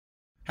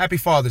Happy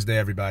Father's Day,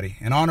 everybody.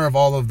 In honor of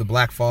all of the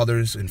black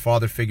fathers and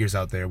father figures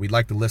out there, we'd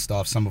like to list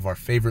off some of our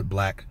favorite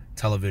black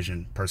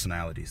television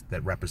personalities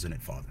that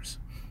represented fathers.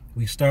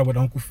 We start with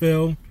Uncle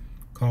Phil,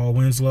 Carl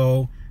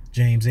Winslow,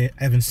 James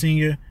Evans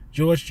Sr.,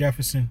 George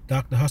Jefferson,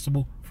 Dr.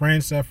 Huxtable,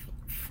 Fred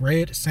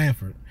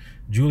Sanford,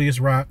 Julius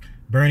Rock,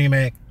 Bernie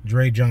Mac,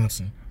 Dre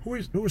Johnson. Who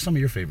were some of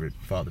your favorite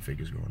father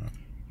figures growing up?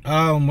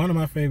 One of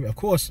my favorite, of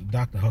course,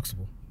 Dr.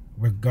 Huxtable.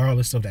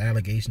 Regardless of the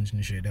allegations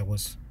and shit, that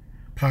was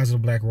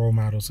positive black role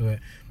model. So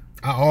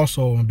I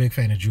also am a big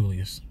fan of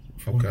Julius.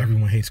 Okay.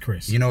 Everyone Hates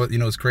Chris. You know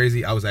it's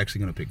crazy. I was actually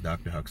gonna pick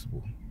Dr.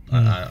 Huxtable.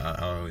 I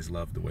always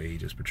loved the way he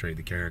just portrayed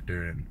the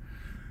character,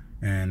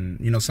 and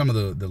you know, some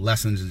of the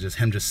lessons is just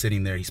him just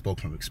sitting there. He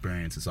spoke from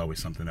experience. It's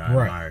always something that I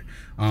admired.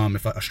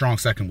 If a strong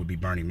second would be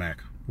Bernie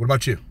Mac. What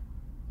about you?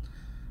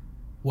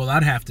 Well,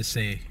 I'd have to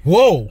say,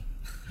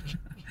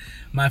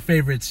 my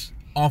favorite's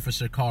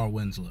Officer Carl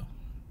Winslow.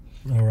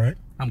 All right.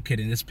 I'm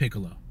kidding. It's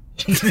Piccolo.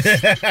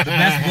 The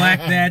best black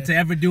dad to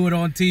ever do it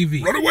on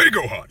TV. Run away,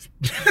 go hard.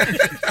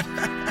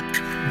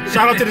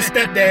 Shout out to the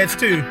stepdads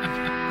too.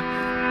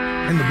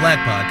 In the Black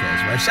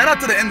podcast, right? Shout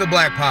out to the In the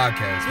Black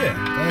podcast. Yeah,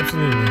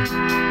 absolutely.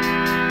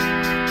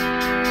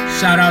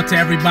 Shout out to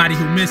everybody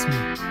who missed me.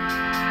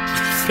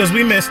 Because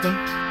we missed them.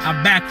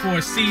 I'm back for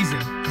a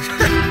season.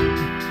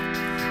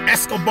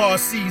 Escobar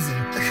season.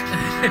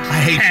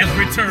 I hate has y'all.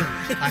 returned.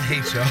 I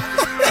hate y'all.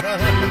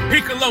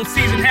 Piccolo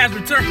season has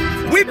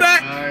returned. We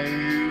back.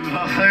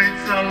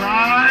 It's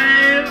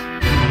alive.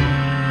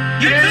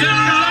 It's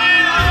alive.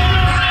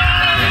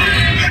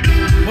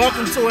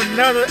 Welcome to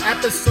another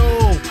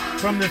episode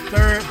from the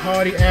Third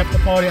Party After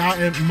Party. I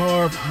am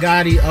Marv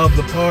Gotti of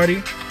the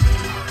party.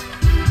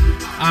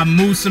 I'm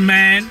Musa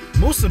Man.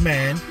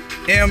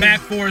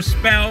 Back for a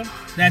spell.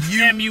 That's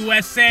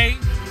M-U-S-A.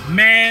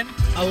 Man.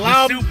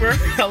 Allow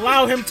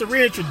him to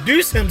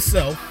reintroduce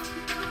himself.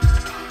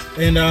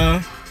 And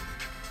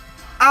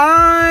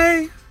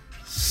I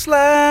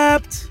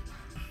slapped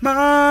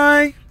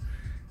my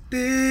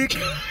dick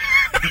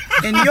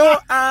in your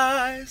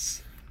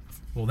eyes.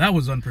 Well, that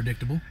was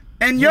unpredictable.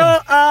 In your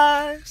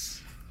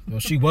eyes.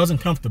 Well, she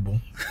wasn't comfortable.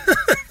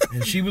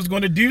 And she was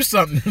going to do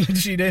something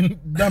she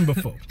didn't done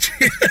before.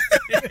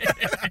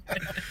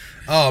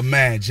 Oh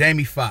man,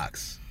 Jamie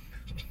Foxx.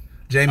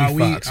 Are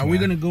we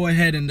going to go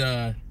ahead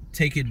and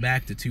take it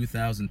back to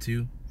 2002?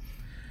 You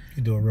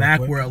do it real back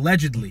quick. Where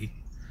allegedly,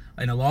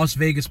 in a Las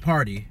Vegas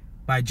party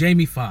by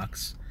Jamie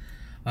Foxx,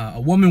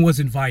 a woman was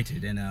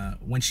invited, and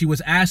when she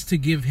was asked to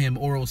give him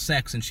oral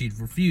sex and she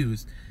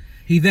refused,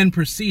 he then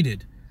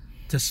proceeded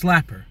to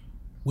slap her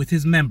with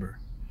his member,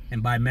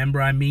 and by member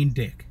I mean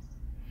dick.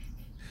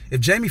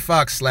 If Jamie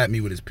Foxx slapped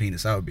me with his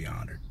penis, I would be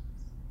honored.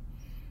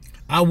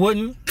 I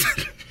wouldn't.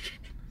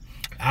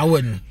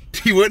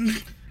 You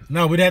wouldn't?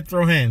 No, we'd have to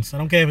throw hands. I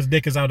don't care if his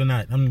dick is out or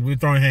not. We're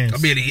throwing hands. I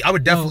mean, I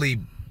would definitely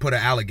put an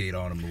alligator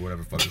on him or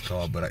whatever the fuck it's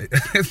called. But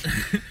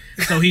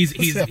so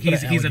he's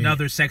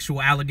another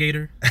sexual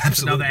alligator.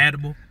 Absolutely. Another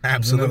animal.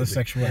 Absolutely. Another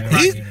sexual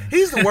alligator.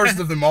 He's the worst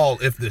of them all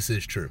if this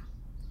is true,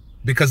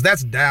 because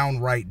that's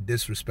downright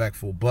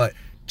disrespectful. But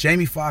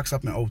Jamie Foxx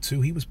up in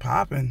 2002, he was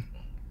popping.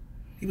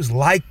 He was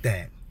like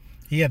that.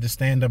 He had the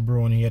stand-up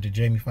brewing. He had the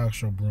Jamie Foxx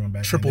show brewing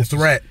back Triple then.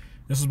 threat.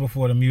 This was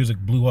before the music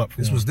blew up.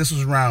 This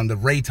was around the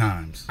Ray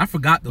times. I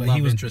forgot the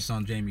love interest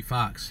on Jamie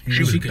Foxx.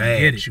 She was could bad.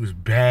 get it. She was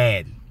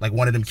bad. Like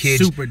one of them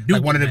kids. Super duper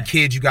like one of them bad.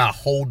 kids you gotta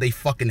hold they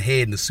fucking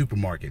head in the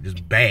supermarket.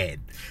 Just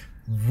bad.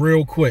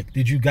 Real quick,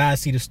 did you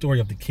guys see the story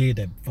of the kid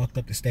that fucked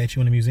up the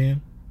statue in the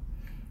museum?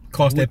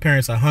 Cost their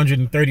parents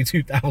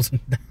 $132,000.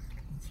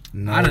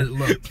 No.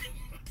 Look,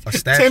 a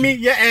statue. Timmy,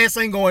 your ass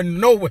ain't going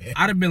nowhere.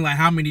 I'd have been like,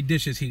 how many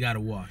dishes he got to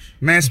wash?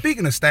 Man,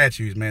 speaking of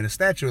statues, man, the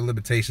statue of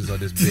limitations on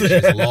this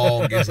bitch is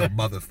long as a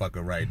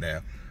motherfucker right now.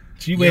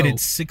 She waited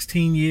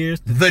 16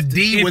 years. The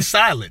D was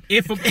silent.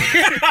 If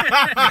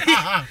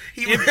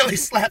he really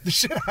slapped the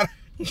shit out of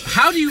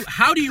her.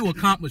 How do you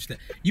accomplish that?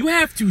 You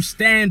have to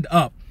stand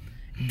up,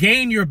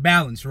 gain your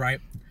balance, right?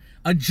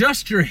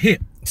 Adjust your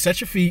hip. Set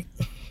your feet.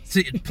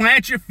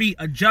 Plant your feet,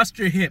 adjust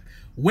your hip,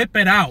 whip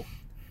it out.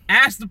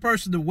 Ask the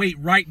person to wait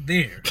right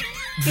there.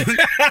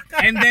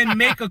 And then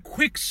make a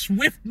quick,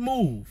 swift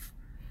move.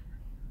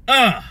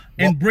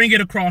 And bring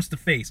it across the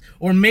face.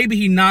 Or maybe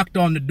he knocked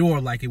on the door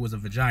like it was a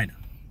vagina.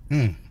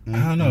 I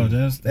don't know.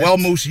 That's... Well,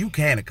 Moose, you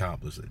can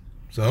accomplish it.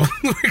 So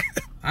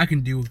I can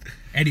do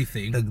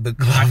anything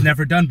I've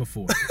never done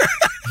before.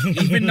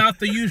 Even not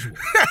the usual.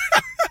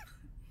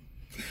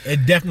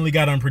 It definitely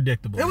got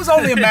unpredictable. It was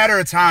only a matter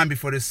of time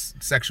before this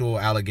sexual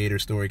alligator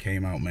story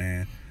came out,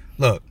 man.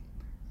 Look,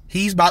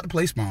 he's about to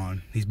play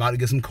Spawn. He's about to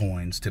get some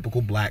coins.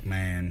 Typical black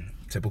man.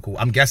 Typical.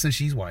 I'm guessing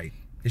she's white.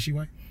 Is she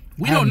white?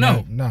 We don't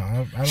know. No,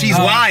 I don't She's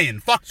know. lying.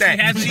 Fuck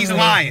that. She's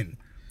lying.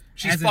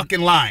 She's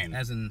fucking lying.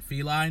 As in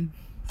feline?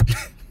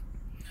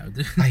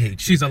 I hate you.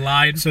 She's a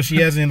lie. So she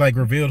hasn't like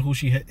revealed who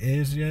she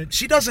is yet?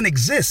 She doesn't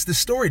exist. This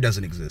story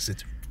doesn't exist.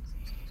 It's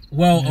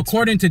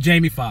according to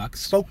Jamie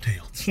Foxx.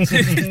 folktales.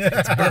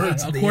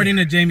 According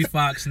to Jamie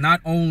Foxx,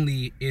 not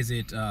only is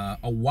it a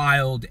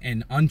wild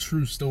and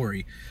untrue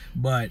story,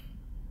 but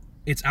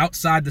it's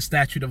outside the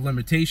statute of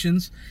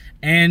limitations,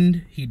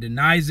 and he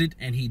denies it,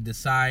 and he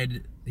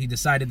decided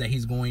that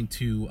he's going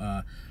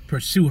to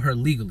pursue her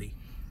legally,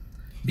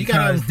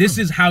 because this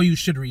is how you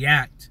should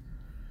react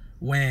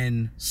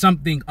when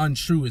something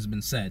untrue has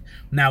been said.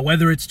 Now,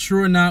 whether it's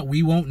true or not,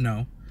 we won't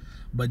know,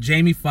 but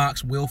Jamie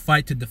Foxx will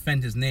fight to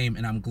defend his name,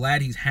 and I'm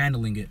glad he's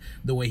handling it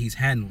the way he's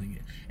handling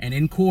it. And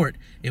in court,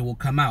 it will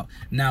come out.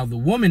 Now, the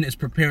woman is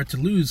prepared to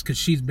lose because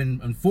she's been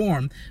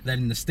informed that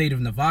in the state of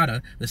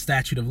Nevada, the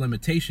statute of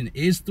limitation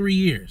is 3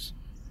 years.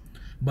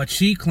 But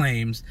she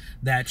claims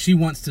that she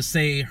wants to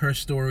say her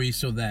story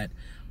so that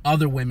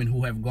other women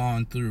who have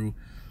gone through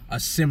a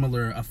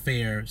similar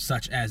affair,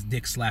 such as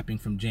dick slapping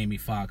from Jamie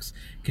Foxx,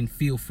 can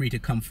feel free to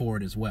come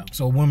forward as well.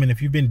 So, woman,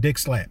 if you've been dick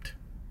slapped,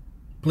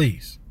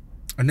 please.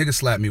 A nigga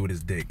slapped me with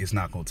his dick. It's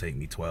not gonna take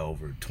me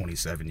 12 or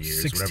 27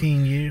 years.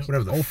 16 years.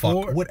 Whatever the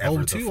 04, fuck.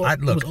 Whatever 02, the fuck.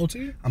 Look, it was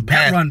 02? I'm That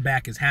past. run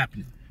back is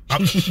happening.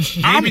 I'm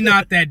Maybe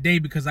not that day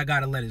because I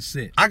gotta let it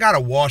sit. I gotta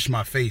wash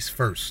my face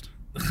first.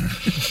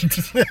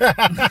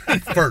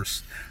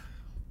 First.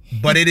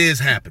 But it is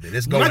happening.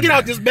 It's going When I get down.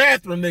 out this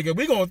bathroom, nigga,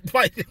 we gonna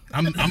fight.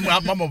 I'm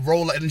gonna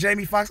roll it. And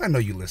Jamie Foxx, I know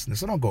you listening,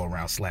 so don't go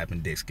around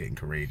slapping dicks, getting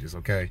courageous,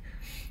 okay?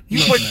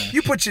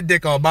 You put your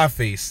dick on my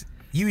face.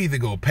 You either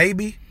go pay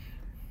me,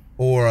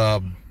 or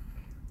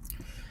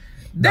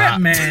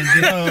That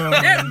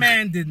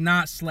man did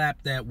not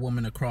slap that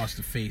woman across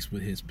the face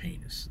with his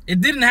penis.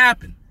 It didn't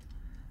happen.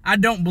 I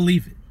don't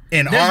believe it.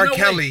 And There's R. no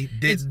Kelly way.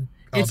 didn't.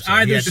 It's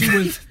either she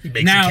was He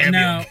makes a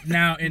cameo.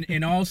 now.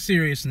 In all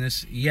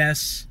seriousness,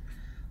 yes.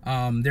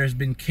 There's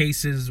been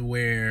cases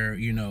where,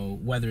 you know,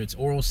 whether it's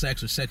oral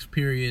sex or sex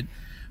period,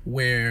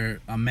 where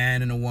a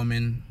man and a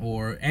woman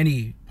or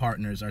any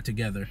partners are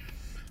together,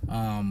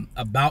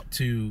 about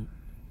to,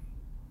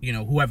 you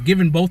know, who have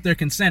given both their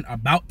consent,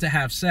 about to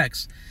have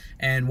sex,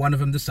 and one of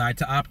them decide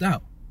to opt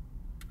out.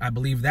 I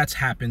believe that's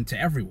happened to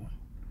everyone.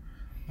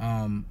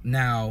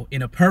 Now,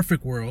 in a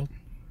perfect world,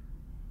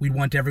 we'd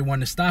want everyone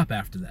to stop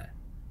after that.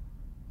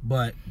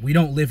 But we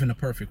don't live in a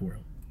perfect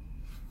world.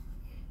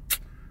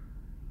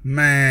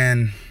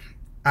 Man,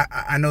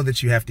 I know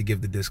that you have to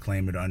give the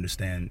disclaimer to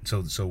understand,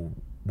 so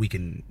we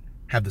can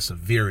have the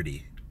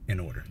severity in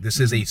order. This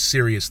is a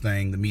serious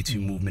thing. The Me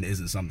Too movement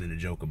isn't something to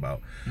joke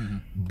about.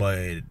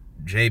 But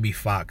Jamie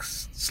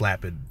Foxx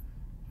slapping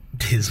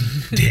his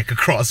dick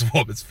across a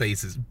woman's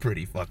face is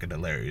pretty fucking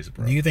hilarious,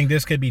 bro. Do you think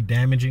this could be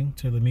damaging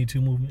to the Me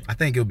Too movement? I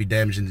think it'll be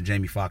damaging to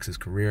Jamie Foxx's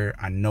career.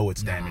 I know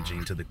it's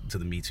damaging to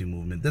the Me Too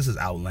movement. This is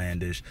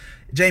outlandish.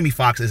 Jamie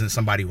Foxx isn't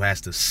somebody who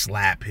has to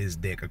slap his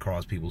dick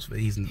across people's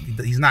face.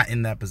 He's not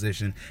in that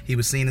position. He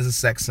was seen as a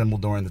sex symbol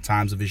during the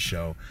times of his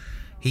show.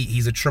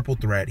 He's a triple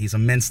threat. He's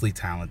immensely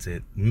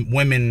talented.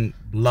 Women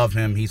love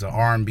him. He's an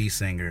R&B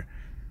singer.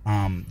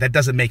 That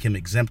doesn't make him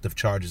exempt of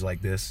charges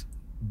like this.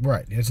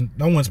 Right.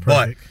 No one's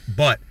perfect.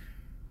 But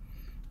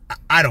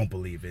I don't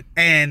believe it.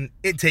 And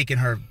it taking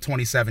her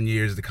 27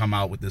 years to come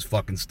out with this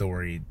fucking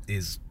story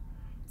is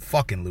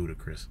fucking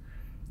ludicrous.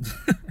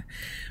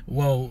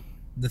 Well,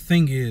 the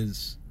thing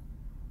is,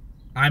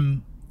 I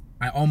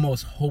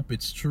almost hope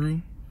it's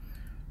true,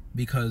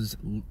 because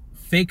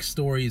fake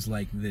stories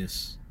like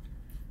this,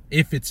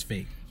 if it's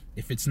fake,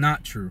 if it's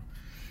not true,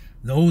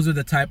 those are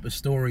the type of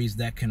stories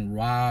that can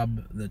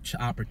rob the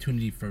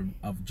opportunity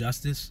of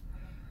justice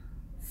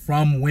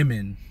from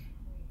women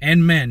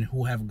and men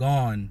who have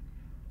gone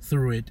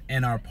through it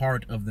and are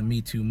part of the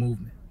Me Too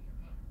movement.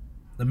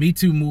 The Me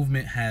Too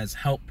movement has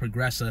helped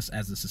progress us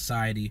as a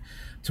society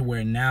to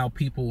where now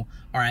people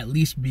are at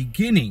least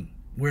beginning.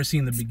 We're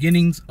seeing the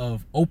beginnings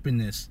of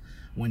openness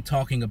when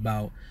talking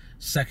about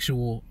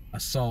sexual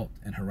assault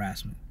and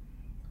harassment.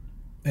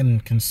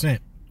 And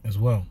consent as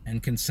well.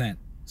 And consent.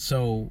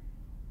 So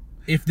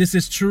if this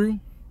is true,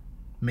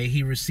 may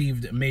she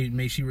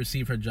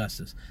receive her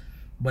justice.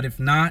 But if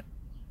not,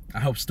 I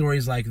hope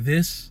stories like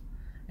this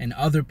and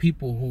other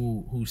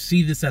people who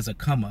see this as a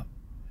come up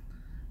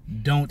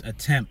don't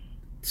attempt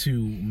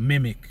to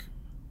mimic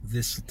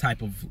this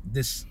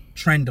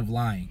trend of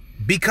lying.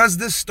 Because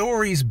this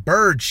story's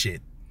bird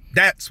shit.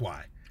 That's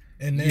why.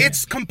 And then,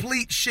 It's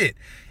complete shit.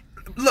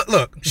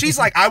 Look, she's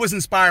like, I was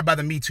inspired by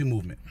the Me Too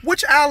movement.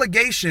 Which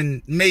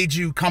allegation made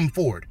you come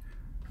forward?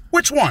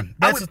 Which one?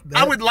 I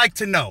would like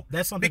to know.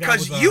 That's something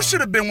because I was, you should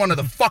have been one of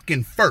the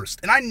fucking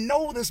first. And I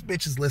know this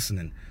bitch is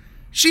listening.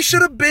 She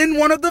should have been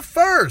one of the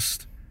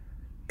first.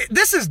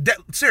 This is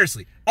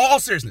seriously, all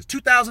seriousness.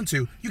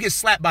 2002, you get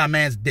slapped by a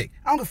man's dick.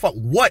 I don't give a fuck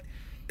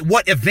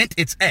what event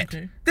it's at.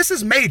 Okay. This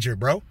is major,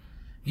 bro.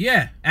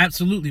 Yeah,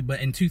 absolutely. But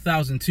in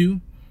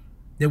 2002,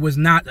 there was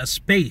not a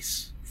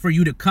space for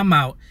you to come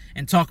out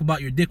and talk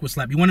about your dick was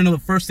slapped. You want to know the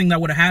first thing that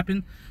would have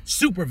happened?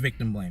 Super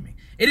victim blaming.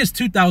 It is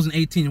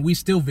 2018 and we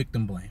still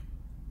victim blame.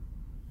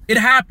 It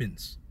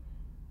happens.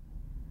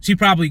 She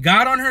probably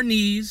got on her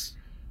knees,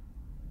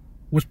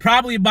 was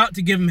probably about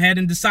to give him head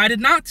and decided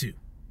not to.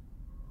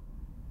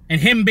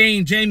 And him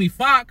being Jamie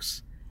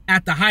Foxx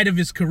at the height of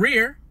his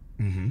career,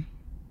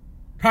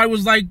 probably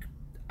was like,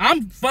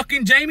 I'm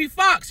fucking Jamie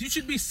Foxx. You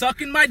should be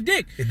sucking my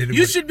dick.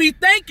 You should be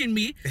thanking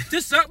me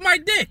to suck my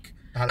dick.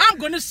 I'm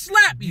going to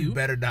slap you. You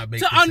better not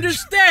make to this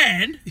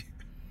understand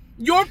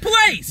your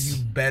place.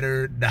 You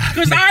better not.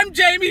 Because I'm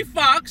Jamie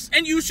Foxx,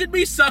 and you should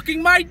be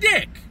sucking my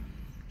dick.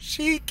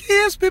 She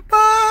gives me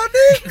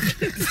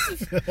money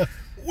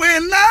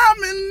when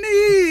I'm in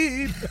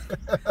need.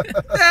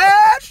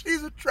 Yeah,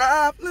 she's a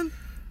traveling.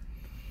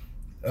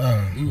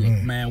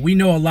 Look, man, we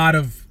know a lot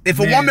of. If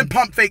a woman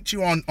pump faked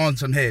you on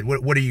some head,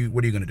 what are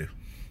you gonna do?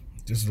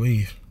 Just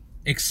leave.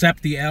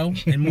 Accept the L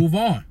and move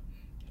on.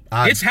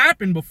 It's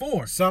happened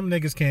before. Some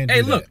niggas can't do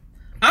Hey, that. look,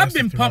 I've That's the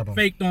been pump problem.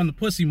 faked on the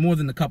pussy more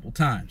than a couple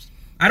times.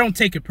 I don't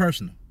take it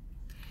personal.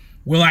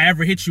 Will I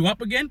ever hit you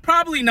up again?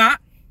 Probably not.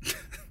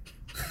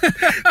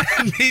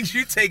 That means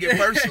you take it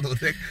personal,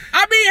 Nick.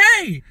 I mean,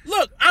 hey,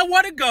 look, I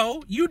want to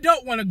go. You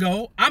don't want to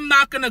go. I'm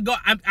not going to go.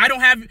 I don't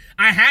have,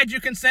 I had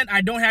your consent.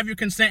 I don't have your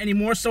consent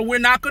anymore, so we're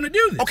not going to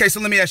do this. Okay, so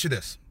let me ask you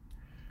this.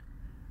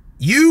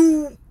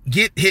 You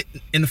get hit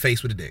in the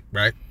face with a dick,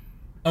 right?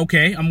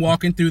 Okay, I'm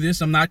walking through this.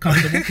 I'm not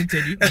comfortable.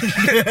 Continue.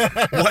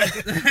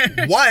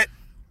 What?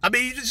 I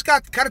mean, you just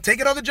got to kind of take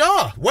it on the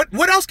jaw.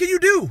 What else can you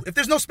do if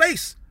there's no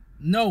space?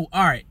 No,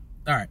 all right.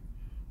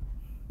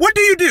 What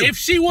do you do? If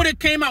she would have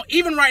came out,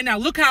 even right now,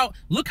 look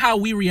how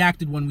we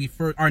reacted when we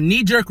first, our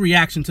knee-jerk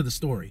reaction to the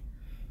story,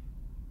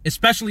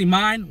 especially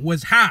mine,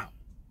 was how?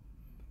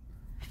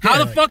 How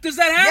the fuck does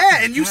that happen?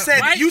 Yeah, and you said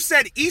right? you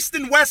said east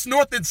and west,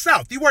 north and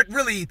south. You weren't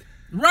really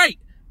Right.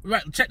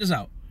 Check this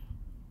out.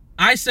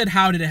 I said,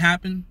 how did it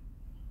happen?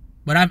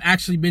 But I've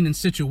actually been in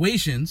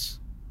situations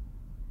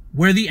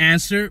where the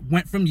answer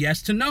went from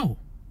yes to no.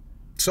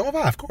 So have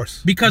I, of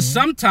course. Because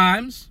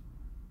sometimes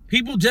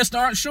people just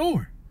aren't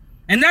sure.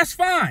 And that's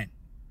fine.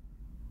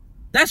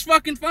 That's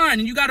fucking fine.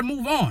 And you got to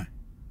move on.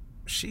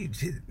 She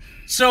did.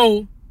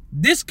 So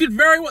this could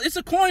very well, it's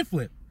a coin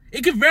flip.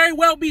 It could very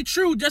well be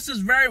true just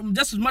as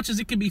much as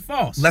it could be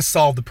false. Let's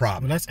solve the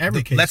problem. Well, that's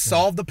every case, Let's though.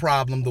 solve the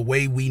problem the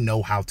way we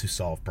know how to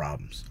solve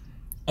problems.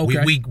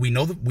 Okay. We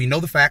know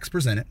the facts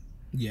presented.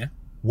 Yeah.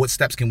 What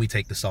steps can we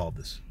take to solve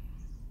this?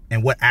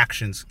 And what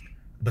actions,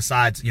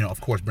 besides,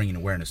 of course, bringing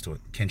awareness to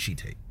it, can she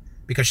take?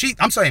 Because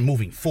I'm saying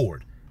moving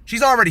forward.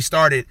 She's already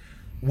started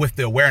with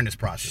the awareness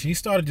process. She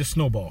started to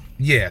snowball.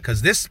 Yeah,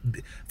 because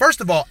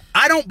first of all,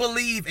 I don't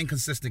believe in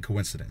consistent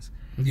coincidence.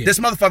 Yeah. This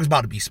motherfucker's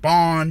about to be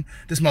spawned.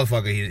 This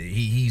motherfucker,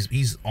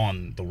 he's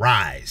on the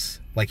rise.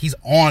 Like, he's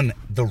on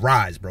the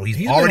rise, bro.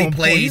 He's already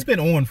played. He's been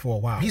on for a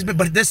while.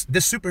 But this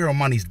superhero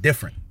money's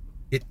different.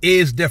 It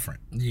is different.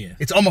 Yeah.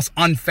 It's almost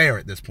unfair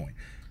at this point.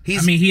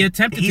 He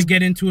attempted to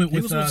get into it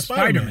with was with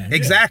Spider-Man. Spider-Man.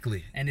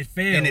 Exactly. And it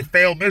failed. And it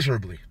failed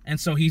miserably. And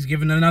so he's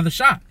given it another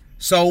shot.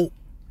 So,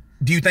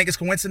 do you think it's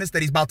coincidence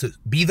that he's about to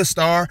be the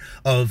star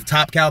of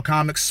Top Cow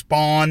Comics,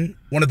 Spawn,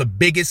 one of the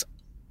biggest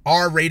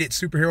R-rated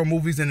superhero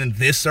movies, and then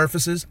this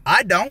surfaces?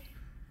 I don't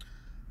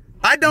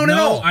at all.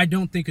 No, I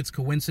don't think it's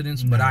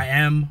coincidence, but I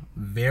am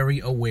very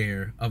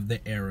aware of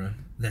the era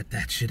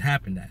that shit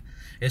happened at.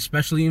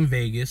 Especially in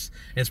Vegas,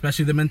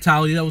 especially the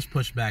mentality that was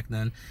pushed back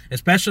then,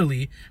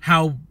 especially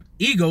how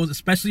egos,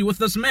 especially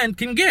with us men,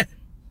 can get.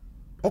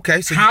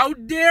 Okay, so How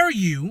dare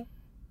you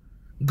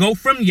go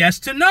from yes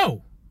to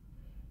no?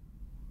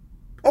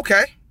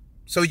 Okay.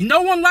 So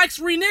No one likes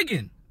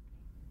reneging.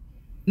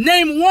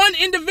 Name one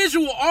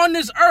individual on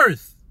this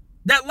earth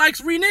that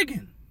likes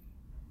reneging.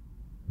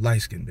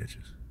 light-skinned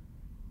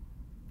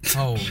bitches.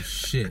 Oh,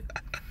 shit.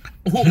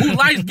 Who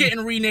likes getting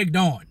reneged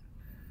on?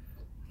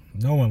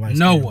 No one likes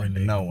No getting one.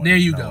 reneged. No one. There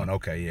you no go. one.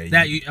 Okay,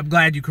 yeah. I'm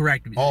glad you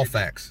corrected me. all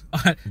facts.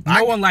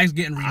 No one likes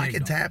getting reneged I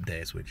can on. tap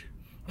dance with you.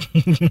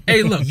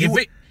 Hey, look.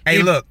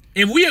 Look.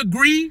 If we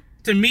agree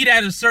to meet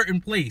at a certain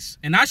place,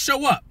 and I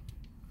show up,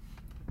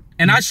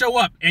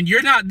 and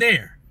you're not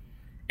there,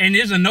 and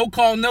there's a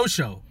no-call,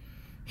 no-show,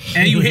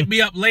 and you hit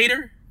me up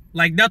later,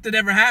 like nothing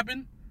ever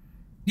happened,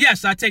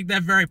 yes, I take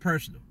that very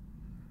personal.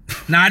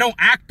 Now, I don't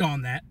act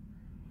on that.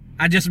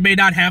 I just may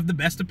not have the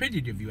best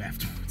opinion of you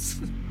afterwards.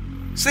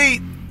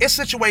 See, it's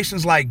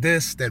situations like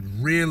this that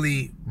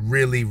really,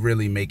 really,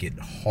 really make it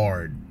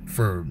hard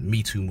for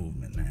Me Too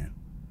movement, man.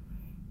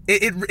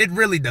 It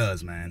really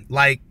does, man.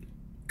 Like,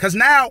 because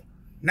now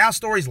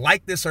stories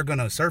like this are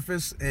gonna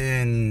surface,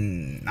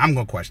 and I'm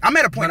gonna question. I'm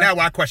at a point now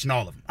where I question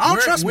all of them. I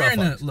don't trust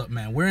motherfuckers. Look,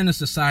 man, we're in a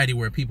society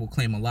where people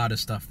claim a lot of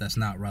stuff that's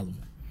not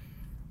relevant.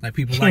 Like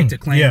people like to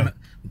claim,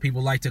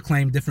 people like to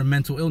claim different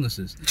mental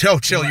illnesses. Chill.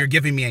 You're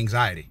giving me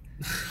anxiety.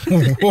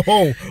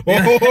 Whoa.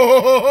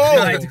 They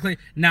like to claim.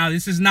 Now,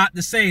 this is not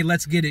to say,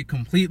 let's get it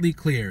completely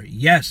clear.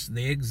 Yes,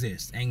 they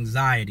exist.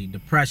 Anxiety,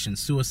 depression,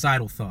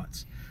 suicidal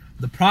thoughts.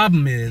 The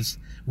problem is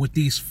with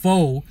these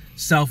faux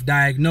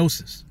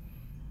self-diagnosis.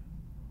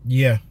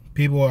 Yeah,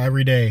 people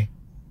every day.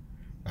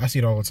 I see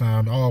it all the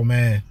time. Oh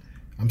man,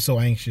 I'm so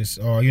anxious.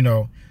 Or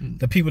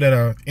the people that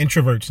are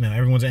introverts now.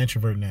 Everyone's an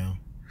introvert now.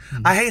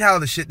 I hate how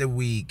the shit that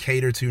we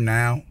cater to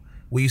now,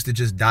 we used to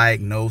just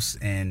diagnose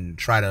and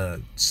try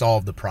to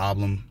solve the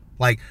problem.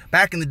 Like,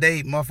 back in the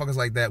day, motherfuckers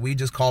like that, we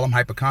just call them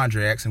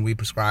hypochondriacs and we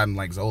prescribe them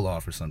like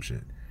Zoloft or some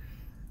shit.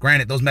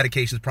 Granted, those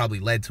medications probably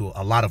led to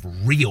a lot of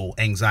real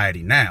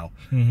anxiety now,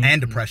 and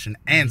depression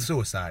and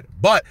suicide.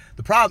 But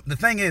the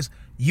thing is,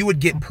 you would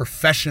get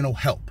professional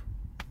help.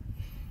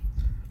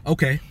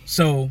 Okay,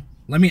 so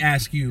let me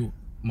ask you,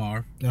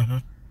 Marv.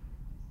 Uh-huh.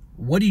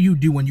 What do you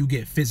do when you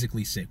get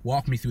physically sick?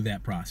 Walk me through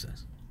that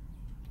process.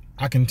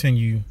 I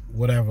continue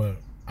whatever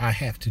I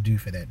have to do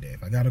for that day.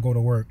 If I got to go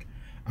to work,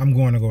 I'm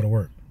going to go to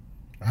work.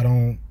 I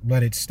don't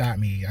let it stop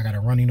me. I got a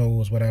runny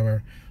nose,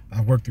 whatever.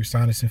 I've worked through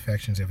sinus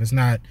infections. If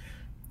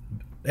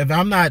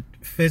I'm not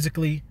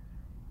physically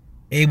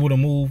able to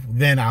move,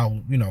 then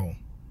I'll,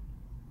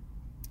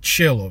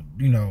 chill or,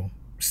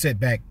 sit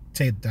back,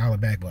 take the dollar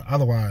back. But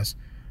otherwise,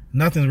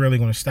 nothing's really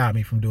going to stop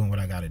me from doing what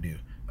I got to do.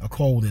 A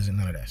cold isn't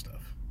none of that stuff.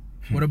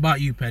 What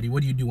about you, Petty?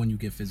 What do you do when you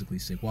get physically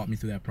sick? Walk me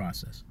through that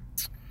process.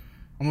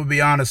 I'm gonna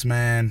be honest,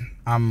 man.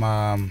 I'm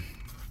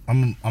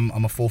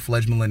a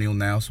full-fledged millennial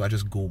now, so I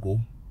just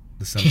Google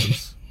the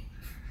symptoms.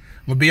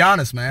 I'm gonna be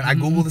honest, man. I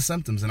Google the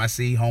symptoms and I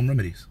see home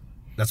remedies.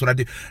 That's what I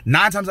do.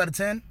 9 times out of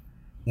 10,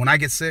 when I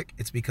get sick,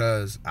 it's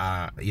because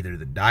either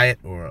the diet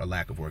or a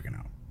lack of working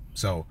out.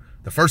 So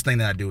the first thing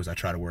that I do is I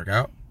try to work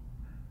out.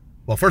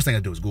 Well, first thing I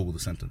do is Google the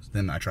symptoms.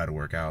 Then I try to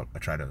work out. I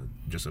try to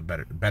just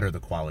better the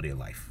quality of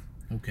life.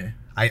 Okay.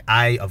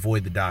 I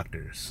avoid the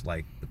doctors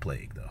like the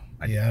plague, though.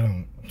 I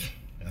don't.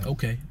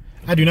 Okay.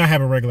 I do not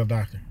have a regular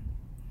doctor.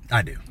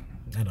 I do.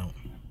 I don't.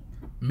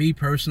 Me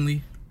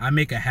personally, I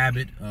make a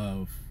habit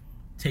of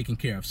taking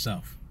care of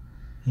self.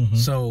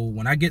 So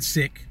when I get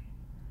sick,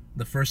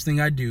 the first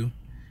thing I do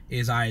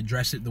is I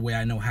address it the way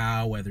I know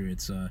how, whether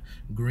it's a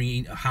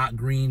hot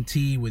green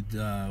tea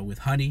with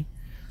honey,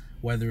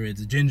 whether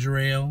it's ginger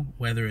ale,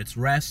 whether it's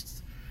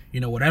rest,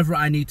 whatever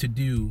I need to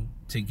do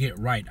to get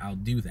right, I'll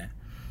do that.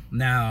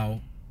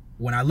 Now,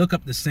 when I look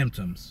up the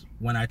symptoms,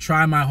 when I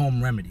try my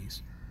home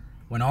remedies,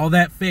 when all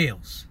that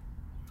fails,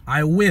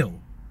 I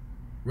will,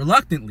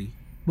 reluctantly,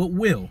 but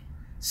will,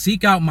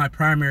 seek out my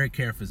primary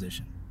care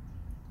physician.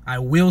 I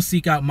will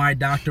seek out my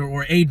doctor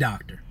or a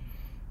doctor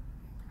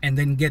and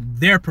then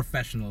get their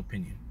professional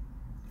opinion.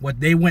 What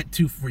they went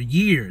to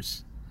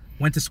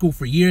school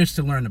for years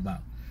to learn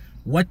about.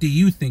 What do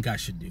you think I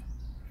should do?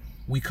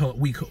 We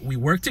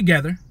work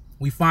together,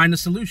 we find a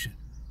solution.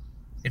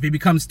 If it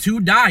becomes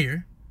too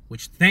dire,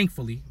 which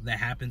thankfully that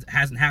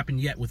hasn't happened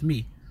yet with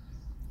me,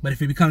 but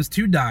if it becomes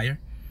too dire,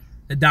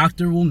 the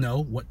doctor will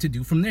know what to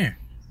do from there.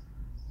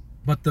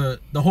 But the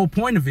whole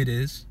point of it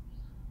is,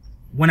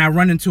 when I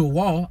run into a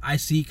wall, I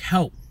seek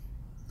help.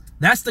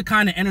 That's the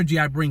kind of energy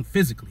I bring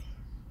physically.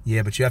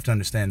 Yeah, but you have to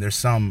understand, there's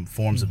some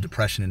forms of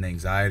depression and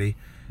anxiety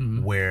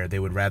where they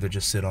would rather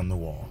just sit on the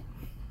wall.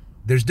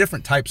 There's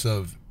different types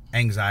of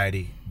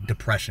anxiety,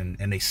 depression,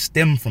 and they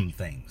stem from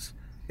things.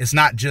 It's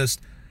not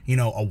just,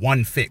 a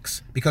one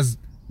fix, because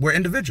we're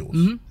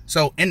individuals.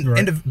 So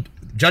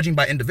judging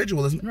by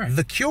individualism,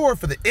 the cure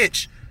for the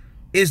itch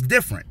is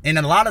different. And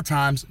a lot of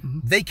times,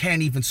 they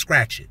can't even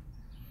scratch it.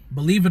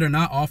 Believe it or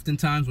not,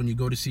 oftentimes when you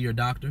go to see your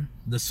doctor,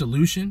 the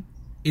solution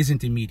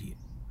isn't immediate.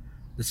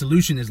 The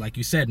solution is, like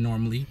you said,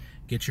 normally,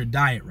 get your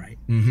diet right,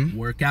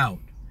 work out,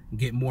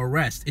 get more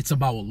rest. It's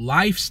about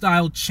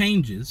lifestyle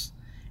changes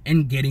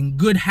and getting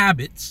good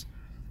habits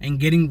and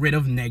getting rid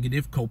of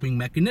negative coping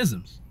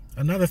mechanisms.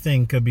 Another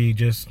thing could be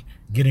just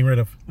getting rid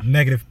of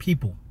negative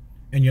people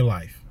in your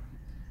life.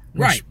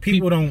 Which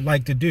people don't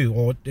like to do,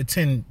 or they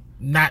tend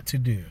not to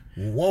do.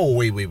 Whoa,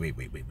 wait.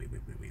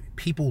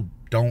 People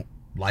don't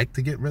like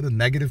to get rid of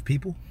negative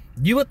people?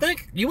 You would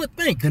think.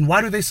 Then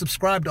why do they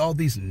subscribe to all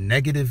these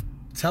negative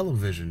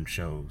television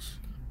shows?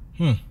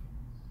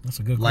 That's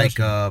a good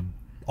question. Like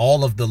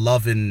all of the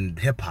Love and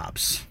Hip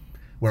Hops,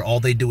 where all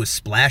they do is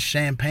splash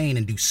champagne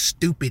and do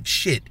stupid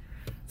shit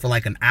for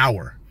like an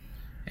hour.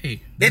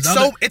 Hey, it's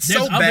so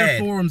bad. Other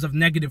forms of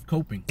negative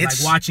coping, like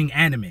watching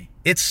anime.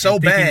 It's so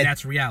bad.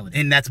 That's reality,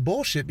 and that's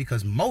bullshit,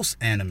 because most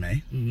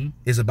anime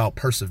is about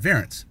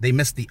perseverance. They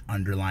miss the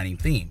underlining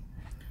theme.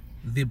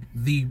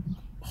 The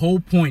whole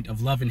point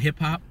of Love and Hip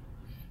Hop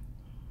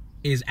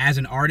is, as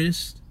an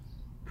artist,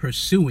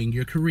 pursuing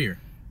your career.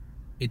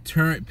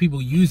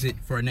 People use it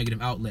for a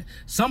negative outlet.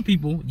 Some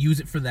people use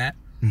it for that.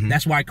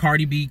 That's why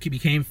Cardi B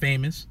became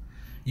famous.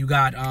 You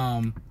got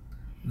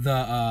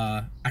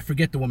I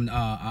forget the woman,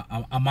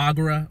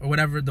 Amagara or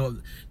whatever.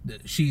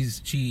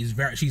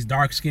 She's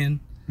dark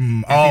skinned.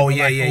 Oh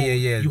yeah.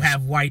 You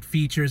have white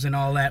features and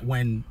all that,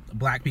 when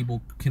black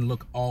people can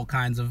look all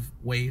kinds of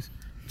ways.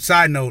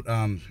 Side note,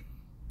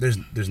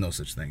 there's no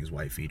such thing as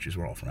white features.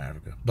 We're all from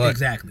Africa. But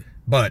exactly.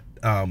 But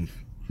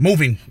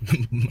moving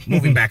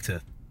back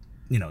to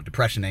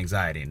depression,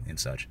 anxiety, and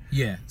such.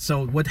 Yeah.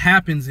 So what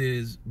happens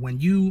is, when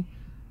you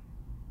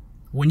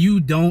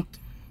don't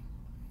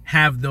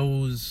have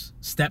those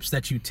steps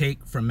that you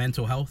take for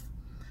mental health,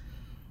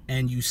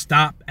 and you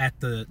stop at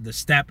the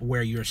step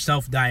where you're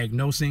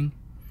self-diagnosing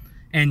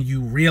and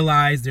you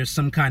realize there's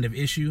some kind of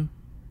issue,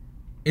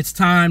 it's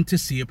time to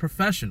see a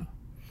professional.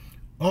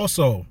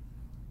 Also,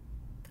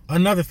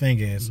 another thing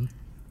is,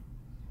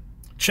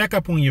 check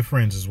up on your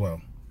friends as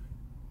well,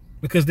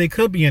 because they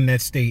could be in that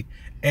state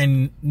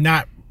and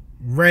not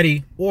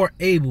ready or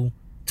able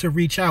to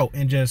reach out,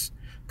 and just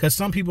because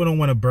some people don't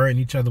want to burden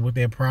each other with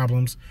their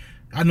problems.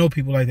 I know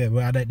people like that,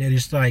 but they're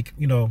just like,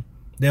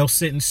 they'll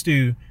sit and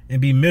stew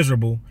and be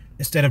miserable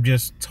instead of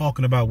just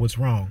talking about what's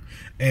wrong.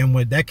 And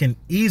what that can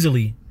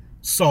easily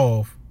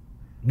solve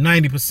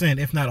 90%,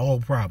 if not all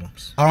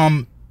problems.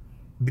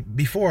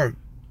 Before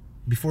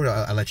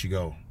I let you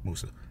go,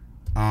 Musa,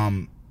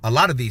 a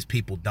lot of these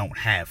people don't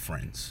have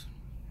friends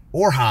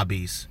or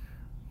hobbies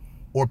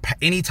or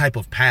any type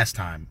of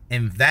pastime,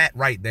 and that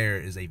right there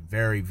is a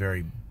very,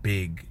 very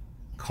big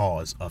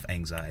cause of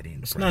anxiety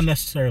and It's depression. not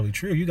necessarily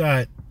true. You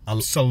got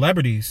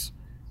celebrities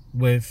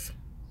with,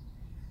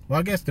 well,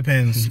 I guess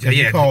depends. 'Cause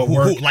you call who,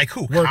 work, like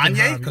who? work and Kanye?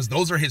 hobby. Because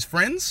those are his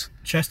friends.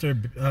 Chester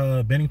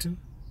Bennington,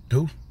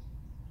 Who?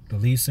 the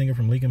lead singer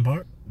from Linkin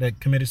Park that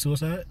committed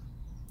suicide.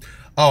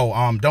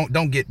 Oh,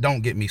 don't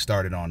get me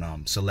started on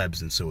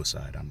celebs and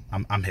suicide.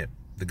 I'm hip.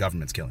 The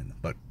government's killing them,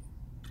 but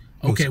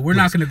Okay, Musa, we're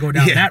not please. going to go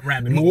down Yeah. that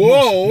rabbit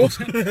hole. Whoa.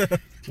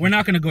 We're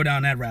not going to go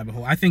down that rabbit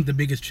hole. I think the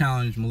biggest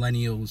challenge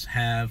millennials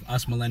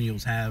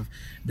have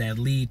that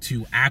lead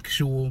to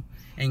actual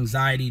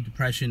anxiety,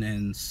 depression,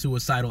 and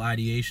suicidal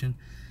ideation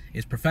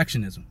is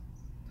perfectionism.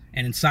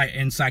 And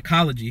in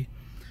psychology,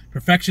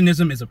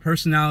 perfectionism is a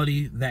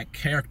personality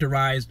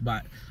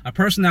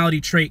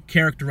trait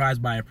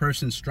characterized by a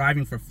person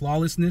striving for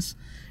flawlessness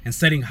and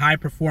setting high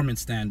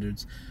performance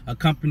standards,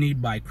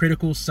 accompanied by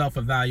critical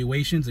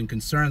self-evaluations and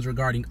concerns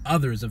regarding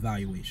others'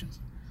 evaluations.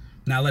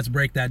 Now let's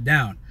break that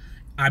down.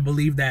 I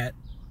believe that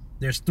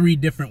there's three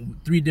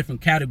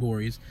different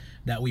categories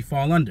that we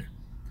fall under.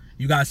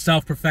 You got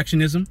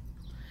self-perfectionism.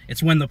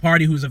 It's when the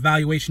party whose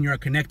evaluation you are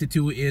connected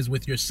to is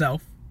with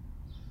yourself.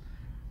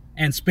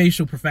 And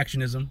spatial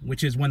perfectionism,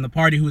 which is when the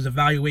party whose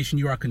evaluation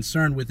you are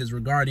concerned with is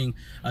regarding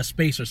a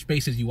space or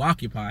spaces you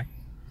occupy.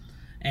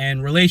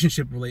 And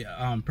relationship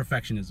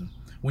perfectionism,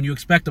 when you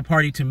expect a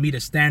party to meet a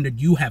standard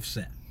you have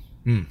set.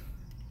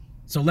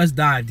 So let's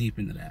dive deep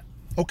into that.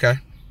 Okay.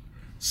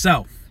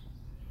 Self.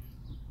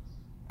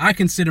 I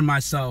consider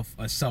myself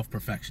a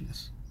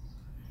self-perfectionist.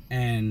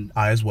 And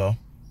I as well.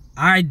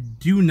 I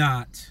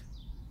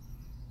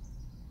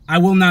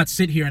will not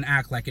sit here and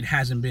act like it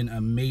hasn't been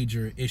a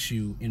major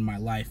issue in my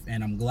life,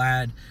 and I'm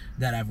glad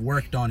that I've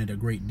worked on it a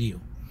great deal.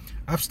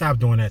 I've stopped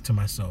doing that to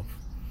myself,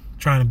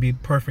 trying to be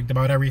perfect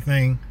about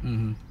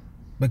everything,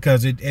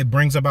 because it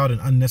brings about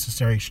an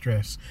unnecessary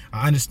stress.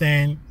 I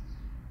understand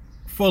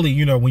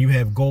fully, when you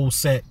have goals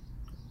set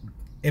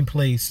in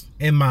place,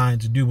 in mind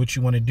to do what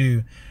you want to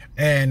do,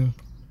 and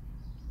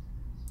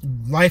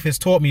life has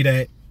taught me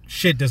that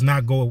shit does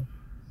not go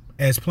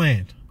as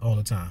planned all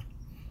the time.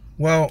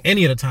 Well,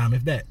 Any of the time,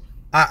 if that.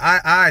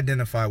 I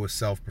identify with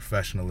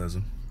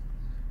self-professionalism.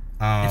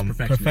 It's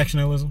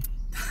Perfectionism.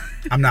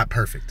 I'm not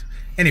perfect.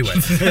 Anyway,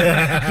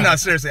 no,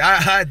 seriously,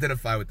 I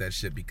identify with that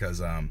shit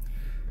because,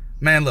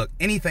 man, look,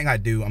 anything I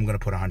do, I'm going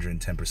to put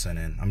 110%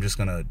 in. I'm just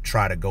going to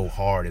try to go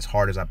hard as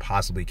I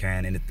possibly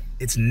can, and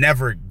it's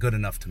never good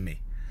enough to me.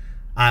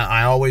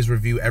 I always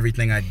review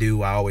everything I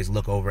do. I always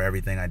look over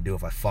everything I do.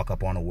 If I fuck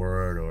up on a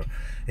word or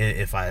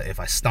if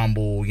I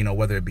stumble,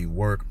 whether it be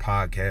work,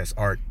 podcast,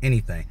 art,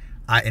 anything.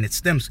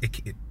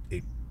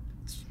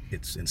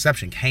 Its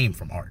inception came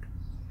from art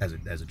as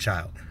a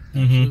child.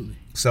 Absolutely.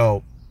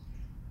 So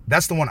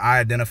that's the one I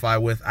identify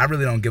with. I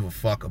really don't give a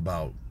fuck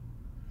about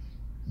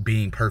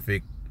being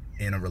perfect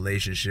in a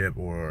relationship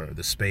or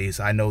the space.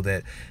 I know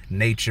that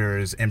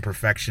nature's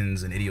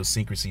imperfections and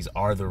idiosyncrasies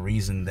are the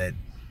reason that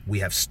we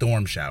have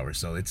storm showers.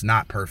 So it's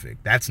not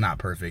perfect. That's not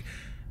perfect.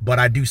 But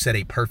I do set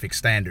a perfect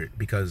standard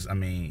because,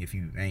 if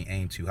you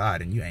aim too high,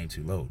 then you aim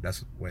too low.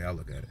 That's the way I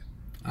look at it.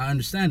 I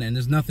understand that, and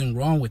there's nothing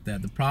wrong with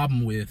that. The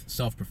problem with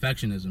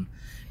self-perfectionism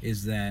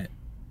is that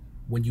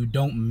when you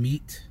don't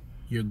meet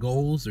your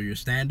goals or your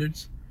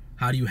standards,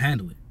 how do you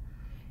handle it?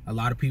 A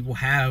lot of people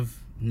have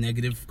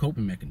negative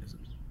coping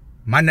mechanisms.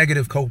 My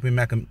negative coping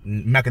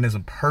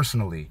mechanism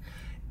personally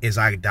is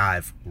I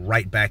dive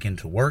right back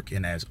into work,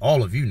 and as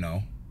all of you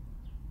know,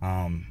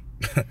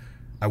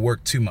 I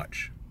work too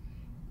much.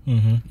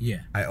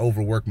 Yeah. I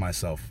overwork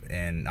myself,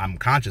 and I'm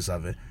conscious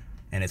of it,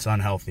 and it's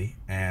unhealthy,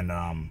 and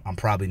I'm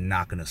probably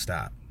not going to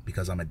stop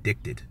because I'm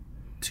addicted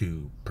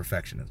to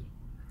perfectionism.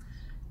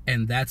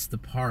 And that's the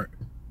part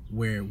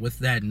where, with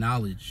that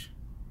knowledge,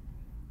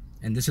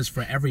 and this is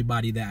for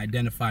everybody that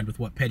identified with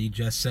what Petty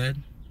just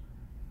said,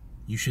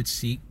 you should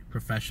seek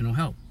professional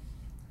help.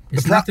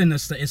 It's nothing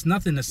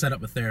to set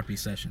up a therapy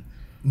session.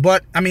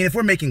 But if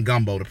we're making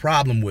gumbo, the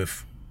problem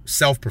with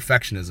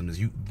self-perfectionism is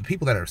the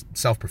people that are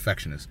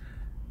self-perfectionists,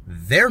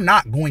 they're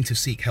not going to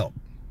seek help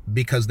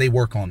because they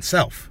work on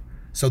self.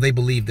 So they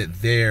believe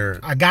that they're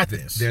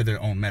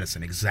their own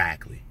medicine.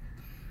 Exactly.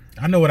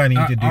 I know what I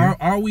need to do.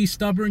 Are we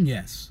stubborn?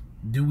 Yes.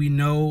 Do we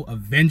know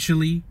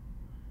eventually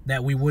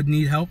that we would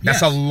need help?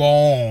 That's yes. a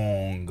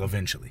long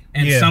eventually.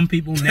 And Yeah. some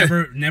people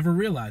never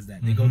realize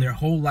that. They go their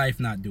whole life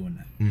not doing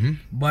that.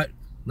 But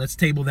let's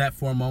table that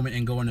for a moment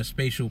and go into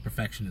spatial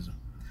perfectionism.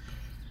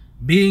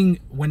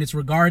 When it's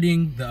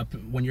regarding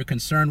when you're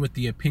concerned with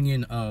the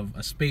opinion of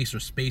a space or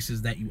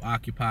spaces that you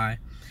occupy,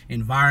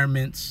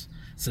 environments,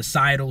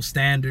 societal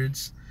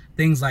standards,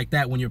 things like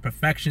that, when your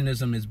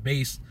perfectionism is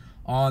based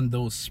on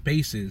those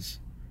spaces,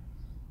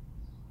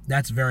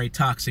 that's very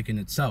toxic in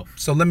itself.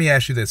 So let me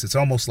ask you this. It's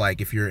almost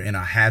like if you're in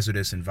a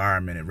hazardous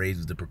environment, it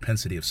raises the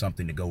propensity of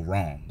something to go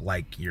wrong.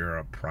 Like you're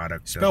a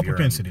product Spell of your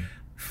propensity.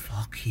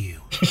 Fuck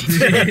you.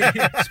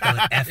 Spell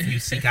it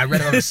F-U-C. I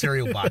read it on the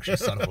cereal box, you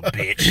son of a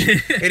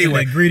bitch.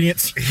 Anyway.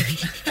 Ingredients.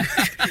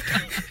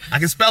 I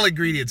can spell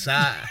ingredients.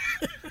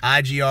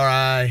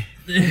 I-G-R-I.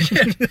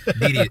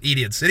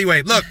 Idiots.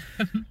 Anyway, look.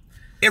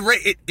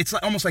 It's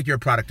almost like you're a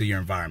product of your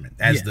environment,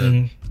 as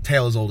the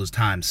tale as old as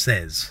time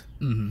says.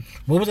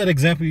 What was that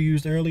example you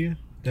used earlier?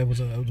 That was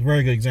a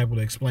very good example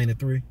to explain the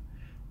three.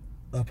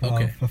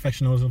 Okay.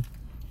 Perfectionism.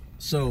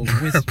 So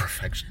with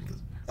Perfectionism.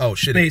 Oh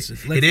shit!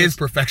 Basis. It is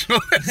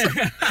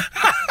professionalism.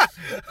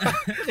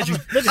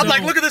 I'm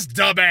like, look at this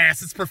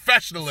dumbass. It's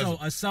professionalism.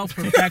 So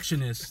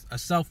a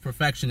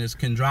self-perfectionist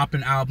can drop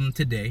an album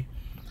today,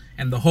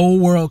 and the whole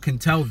world can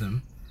tell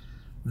them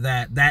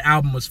that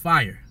album was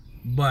fire,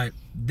 but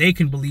they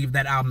can believe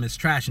that album is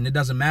trash, and it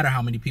doesn't matter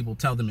how many people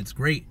tell them it's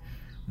great.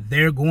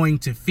 They're going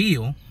to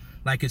feel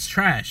like it's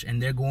trash,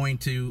 and they're going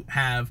to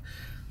have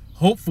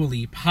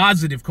hopefully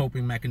positive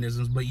coping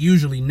mechanisms, but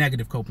usually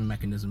negative coping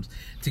mechanisms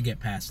to get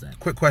past that.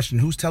 Quick question: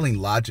 who's telling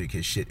Logic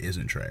his shit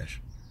isn't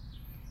trash?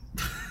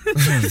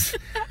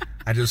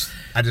 I just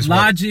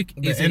Logic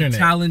is a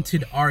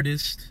talented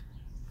artist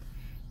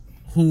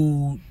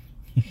who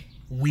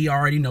we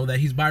already know that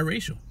he's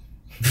biracial.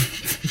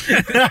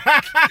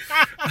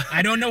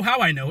 I don't know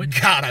how I know it.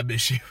 God, I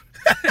miss you.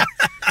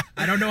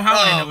 I don't know how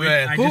I know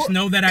it. I just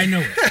know that I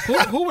know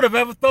it. Who would have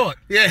ever thought?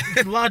 Yeah,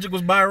 Logic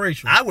was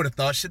biracial. I would have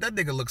thought, shit, that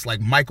nigga looks like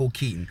Michael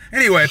Keaton.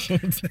 Anyway,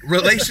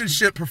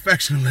 relationship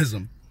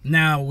professionalism.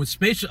 Now, with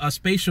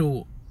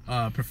spatial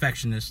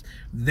perfectionists,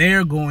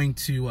 they're going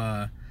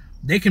to,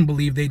 they can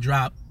believe they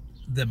drop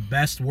the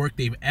best work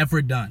they've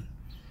ever done.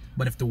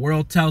 But if the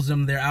world tells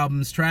them their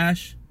album's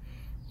trash,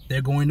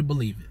 they're going to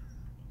believe it.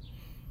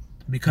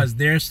 Because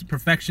their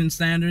perfection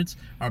standards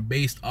are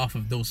based off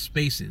of those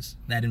spaces,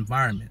 that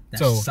environment, that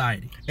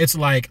society. It's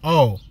like,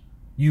 oh,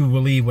 you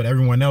believe what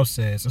everyone else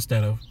says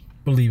instead of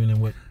believing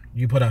in what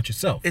you put out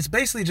yourself. It's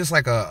basically just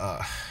like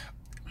what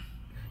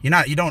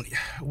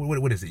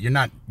is it?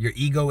 Your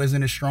ego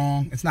isn't as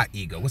strong. It's not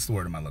ego. What's the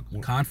word am I looking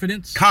for?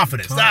 Confidence?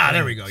 Confidence.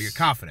 There we go. Your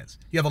confidence.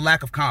 You have a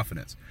lack of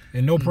confidence.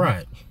 And no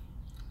pride.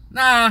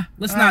 Nah,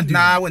 let's not do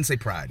that. I wouldn't say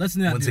pride. Let's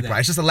not do that.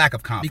 Pride. It's just a lack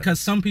of confidence. Because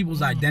some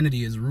people's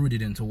identity is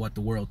rooted into what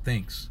the world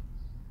thinks.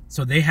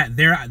 So they have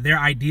their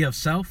idea of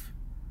self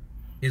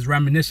is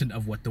reminiscent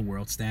of what the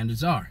world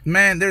standards are.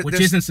 Man, which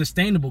isn't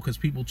sustainable because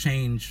people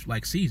change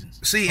like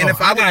seasons. See, and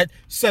if I got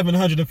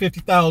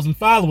 750,000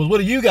 followers, what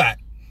do you got?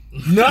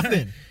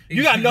 Nothing.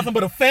 You got nothing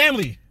but a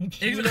family.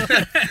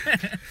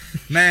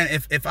 Man,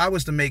 if I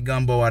was to make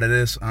gumbo out of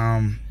this,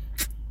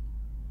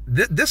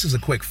 this is a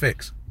quick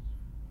fix.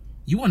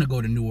 You want to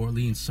go to New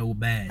Orleans so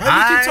bad.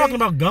 How do you keep talking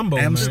about gumbo?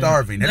 I'm man?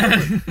 starving.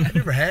 Have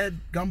you ever had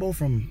gumbo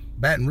from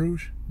Baton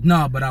Rouge?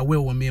 No, but I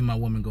will when me and my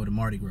woman go to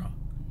Mardi Gras.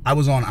 I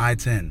was on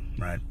I-10,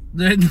 right?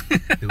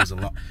 It was a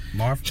long...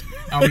 Marv?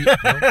 Are we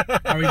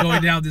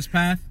going down this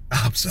path?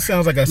 I'm sorry.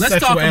 Sounds like a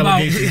sexual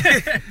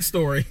allegation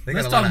story.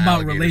 Let's talk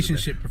about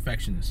relationship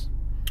perfectionists.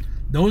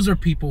 Those are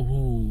people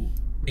who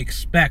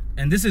expect,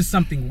 and this is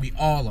something we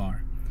all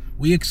are.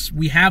 We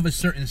have a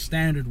certain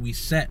standard we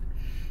set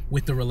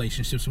with the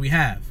relationships we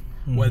have.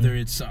 Whether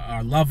it's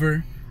our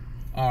lover,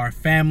 our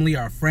family,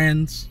 our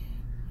friends,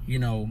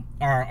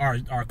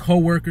 our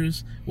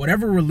co-workers,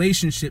 whatever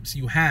relationships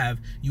you have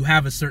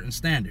a certain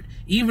standard.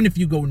 Even if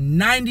you go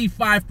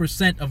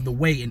 95% of the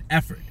way in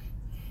effort,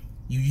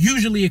 you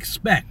usually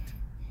expect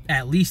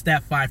at least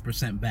that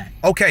 5% back.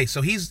 Okay,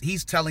 so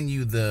he's telling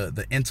you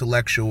the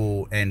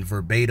intellectual and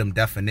verbatim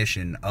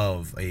definition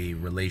of a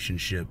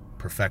relationship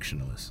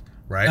perfectionist,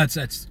 right?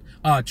 That's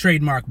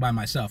trademark by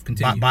myself.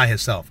 Continue. By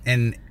himself.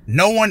 And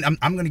no one,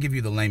 I'm going to give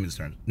you the layman's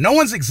terms. No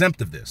one's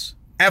exempt of this,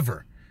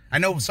 ever. I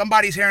know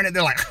somebody's hearing it,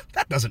 they're like,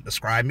 that doesn't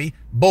describe me.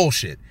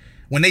 Bullshit.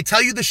 When they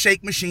tell you the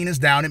shake machine is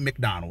down at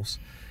McDonald's,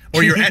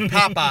 or you're at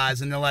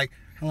Popeyes and they're like,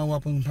 hello,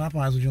 welcome to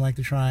Popeyes, would you like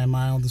to try a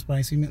mild and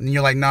spicy meal? And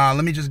you're like, nah,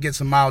 let me just get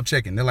some mild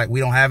chicken. They're like,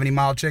 we don't have any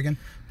mild chicken.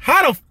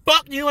 How the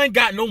fuck you ain't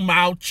got no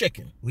mild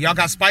chicken? Y'all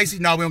got spicy?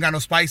 No, we don't got no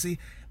spicy.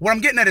 What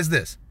I'm getting at is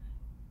this.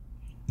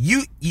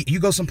 You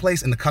go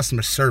someplace and the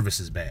customer service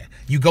is bad.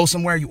 You go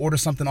somewhere, you order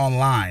something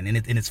online and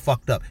it's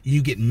fucked up.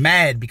 You get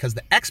mad because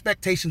the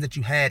expectations that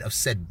you had of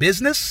said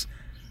business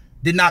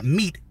did not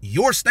meet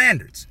your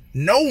standards.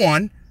 No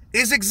one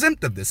is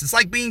exempt of this. It's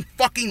like being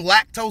fucking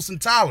lactose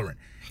intolerant.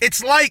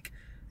 It's like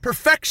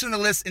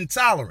perfectionist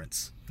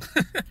intolerance.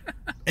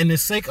 And the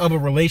sake of a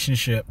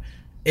relationship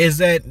is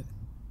that,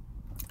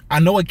 I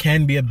know it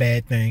can be a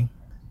bad thing,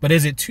 but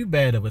is it too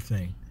bad of a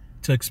thing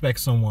to expect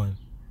someone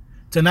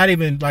to not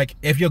even, like,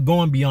 if you're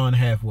going beyond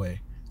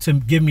halfway, to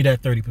give me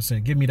that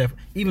 30%, give me that,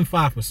 even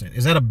 5%.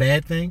 Is that a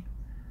bad thing?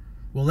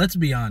 Well, let's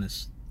be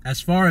honest.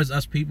 As far as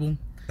us people...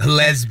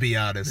 Let's be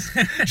honest.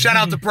 Shout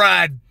out to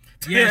Pride.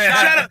 Yeah,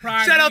 Shout out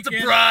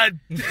to Pride.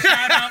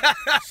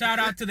 Shout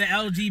out to the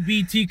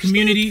LGBT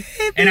community,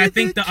 and I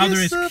think the other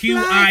is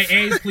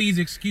QIA. Please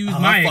excuse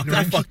my I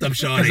ignorance. fucked up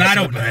Sean. 'Cause I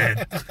don't know.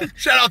 Bad.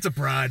 Shout out to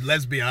Pride.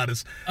 Let's be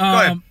honest. Go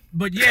ahead.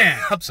 But yeah,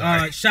 I'm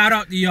sorry. shout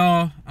out to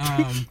y'all.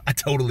 I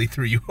totally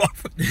threw you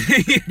off.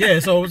 Yeah,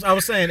 so I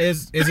was saying,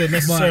 is it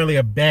necessarily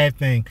a bad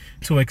thing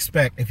to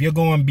expect if you're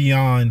going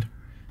beyond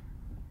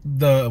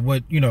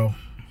what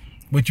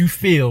you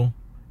feel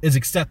is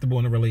acceptable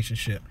in a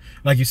relationship?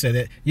 Like you said,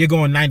 that you're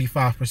going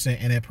 95%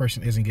 and that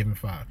person isn't giving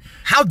 5.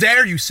 How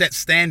dare you set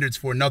standards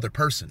for another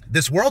person?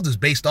 This world is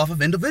based off of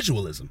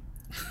individualism.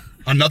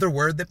 Another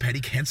word that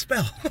Petty can't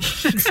spell.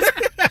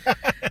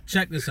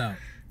 Check this out.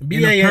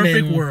 In a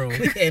perfect world,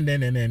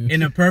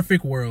 in a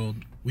perfect world,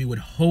 we would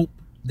hope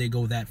they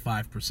go that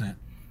 5%,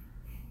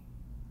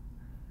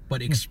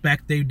 but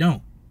expect they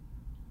don't.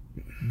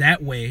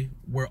 That way,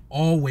 we're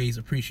always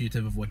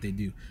appreciative of what they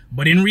do.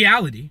 But in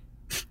reality,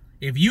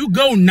 if you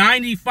go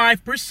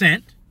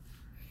 95%,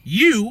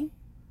 you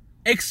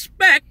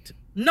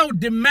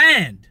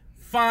demand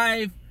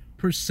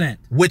 5%.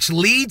 Which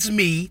leads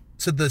me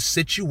to the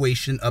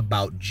situation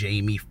about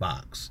Jamie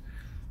Foxx.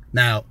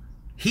 Now,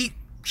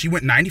 she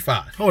went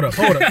 95. Hold up.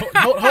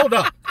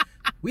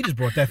 We just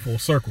brought that full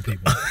circle,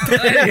 people.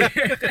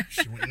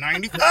 She went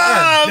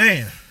 95.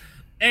 Damn.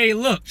 Hey,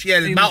 look. She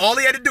had his mouth. All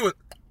he had to do is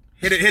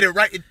hit it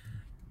right.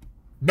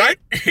 Right?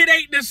 It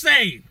ain't the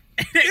same.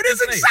 It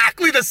is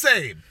exactly the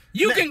same.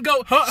 You can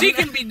go. She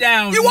can be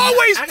down. You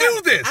always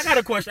do this. I got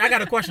a question.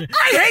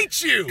 I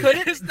hate you. Could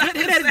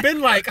it have been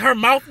like her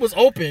mouth was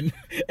open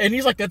and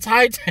he's like the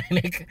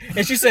Titanic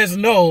and she says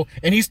no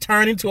and he's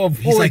turning to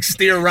avoid. He's like,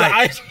 steer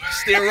right.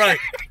 Steer right.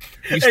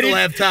 We still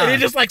have time. And he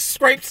just like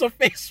scrapes her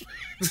face.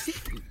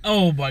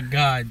 Oh my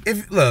God.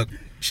 Look,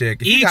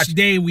 chick. Each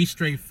day we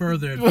stray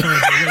further and further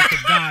away from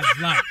God's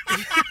light.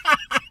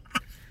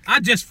 I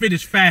just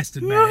finished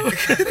fasting, man.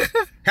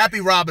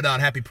 Happy Ramadan,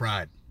 happy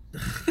Pride.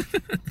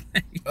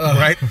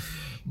 Right?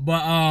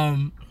 But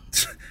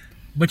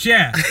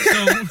yeah,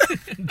 so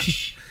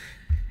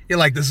you're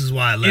like, this is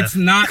why I left. It's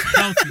not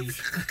healthy.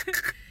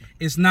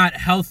 It's not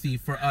healthy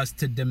for us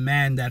to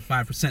demand that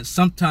 5%.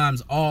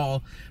 Sometimes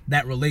all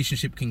that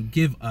relationship can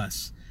give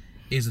us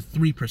is a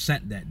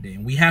 3% that day,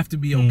 and we have to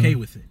be okay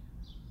with it.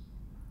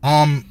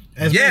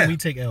 As yeah, we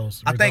take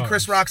L's. I think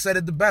Chris Rock said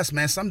it the best,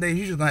 man. Someday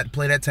he's just gonna have to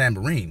play that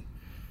tambourine.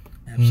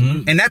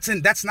 Absolutely. And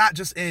that's not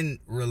just in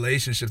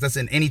relationships. That's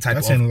in any type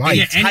of in life.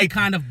 Yeah, any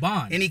kind of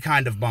bond. Any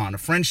kind of bond, a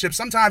friendship.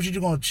 Sometimes you're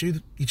just gonna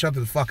chew each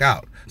other the fuck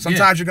out.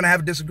 Sometimes you're gonna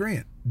have a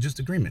disagreement.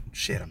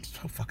 Shit, I'm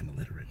so fucking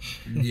illiterate.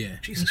 Yeah.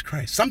 Jesus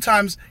Christ.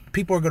 Sometimes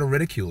people are gonna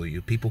ridicule you,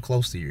 people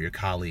close to you, your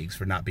colleagues,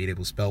 for not being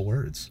able to spell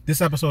words.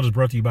 This episode is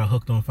brought to you by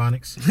Hooked on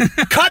Phonics.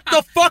 Cut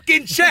the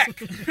fucking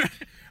check.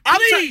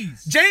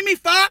 Please. Jamie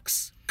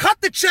Foxx, cut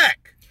the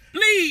check.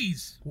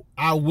 Please.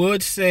 I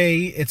would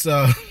say it's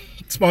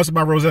sponsored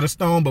by Rosetta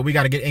Stone, but we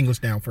got to get English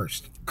down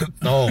first.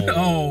 Oh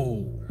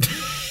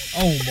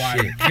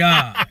my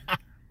God.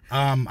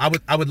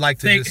 I would like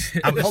to just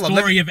hold on.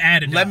 Let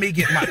me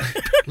get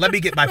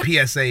my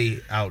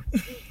PSA out.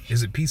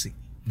 Is it PC?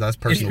 No, that's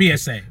personal.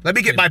 It's PSA. Let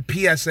me get my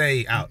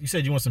PSA out. You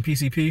said you want some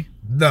PCP?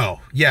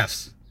 No.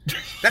 Yes.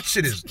 That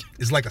shit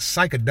is like a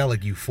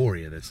psychedelic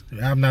euphoria.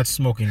 I'm not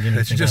smoking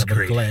anything just out of a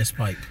great. glass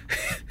pipe.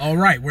 All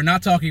right, we're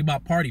not talking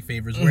about party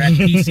favors. We're at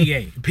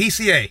PCA.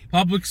 PCA.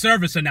 Public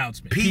service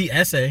announcement.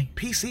 PSA.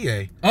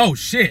 PCA. Oh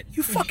shit.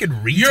 You fucking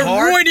retard. You're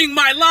ruining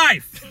my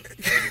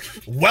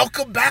life.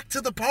 Welcome back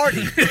to the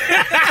party.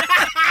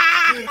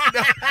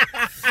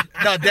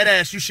 No, dead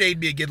ass, you shade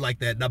me again like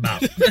that, and I'm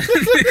out.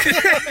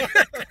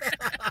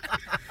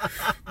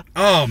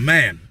 Oh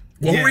man.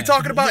 What were we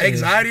talking about?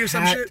 Anxiety or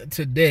some shit?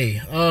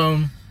 Today.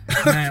 Man,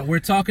 we're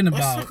talking about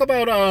Let's talk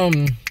about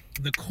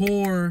the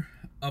core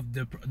of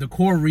the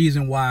core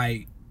reason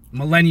why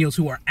millennials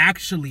who are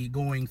actually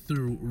going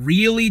through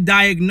really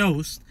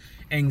diagnosed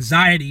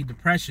anxiety,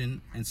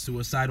 depression, and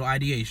suicidal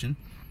ideation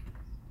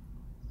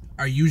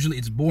are usually,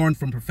 it's born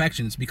from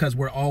perfection. It's because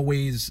we're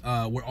always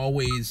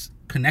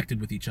connected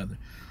with each other.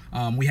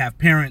 We have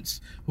parents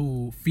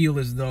who feel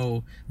as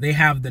though they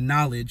have the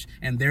knowledge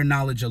and their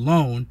knowledge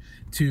alone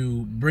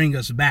to bring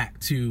us back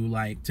to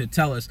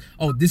tell us,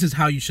 oh, this is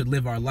how you should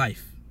live their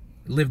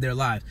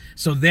lives.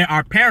 So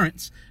our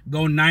parents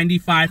go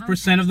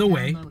 95% of the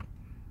way.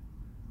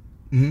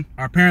 Mm-hmm.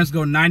 Our parents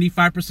go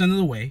 95% of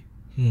the way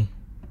and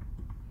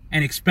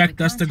expect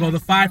us to go the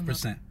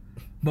 5%.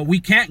 But we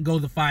can't go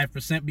the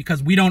 5%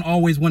 because we don't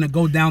always want to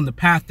go down the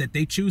path that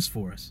they choose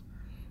for us.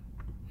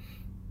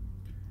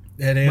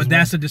 But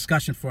that's a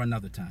discussion for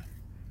another time.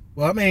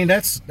 Well, I mean,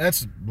 that's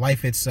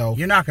life itself.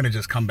 You're not gonna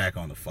just come back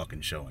on the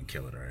fucking show and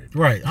kill it, right?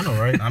 Right, I know,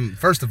 right?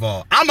 First of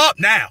all, I'm up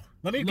now.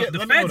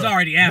 The feds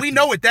already after. We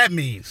know what that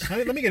means.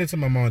 Let me get into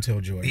my Montel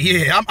Jordan.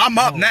 Yeah, I'm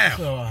up now.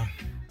 So,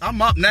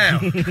 I'm up now.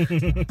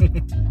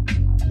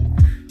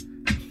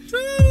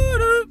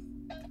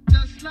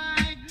 Just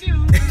like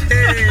you.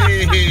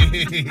 Hey.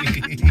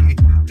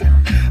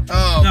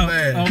 Oh No,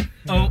 man.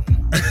 oh.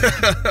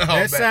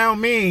 That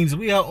sound means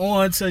we are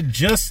on to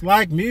Just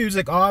Like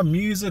Music, our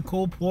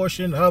musical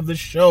portion of the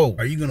show.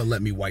 Are you gonna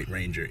let me White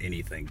Ranger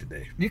anything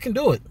today? You can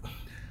do it.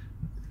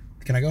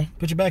 Can I go?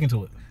 Put your back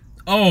into it.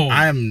 Oh,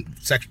 I am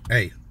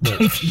Hey,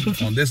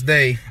 look, on this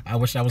day I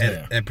wish I was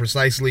there. and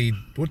precisely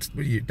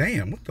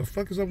damn, what the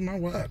fuck is up with my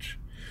watch?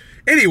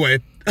 Anyway,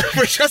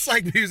 for Just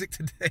Like Music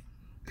today,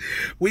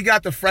 we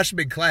got the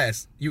freshman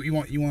class. You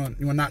want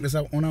to knock this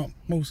out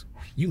Moose?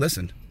 You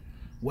listened.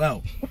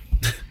 well,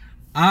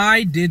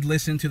 I did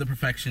listen to the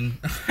perfection.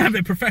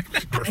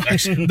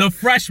 The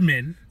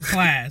freshman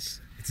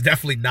class. It's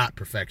definitely not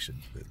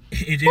perfection.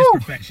 It is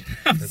perfection.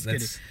 I'm just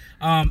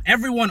kidding.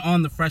 Everyone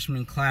on the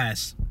freshman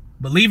class,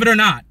 believe it or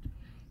not,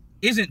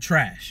 isn't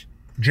trash.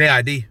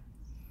 JID,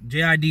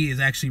 JID is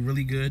actually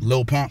really good.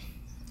 Lil Pump.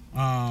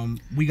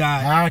 We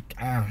got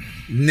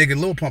Nigga,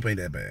 Lil Pump ain't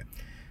that bad.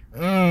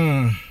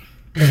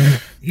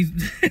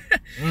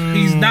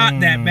 he's not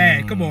that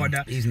bad. Come on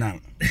now. He's not.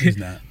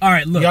 All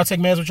right, look. Y'all take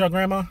meds with your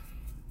grandma?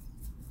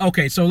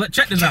 Okay, so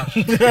check this out.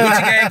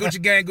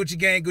 Gucci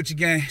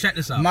gang. Check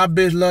this out. My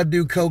bitch love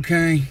do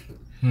cocaine.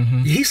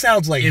 He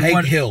sounds like In Hank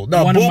one- Hill.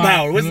 No, one of Boom my-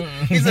 Howard.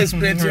 He's a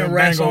Spencer and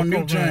racks on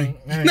New Chain.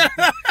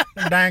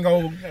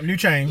 Dango, new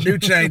chain. New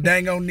Chain,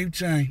 dang on New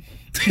Chain.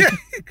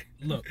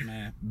 Look,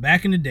 man.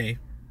 Back in the day,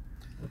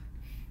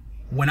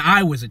 when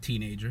I was a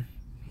teenager,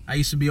 I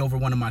used to be over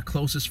one of my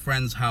closest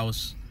friends'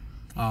 house,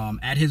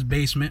 at his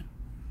basement,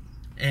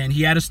 and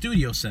he had a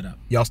studio set up.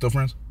 Y'all still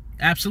friends?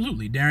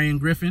 Absolutely. Darian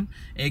Griffin,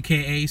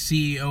 aka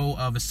CEO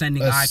of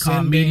Ascending Icon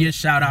Ascending Media.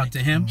 Shout out to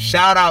him.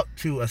 Shout out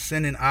to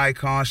Ascending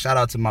Icon. Shout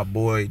out to my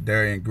boy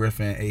Darian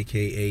Griffin,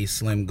 aka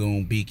Slim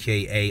Goon,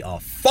 BKA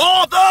a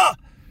father.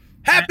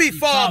 Happy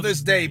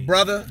Father's Day,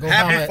 brother.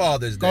 Happy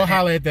Father's Day. Go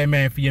holler at that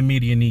man for your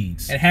media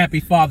needs. And happy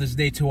Father's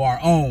Day to our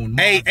own.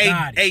 Hey,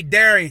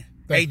 Darian.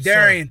 Thank you,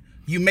 Darian,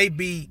 you may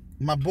be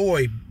my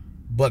boy,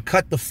 but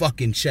cut the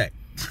fucking check.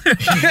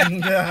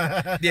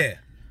 Yeah.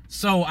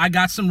 So I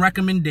got some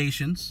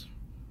recommendations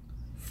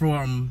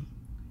from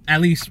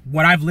at least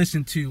what I've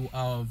listened to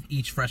of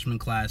each freshman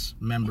class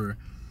member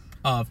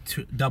of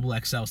Double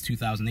XL's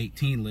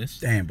 2018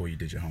 list. Damn, boy, you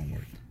did your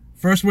homework.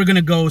 First, we're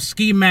gonna go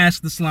Ski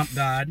Mask the Slump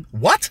God.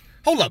 What?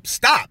 Hold up.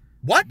 Stop.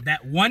 What?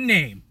 That one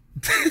name.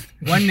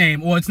 One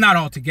name. Well, it's not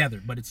all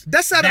together, but it's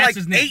That sounded that's like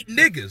his name. 8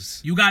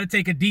 niggas. You gotta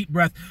take a deep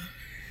breath.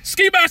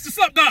 Ski Mask the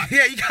Slump God.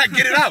 Yeah, you gotta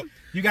get it out.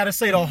 You got to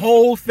say the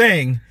whole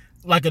thing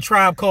like a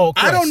Tribe Called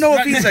Quest. I don't know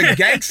if he's a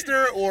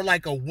gangster or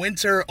like a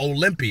winter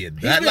Olympian.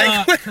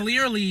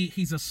 Clearly,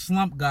 he's a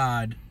slump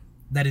god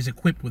that is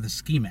equipped with a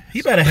ski mask.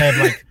 He better have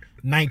like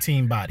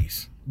 19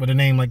 bodies with a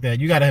name like that.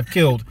 You got to have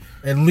killed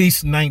at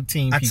least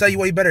 19 I people. tell you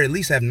what, you better at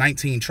least have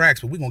 19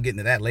 tracks, but we're gonna get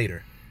into that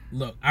later.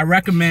 Look, I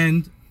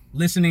recommend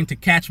listening to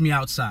Catch Me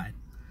Outside.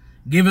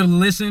 Give it a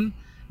listen.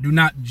 Do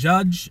not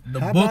judge the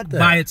How book about that?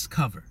 by its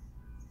cover.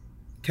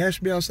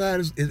 Cash Me Outside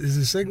is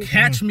a single?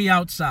 Catch Me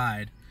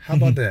Outside How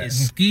about that?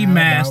 is Ski How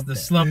Mask about the that?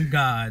 Slump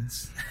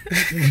God's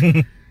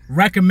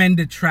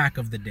recommended track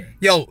of the day.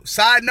 Yo,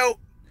 side note,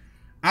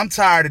 I'm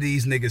tired of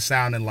these niggas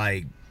sounding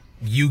like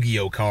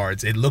Yu-Gi-Oh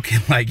cards and looking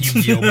like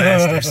Yu-Gi-Oh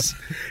masters.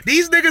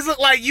 These niggas look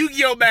like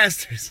Yu-Gi-Oh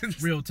masters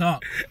Real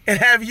talk. and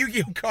have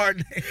Yu-Gi-Oh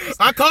card names.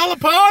 I call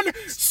upon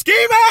Ski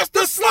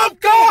Master Slump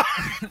God.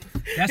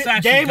 That's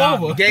actually Game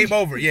godly. over. Game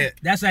over, yeah.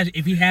 That's actually,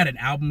 if he had an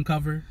album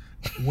cover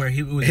where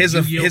he was His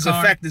Yu-Gi-Oh his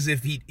card, effect is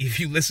if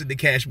you listen to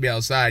Cash Me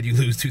Outside, you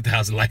lose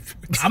 2,000 life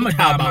points. I'm gonna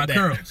How dye my about that?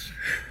 curls.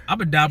 I'm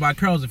gonna dye my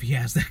curls if he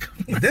has that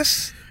cover.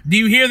 This Do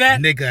you hear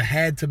that? nigga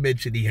had to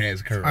mention he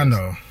has curls. I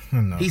know.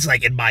 He's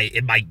like in my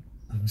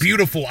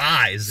beautiful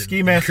eyes. and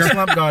Ski Master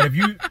Slump God. If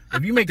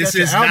you make This that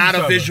your is album not a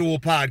cover, visual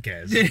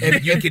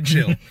podcast. You can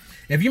chill.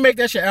 if you make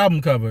that your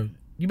album cover,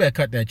 you better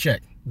cut that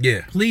check.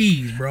 Yeah.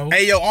 Please, bro.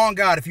 Hey, yo, on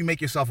God, if you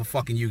make yourself a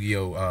fucking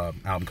Yu-Gi-Oh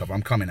album cover,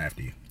 I'm coming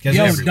after you. Because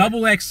Yo, everywhere.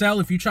 Double XL,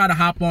 if you try to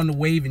hop on the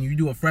wave and you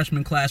do a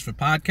freshman class for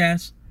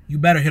podcasts, you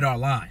better hit our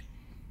line.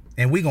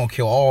 And we gonna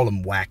kill all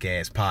them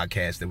whack-ass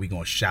podcasts that we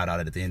gonna shout out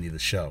at the end of the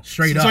show.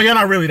 Straight So up. you're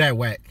not really that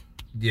whack.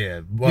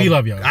 Yeah. We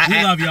love y'all.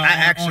 We love y'all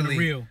I on the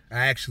real.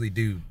 I actually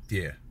do,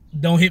 yeah.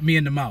 Don't hit me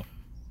in the mouth.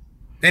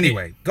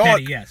 Anyway, go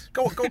Petty, on. yes.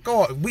 Go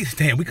on. We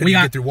couldn't We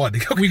got- get through one.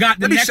 we got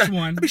the Let me next shut-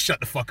 one. Let me shut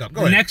the fuck up.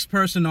 Go The ahead. next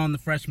person on the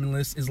freshman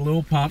list is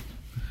Lil Pump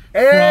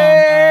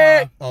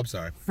Hey! Oh, I'm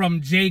sorry.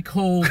 from J.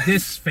 Cole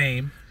Diss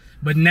fame,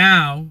 but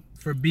now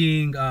for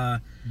being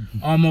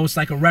almost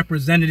like a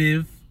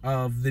representative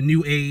of the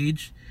new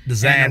age The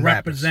Zan and a rappers.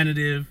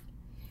 representative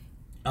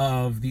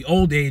of the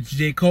old age,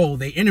 J. Cole,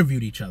 they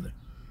interviewed each other.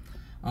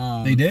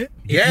 They did?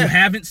 If Yeah. you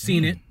haven't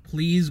seen it,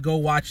 please go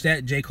watch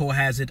that. J. Cole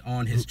has it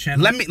on his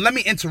channel. Let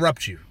me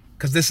interrupt you,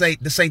 because this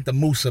ain't the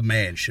Musa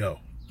Man show.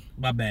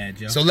 My bad,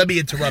 yo. So let me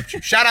interrupt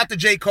you. Shout out to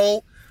J.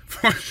 Cole.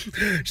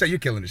 You're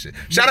killing this shit.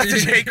 Shout out to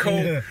J.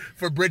 Cole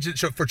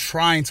for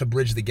trying to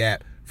bridge the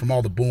gap from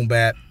all the boom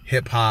bap,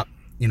 hip hop,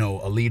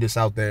 elitists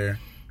out there.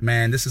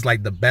 Man, this is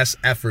like the best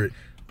effort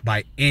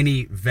by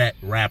any vet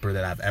rapper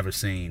that I've ever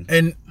seen.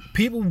 And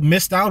people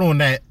missed out on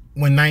that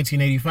when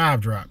 1985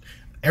 dropped.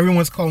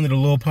 everyone's calling it a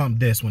Lil Pump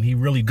diss when he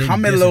really didn't.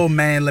 Come in, diss little it.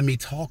 man. Let me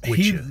talk with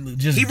He you.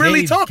 just He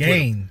really gave talked with him.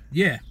 game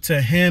Yeah,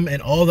 to him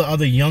and all the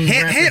other young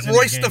Hint, rappers hint. in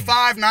Royce the the game.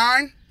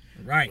 5'9".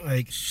 right.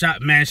 Like,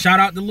 Shout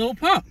out to Lil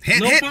Pump.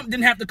 Hint, Lil hint. Pump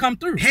didn't have to come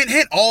through. Hint,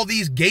 hint. All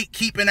these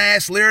gatekeeping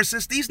ass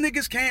lyricists. These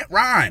niggas can't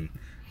rhyme.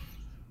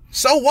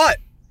 So what?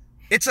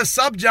 It's a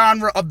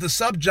subgenre of the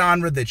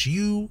subgenre that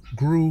you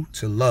grew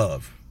to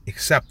love.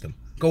 Accept them.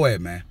 Go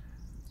ahead, man.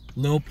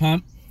 Lil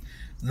Pump.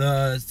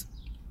 The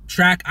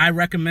track I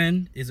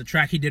recommend is a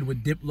track he did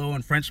with Diplo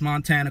and French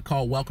Montana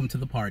called "Welcome to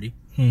the Party."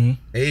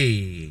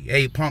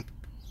 Hey, Pump.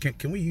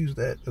 Can we use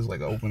that as like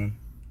an opening?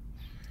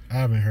 I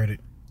haven't heard it.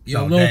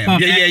 Yo, Oh, Lil damn.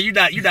 Pump. Yeah, you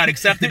not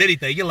accepting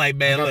anything. You're like, I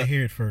man, gotta look.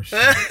 hear it first.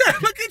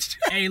 Look at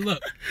you. Hey,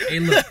 look.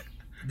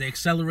 The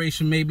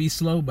acceleration may be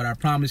slow, but I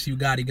promise you,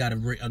 God, he got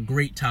a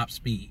great top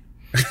speed.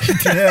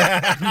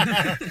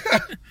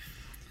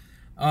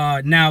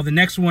 Now the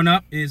next one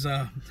up is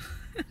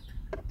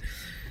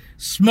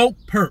Smoke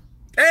Perp.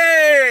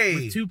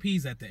 Hey. 2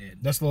 P's at the end.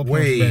 That's Lil Pump's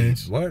Wait,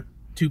 bands. what?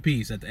 2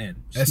 P's at the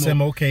end.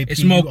 SMOKPURPP.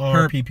 Smoke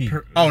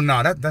Perp. Oh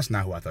no, that's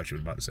not who I thought you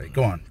was about to say.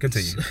 Go on,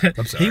 continue.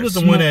 I'm sorry. He was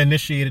the one that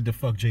initiated the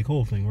fuck J.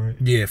 Cole thing, right?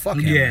 Yeah, fuck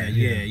him. Yeah, man.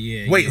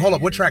 yeah. Wait, hold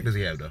up. What track does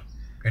he have though?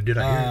 And did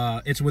I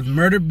hear it? It's with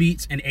Murder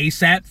Beats and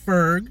ASAP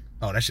Ferg.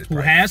 Oh, that's just who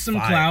probably has some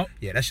fire. clout.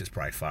 Yeah, that's just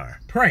probably fire.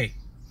 Pray.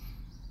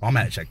 Oh, I'm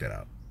gonna check that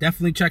out.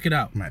 Definitely check it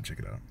out. I'm gonna check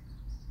it out.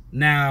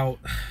 Now,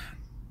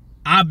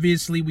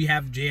 obviously, we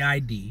have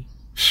JID,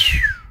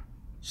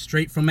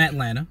 straight from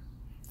Atlanta.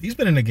 He's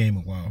been in the game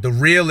a while. The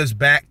real is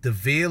back. The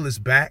veil is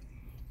back.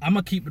 I'm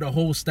going to keep it a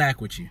whole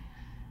stack with you.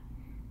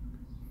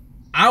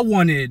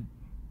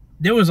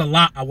 There was a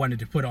lot I wanted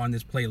to put on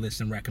this playlist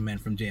and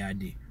recommend from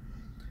JID.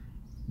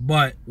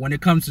 But when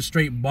it comes to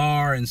straight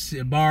bars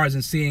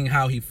and seeing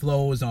how he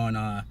flows on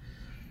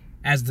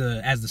as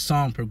the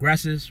song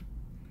progresses,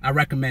 I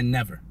recommend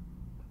Never.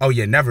 Oh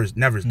yeah, Never's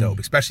dope.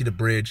 Especially the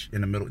bridge in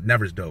the middle.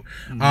 Never's dope.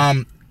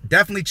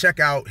 Definitely check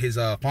out his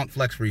Funk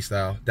Flex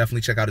freestyle.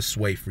 Definitely check out his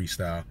Sway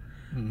freestyle.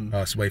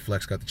 Sway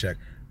Flex got the check.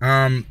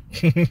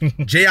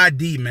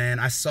 JID, man,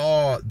 I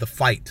saw the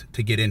fight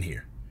to get in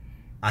here.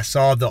 I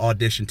saw the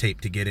audition tape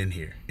to get in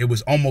here. It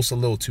was almost a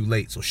little too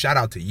late. So shout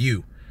out to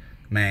you,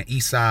 man.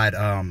 Eastside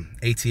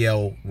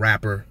ATL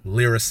rapper,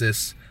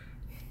 lyricist.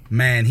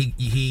 Man,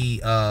 he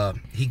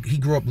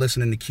grew up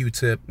listening to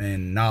Q-Tip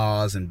and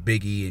Nas and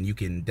Biggie, and you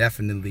can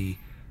definitely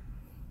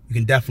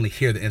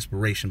hear the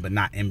inspiration, but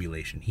not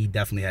emulation. He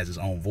definitely has his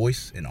own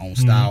voice and own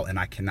style, and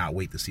I cannot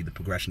wait to see the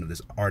progression of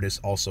this artist.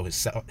 Also,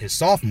 his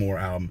sophomore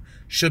album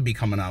should be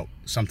coming out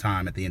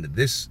sometime at the end of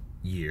this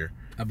year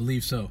I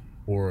believe so.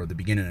 or the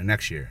beginning of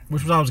next year.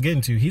 Which was what I was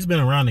getting to. He's been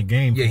around the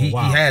game for Yeah, a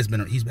while. he has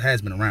been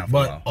around for a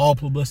But while. all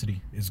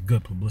publicity is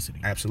good publicity.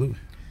 Absolutely.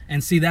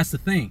 And see, that's the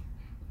thing.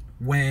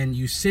 When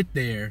you sit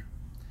there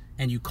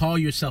and you call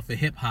yourself a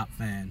hip-hop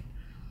fan,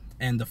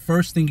 and the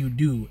first thing you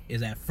do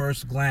is at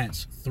first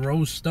glance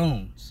throw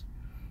stones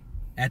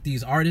at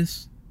these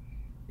artists,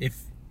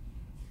 if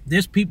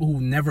there's people who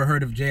never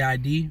heard of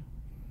JID,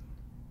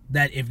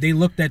 that if they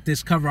looked at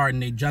this cover art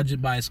and they judged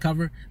it by its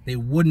cover, they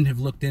wouldn't have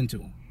looked into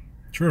him.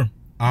 True.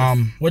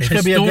 Which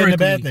could be a good and a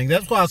bad thing.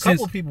 That's why a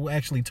couple of people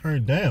actually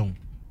turned down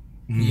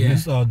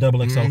this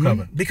double XL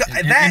cover. Because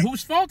And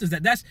whose fault is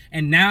that? That's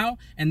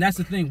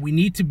the thing. We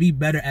need to be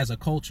better as a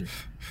culture.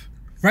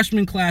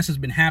 Freshman class has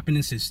been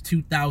happening since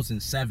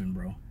 2007,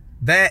 bro.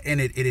 that and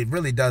it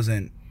really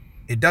doesn't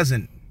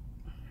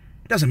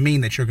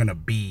mean that you're gonna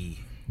be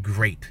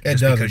great. It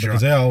doesn't,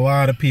 because there are a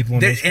lot of people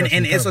on those and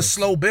freshman it's a covers.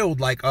 slow build.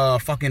 Like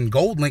fucking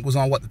Gold Link was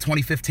on what, the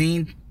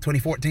 2015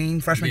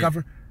 2014 freshman Yeah.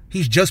 cover.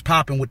 He's just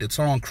popping with the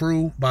song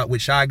Crew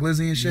with Shy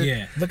Glizzy and shit.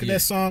 Yeah. Look at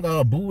that song,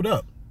 Booed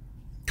Up.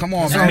 Come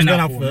on, That man. song's been been out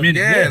out for for a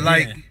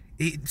minute.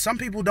 Yeah, some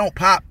people don't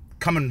pop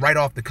coming right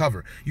off the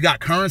cover. You got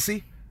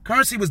Currency.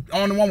 Currency was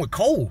on the one with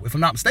Cole, if I'm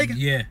not mistaken.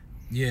 Yeah.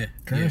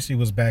 Currency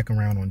was back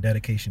around on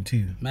Dedication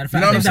 2. Matter of You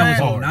fact, know I think what I'm that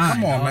saying? was 09.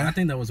 Come on, dog. man. I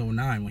think that was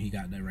 09 when he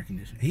got that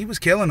recognition. He was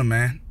killing him,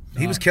 man.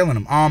 He was killing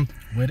him.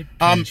 With it,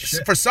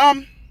 For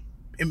some,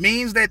 it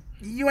means that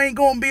you ain't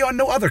gonna be on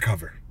no other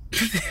cover.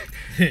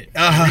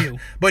 Real.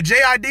 But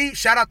JID,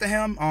 shout out to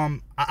him.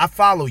 I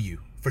follow you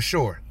for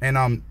sure,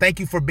 and thank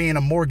you for being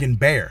a Morgan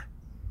Bear.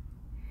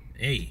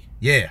 Hey.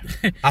 Yeah,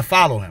 I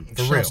follow him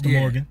for real. Shouts to Yeah.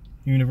 Morgan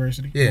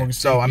University. Yeah. Morgan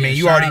So I Yeah, mean,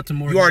 you shout out to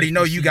Morgan already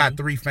know you HBCU. got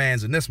 3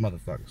 fans in this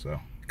motherfucker. So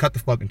cut the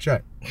fucking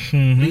check.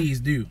 Please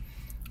do.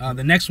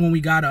 The next one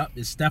we got up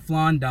is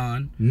Stefflon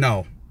Don.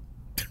 No.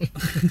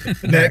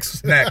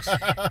 next.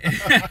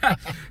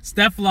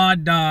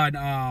 Stefflon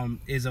Don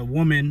is a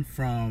woman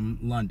from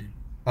London.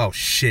 Oh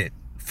shit.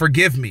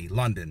 Forgive me,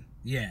 London.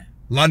 Yeah.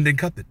 London,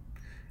 cut the.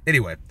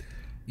 Anyway.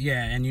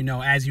 Yeah, and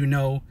as you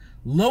know,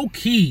 low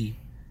key,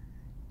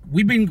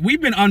 we've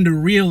been under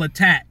real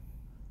attack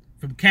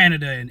from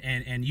Canada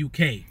and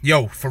UK.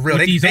 Yo, for real,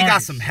 With they these got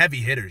artists. some heavy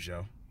hitters,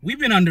 yo. We've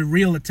been under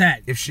real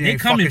attack. If she They ain't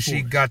coming fucking, for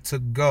she us. got to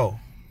go.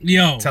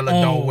 Yo, Tell her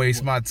don't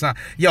waste my time.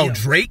 Yo, Yo.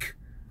 Drake,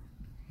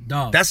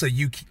 dog. that's a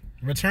UK.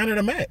 Return of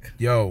the Mac.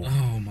 Yo,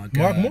 Oh my god.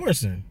 Mark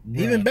Morrison.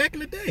 Even back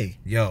in the day.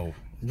 yo.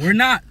 We're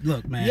not.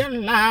 Look, man.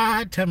 You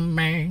lied to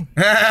me.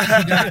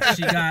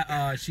 She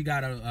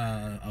got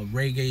a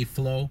reggae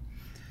flow.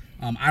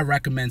 I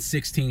recommend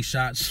 16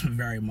 Shots.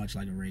 Very much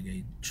like a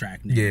reggae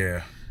track name.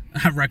 Yeah.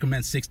 I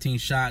recommend 16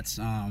 Shots.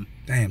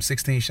 Damn,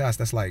 16 shots.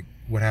 That's like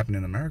what happened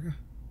in America.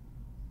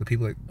 The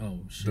people, like, Oh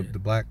shit. the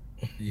black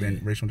Yeah.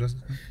 and racial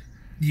injustice.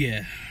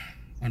 Yeah.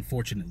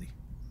 Unfortunately.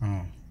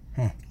 Oh,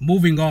 huh.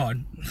 Moving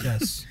on.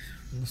 Yes.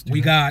 Let's do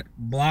We that. got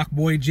Block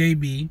Boy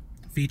JB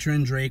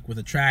featuring Drake with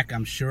a track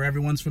I'm sure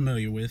everyone's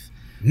familiar with.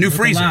 New Look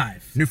Freezer.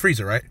 Alive. New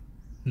Freezer, right?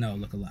 No,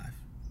 Look Alive.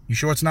 You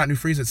sure it's not New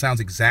Freezer? It sounds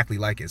exactly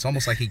like it. It's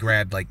almost like he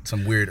grabbed like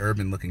some weird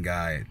urban looking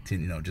guy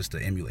to, just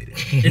to emulate it.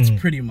 It's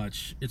pretty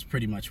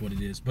much what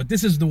it is. But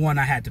this is the one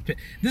I had to pick.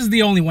 This is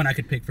the only one I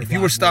could pick for. If you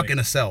were stuck in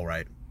a cell,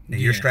 right, and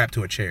you're Yeah. strapped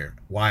to a chair,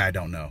 why I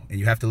don't know, and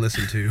you have to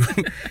listen to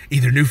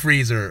either New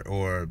Freezer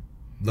or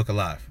Look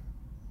Alive.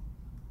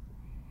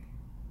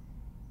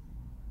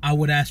 I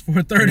would ask for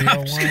a third 301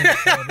 option.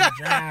 for the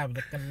job.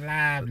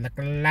 Look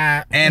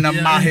alive. And I'm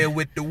Yeah. out here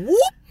with the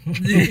whoop.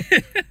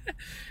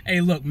 Hey,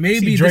 look, maybe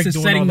See this Drake is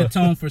doing setting all the the-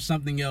 tone for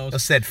something else. I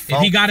said, If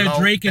he got a float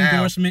Drake down.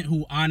 endorsement,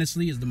 who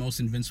honestly is the most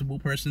invincible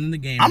person in the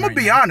game. I'm gonna right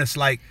be now. honest.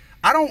 Like,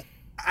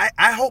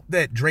 I hope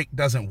that Drake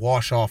doesn't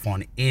wash off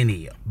on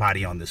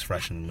anybody on this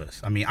freshman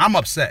list. I mean, I'm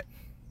upset.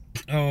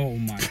 Oh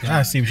my god.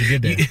 I see what you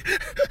did there.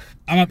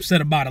 I'm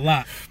upset about a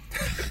lot.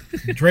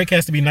 Drake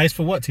has to be nice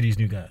for what to these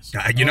new guys?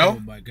 You Oh know,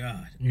 my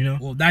god. You know?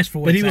 Well, nice for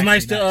what. But he was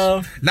nice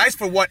to nice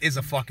for what is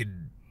a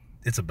fucking.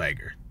 It's a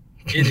banger.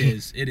 It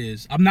is. It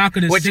is. I'm not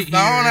gonna What you sit here.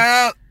 found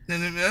out?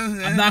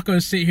 I'm not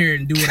gonna sit here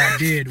and do what I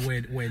did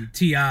when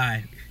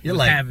T.I. You're was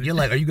like, having-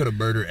 are you gonna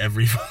murder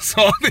every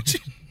song that you?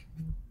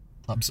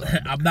 I'm sorry.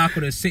 I'm not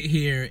gonna sit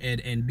here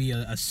and be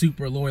a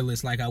super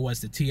loyalist like I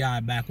was to T.I.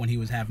 back when he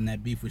was having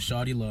that beef with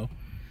Shawty Lo.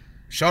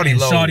 Shawty And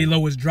Low. Shawty Lo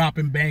was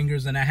dropping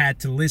bangers, and I had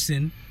to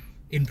listen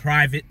in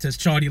private to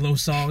Shawty Lo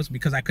songs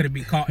because I couldn't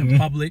be caught in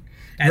public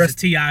as a Rest-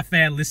 T.I.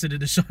 fan listening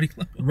to Shawty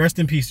Lo. Rest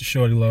in peace to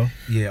Shorty Low.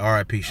 Yeah,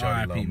 R.I.P. Shawty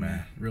R.I.P. Low,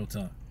 man. Real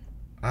talk.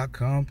 I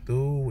come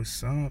through with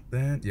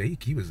something. Yeah,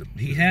 he was a.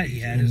 He had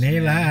And his they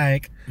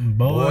like,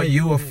 boy,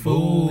 you a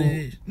fool.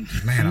 foolish.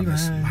 Man,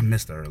 I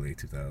missed the early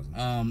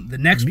 2000s. The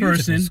next Music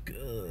person. was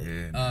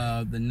good.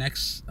 Yeah. The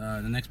next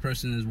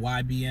person is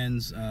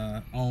YBN's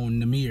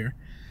own Namir.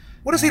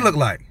 What does he look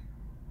like?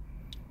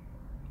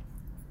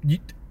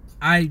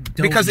 I don't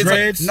Because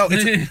Dreads?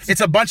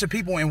 it's a bunch of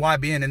people in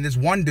YBN, and there's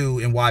one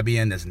dude in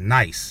YBN that's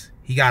nice.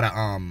 He got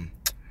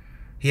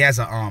he has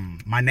a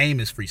My Name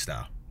Is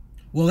freestyle.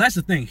 well, that's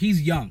the thing.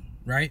 He's young,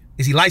 right?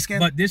 Is he light skinned?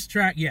 But this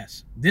track,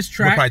 yes, this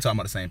We're track, probably talking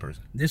about the same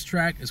person. this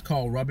track is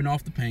called "Rubbing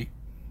Off the Paint,"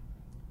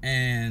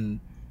 and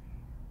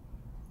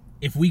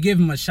if we give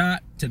him a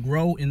shot to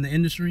grow in the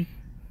industry,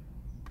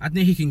 I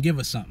think he can give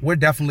us something. We're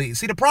definitely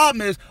see. The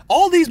problem is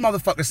all these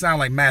motherfuckers sound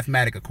like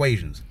mathematic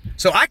equations,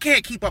 so I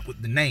can't keep up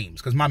with the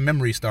names because my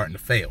memory's starting to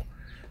fail.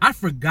 I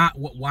forgot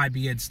what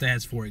YBN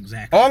stands for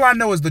exactly. All I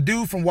know is the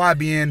dude from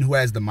YBN who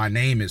has the My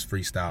Name Is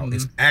freestyle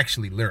is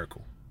actually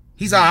lyrical.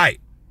 He's alright.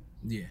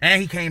 Yeah,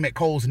 And he came at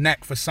Cole's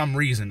neck for some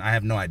reason. I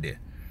have no idea.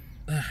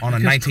 On a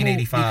Because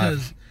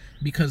 1985.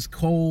 because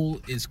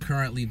Cole is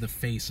currently the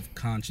face of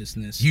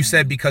consciousness. You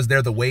said because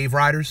they're the wave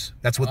riders?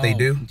 That's what they Oh,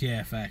 do?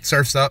 Yeah, facts.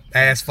 Surfs up,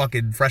 ass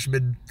fucking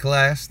freshman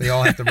class. They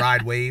all have to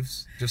ride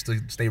waves just to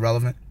stay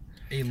relevant.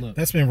 Hey, look.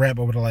 That's been rap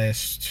over the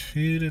last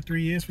 2 to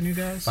 3 years for you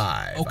guys.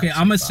 5. Okay, I'd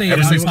I'ma five. say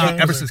ever it since,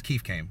 unpopular. ever since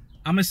Keith came.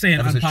 I'm gonna say an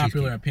Ever since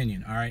unpopular Chief Keef.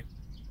 opinion. All right,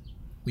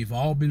 we've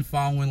all been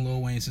following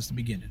Lil Wayne since the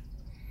beginning.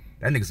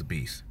 That nigga's a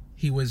beast.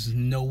 He was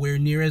nowhere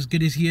near as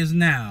good as he is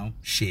now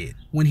Shit.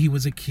 when he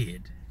was a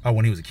kid. Oh,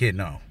 when he was a kid,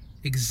 no.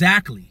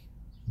 Exactly.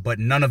 But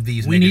none of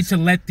these We niggas. need to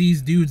let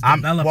these dudes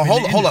develop. Well, in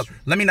hold the up. industry.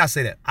 Let me not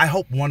say that. I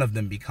hope one of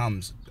them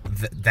becomes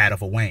that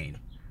of a Wayne.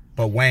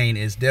 But Wayne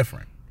is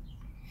different.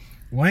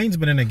 Wayne's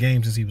been in the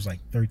game since he was like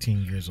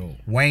 13 years old.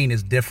 Wayne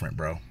is different,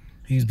 bro.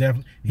 He's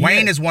definitely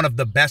Wayne is one of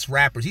the best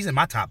rappers. He's in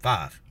my top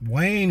 5.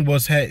 Wayne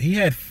he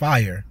had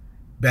fire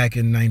back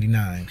in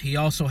 '99. He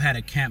also had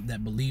a camp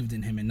that believed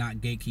in him and not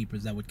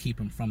gatekeepers that would keep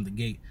him from the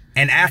gate.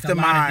 And Like after a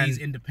lot of mine, these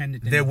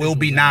independent there will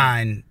be individuals out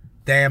 9.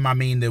 Damn, I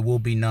mean, there will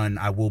be none.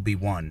 I will be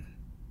one.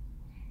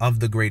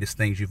 Of the greatest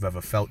things you've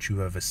ever felt, you've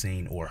ever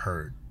seen, or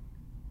heard.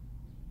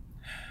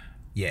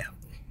 Yeah.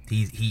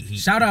 He there.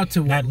 Shout out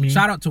to Not me,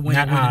 Wayne winning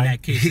not I.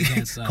 that case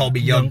against called me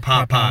Young Young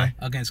Popeye. Popeye.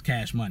 against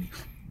Cash Money.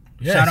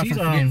 Yes, Shout out he's,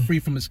 for getting free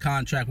from his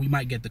contract. We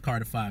might get the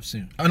Carter 5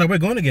 soon. Oh no, we're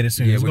going to get it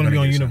soon. Yeah, It's we're going to be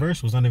gonna on get it soon.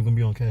 Universal. It's not even going to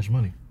be on Cash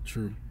Money.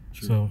 True.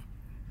 So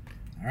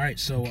All right,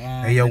 so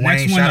Hey, yo, the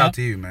next Wayne, one shout up- out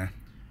to you, man.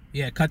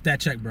 Yeah, cut that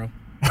check, bro.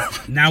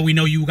 Now we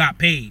know you got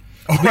paid.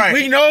 All right.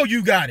 we know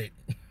you got it.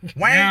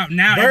 Wayne,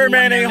 Now Birdman everyone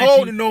ain't that let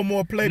holding you- no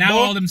more Playboy. Now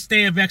all them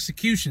stay of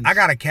executions. I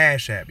got a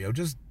cash app, yo.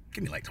 Just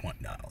give me like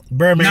 $20.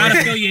 Birdman, not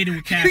affiliated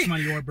with Cash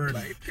Money or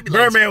Birdman.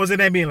 Birdman was in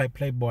there being like,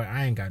 Playboy,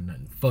 I ain't got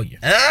nothing for you.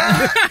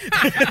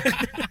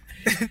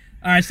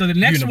 All right, so the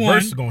next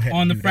Universal gonna one have to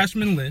on the do that.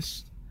 freshman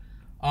list,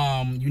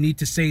 you need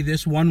to say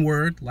this one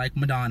word like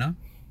Madonna.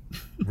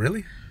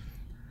 Really?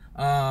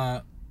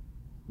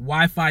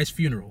 Wi-Fi's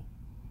funeral.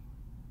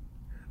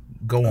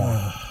 Go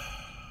on.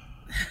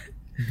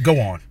 Go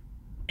on.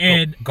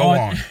 And Go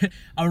on.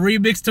 a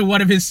remix to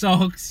one of his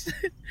songs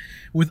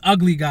with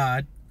Ugly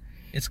God.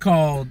 It's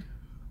called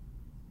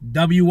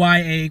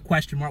WYA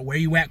question mark Where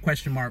You At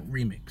question mark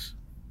remix.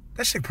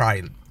 That shit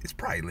it's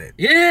probably lit.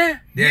 Yeah.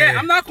 Yeah.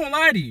 I'm not gonna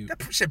lie to you.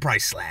 That shit probably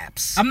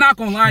slaps. I'm not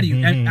gonna lie to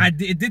you.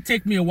 It did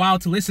take me a while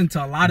to listen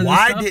to a lot of this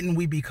Why stuff. didn't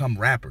we become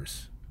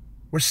rappers?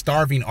 We're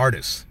starving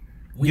artists.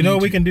 You know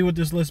what we can do with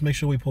this list? Make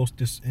sure we post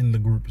this in the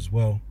group as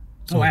well.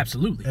 Oh,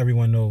 absolutely.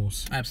 Everyone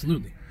knows.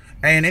 Absolutely.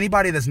 And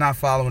anybody that's not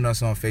following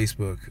us on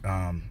Facebook,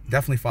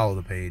 definitely follow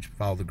the page,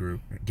 follow the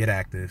group, get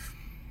active.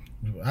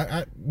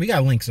 We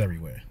got links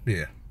everywhere.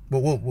 Yeah.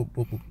 We'll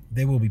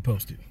They will be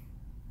posted.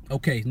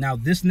 Okay, now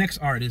this next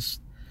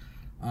artist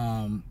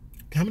How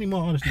many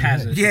more artists do you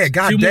has have? it. Yeah, It's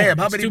goddamn. two more.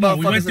 How It's many two more.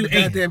 We motherfuckers went in through the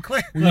 8. goddamn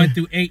class? We went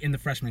through 8 in the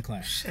freshman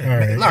class. All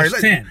right. Larry,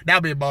 It's 10. now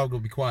me and Bob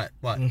gonna be quiet.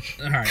 What?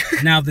 All right.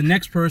 Now the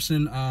next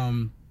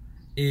person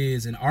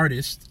is an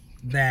artist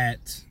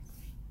that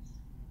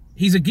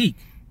he's a geek.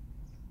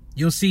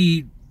 You'll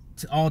see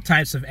all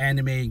types of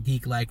anime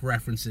geek-like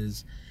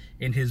references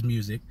in his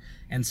music,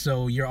 and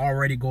so you're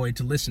already going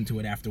to listen to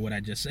it after what I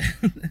just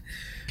said.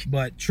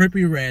 But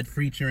Trippie Redd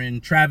featuring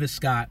Travis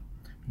Scott,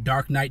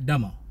 Dark Knight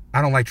Demo.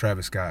 I don't like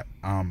Travis Scott.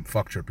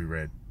 Fuck Trippie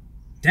Redd.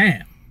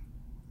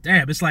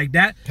 Damn, it's like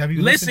that. Have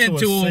you listen listened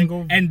to to a him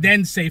single? and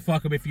then say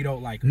fuck him if you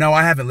don't like him. No,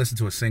 I haven't listened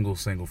to a single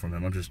from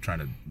him. I'm just trying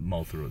to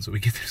mull through it so we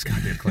get this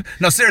goddamn clip.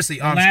 No, seriously.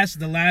 The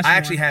last I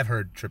actually one, have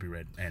heard Trippie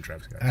Redd and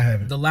Travis Scott. I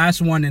haven't. the last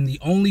one, and the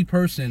only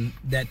person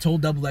that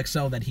told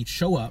XXL that he'd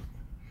show up,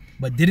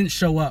 but didn't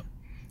show up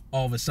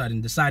all of a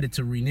sudden, decided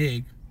to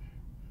renege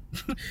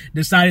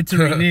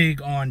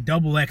on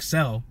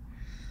XXL.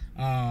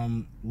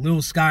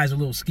 Lil Skies or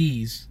Lil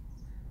Skis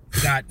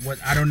got what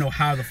I don't know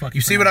how the fuck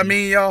You see what I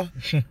mean, y'all?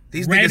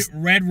 These niggas.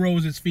 Red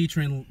Roses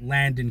featuring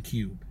Landon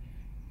Cube.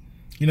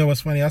 You know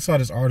what's funny? I saw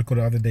this article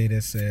the other day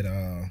that said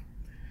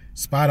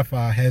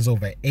Spotify has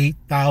over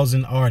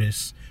 8,000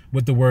 artists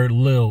with the word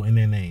Lil in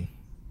their name.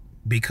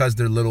 Because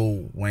they're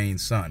Lil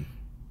Wayne's son.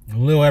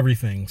 Lil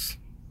everything's.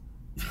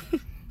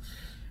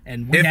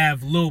 And we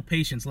have little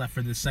patience left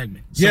for this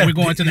segment. So Yeah. we're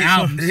going to the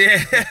albums.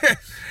 Yeah.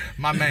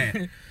 My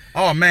man.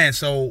 Oh, man.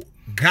 So,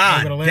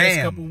 God Over the last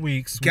damn. couple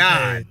weeks,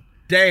 God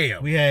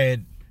damn. we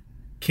had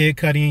Kid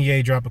Cudi and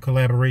Ye drop a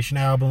collaboration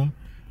album.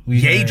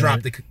 Ye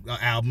dropped the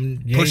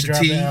album. Ye Pusha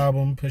dropped T. the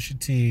album. Pusha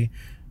T.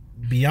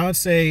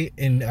 Beyonce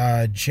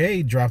and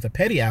Jay dropped a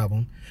Petty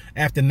album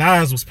after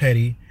Nas was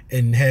petty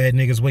and had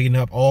niggas waiting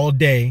up all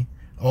day,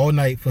 all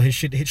night for his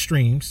shit to hit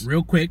streams.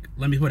 Real quick,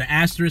 let me put an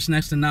asterisk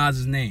next to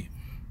Nas's name.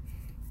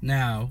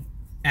 Now,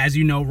 as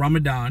you know,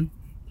 Ramadan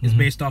is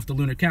based off the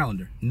lunar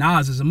calendar.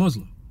 Nas is a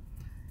Muslim.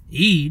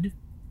 Eid,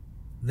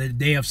 the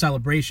day of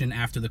celebration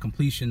after the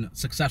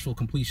successful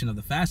completion of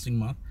the fasting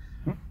month,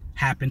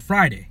 happened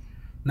Friday.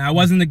 Now, it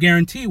wasn't a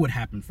guarantee what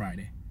happened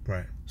Friday.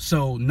 Right.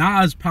 So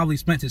Nas probably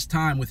spent his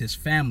time with his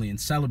family and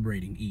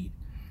celebrating Eid,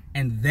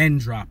 and then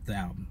dropped the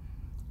album.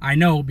 I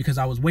know because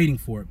I was waiting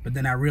for it, but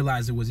then I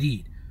realized it was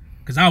Eid,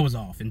 because I was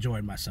off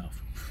enjoying myself.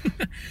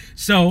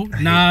 So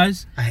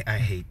Nas, I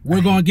hate.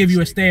 we're gonna give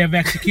you a stay of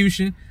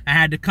execution. I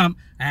had to come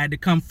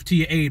to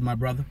your aid, my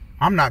brother.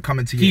 I'm not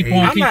coming to your Keep aid. on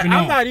I'm not- keeping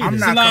I'm on. not either.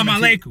 Salam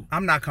coming alaikum.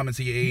 I'm not coming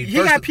to your aid. He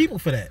got people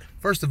for that.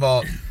 First of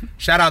all,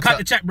 shout out Cut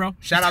the to check, bro.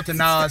 shout out to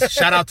Nas,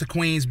 shout out to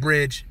Queens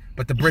Bridge,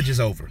 but the bridge is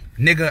over.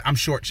 Nigga, I'm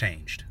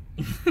shortchanged.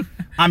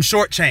 I'm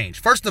shortchanged.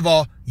 First of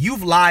all,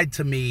 you've lied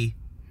to me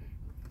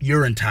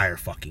your entire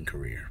fucking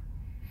career.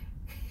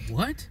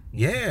 What?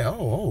 Yeah,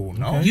 oh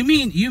no. You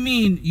mean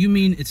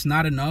it's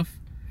not enough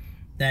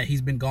that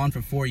he's been gone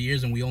for 4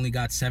 years and we only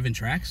got 7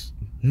 tracks?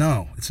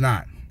 No, it's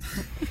not.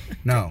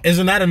 No.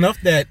 Isn't that enough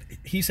that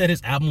he said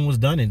his album was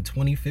done in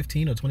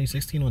 2015 or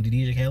 2016 on the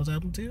DJ Khaled's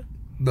album too?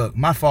 Look,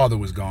 my father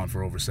was gone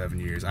for over 7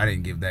 years. I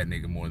didn't give that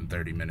nigga more than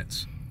 30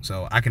 minutes.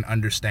 So I can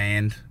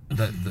understand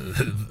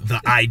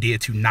the idea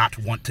to not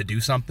want to do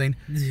something.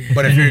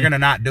 But if you're gonna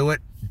not do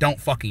it, don't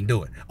fucking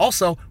do it.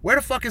 Also, where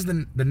the fuck is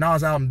the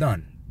Nas album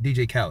done?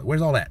 DJ Khaled.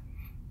 Where's all that?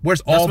 Where's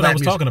all what that I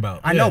was music? talking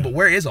about. I know, Yeah. but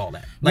where is all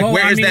that? Like, Well,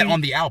 where I is that mean,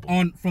 on the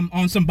album?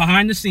 On some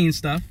behind the scenes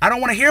stuff. I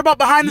don't want to hear about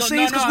behind the Look,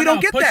 scenes because we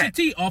don't get Pusha that.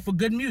 T off of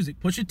Good Music.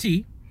 Pusha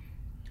T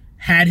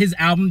had his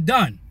album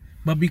done,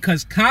 but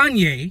because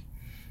Kanye,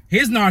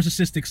 his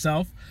narcissistic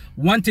self,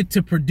 wanted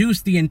to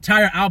produce the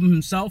entire album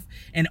himself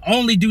and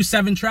only do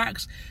 7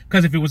 tracks,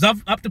 because if it was up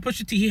to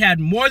Pusha T, he had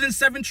more than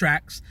 7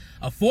 tracks,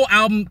 a full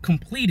album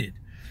completed,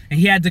 and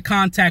he had to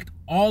contact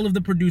all of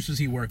the producers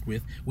he worked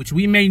with, which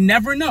we may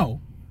never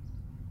know,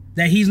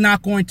 that he's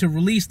not going to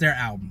release their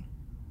album,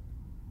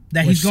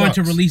 that Which he's going to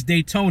sucks. release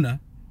Daytona.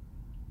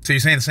 So you're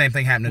saying the same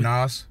thing happened to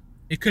Nas?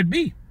 It could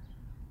be.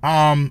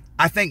 I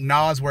think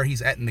Nas, where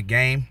he's at in the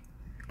game,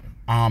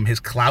 his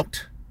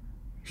clout,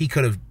 he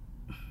could have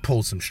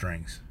pulled some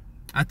strings.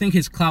 I think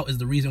his clout is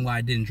the reason why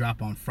I didn't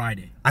drop on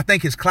Friday. I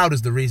think his clout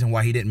is the reason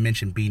why he didn't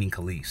mention beating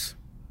Khalees.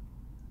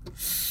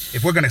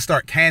 If we're going to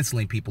start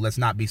canceling people, let's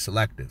not be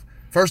selective.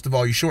 First of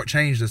all, you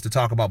shortchanged us to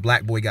talk about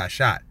Black Boy Got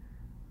Shot.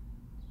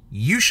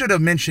 You should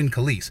have mentioned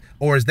Khalees.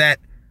 Or is that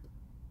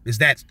is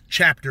that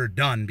chapter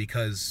done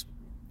because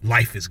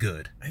life is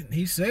good?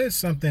 He says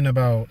something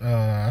about.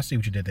 I see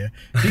what you did there.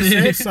 He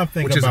said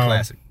something Which about. is a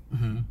classic.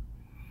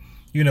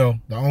 You know,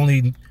 the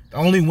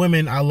only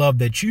women I love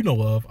that you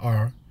know of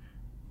are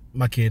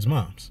my kids'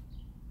 moms.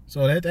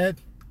 So that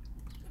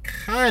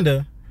kind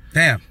of.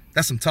 Damn,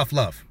 that's some tough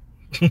love.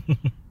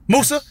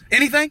 Musa,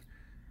 anything?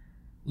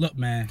 Look,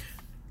 man.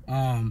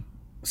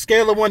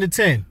 Scale of 1 to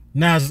 10.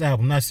 Nas's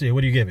album. Not serious.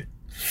 What do you give it?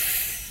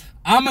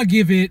 I'm gonna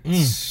give it.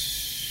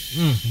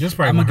 This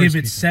probably I'm gonna hurt give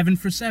it people. 7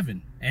 for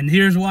 7, and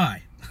here's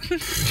why.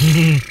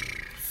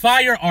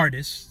 Fire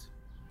artist.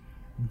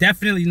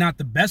 Definitely not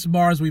the best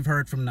bars we've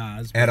heard from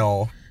Nas. At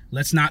all.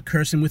 Let's not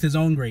curse him with his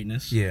own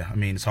greatness. Yeah, I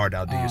mean, it's hard to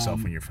outdo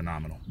yourself when you're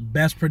phenomenal.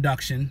 Best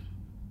production.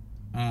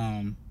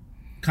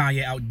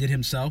 Kanye outdid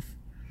himself.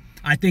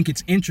 I think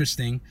it's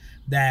interesting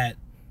that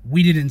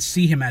we didn't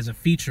see him as a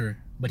feature,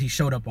 but he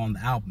showed up on the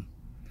album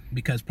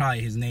because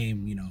probably his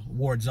name, you know,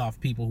 wards off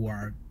people who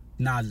are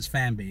Nas's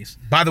fan base.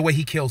 By the way,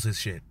 he kills his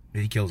shit.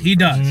 He kills his He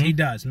verse. does. He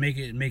does.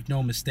 Make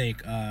no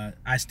mistake.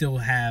 I still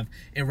have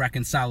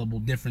irreconcilable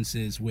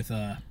differences with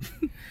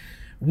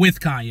with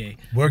Kanye.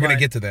 We're going to But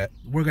get to that.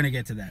 We're gonna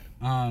get to that.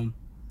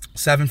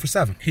 7 for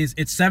 7.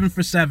 It's 7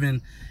 for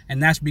 7,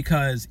 and that's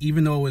because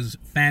even though it was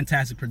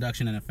fantastic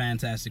production and a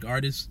fantastic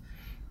artist,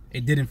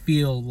 it didn't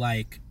feel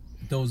like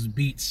those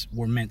beats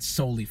were meant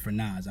solely for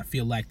Nas. I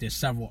feel like there's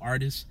several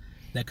artists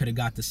that could have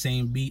got the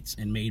same beats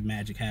and made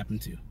magic happen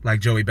too. Like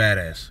Joey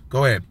Badass.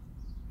 Go ahead.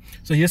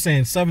 So you're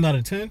saying 7 out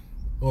of 10,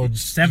 or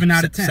just 7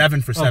 out of 10.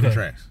 7 for 7 Okay.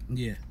 tracks.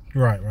 Yeah.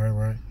 right?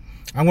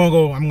 I'm gonna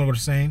go the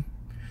same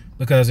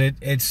because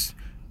it's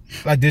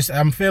like this.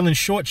 I'm feeling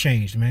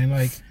shortchanged, man.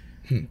 Like,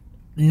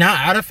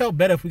 I'd have felt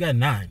better if we got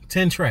 9,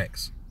 10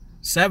 tracks.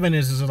 7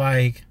 is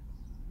like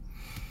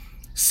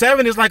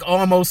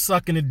almost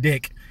sucking a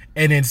dick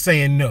and then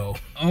saying no.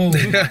 Oh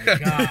my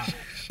god.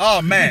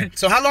 Oh, man.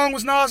 So how long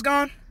was Nas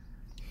gone?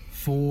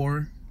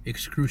 4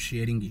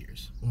 excruciating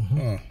years.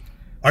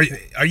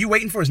 Are you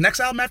waiting for his next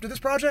album after this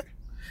project?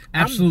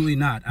 Absolutely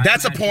not.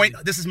 That's I'm a point.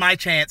 This is my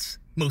chance.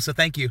 Musa,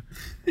 thank you.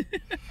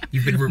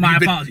 My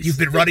apologies. You've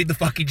been running the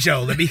fucking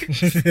show. Let me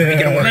get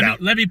a word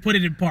out. Let me put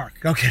it in park.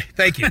 Okay,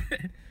 thank you.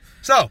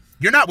 So,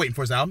 you're not waiting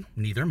for his album.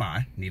 Neither am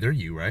I. Neither are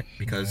you, right?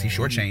 Because he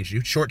shortchanged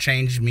you.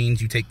 Shortchanged means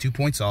you take 2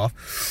 points off.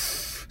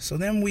 So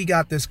then we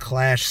got this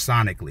clash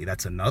sonically.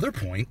 That's another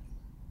point.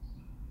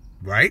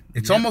 Right?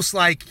 It's almost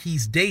like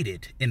he's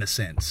dated in a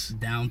sense.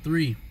 Down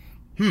 3.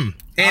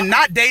 And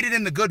not dated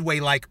in the good way,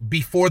 like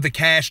before the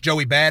Cash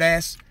Joey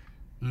Badass.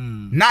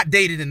 Not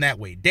dated in that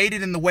way.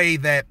 Dated in the way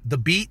that the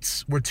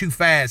beats were too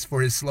fast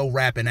for his slow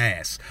rapping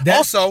ass.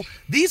 Also,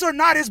 these are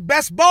not his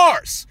best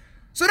bars.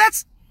 So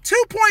that's 2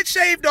 points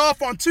shaved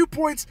off on 2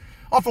 points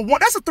off of 1.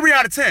 That's a 3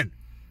 out of 10.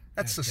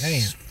 That's a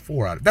Damn.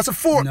 4 out of. That's a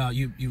 4. No,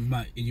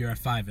 you're at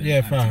 5.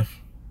 Yeah, 5.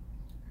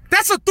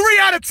 That's a 3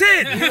 out of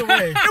 10. Either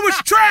way. It was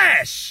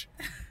trash.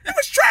 It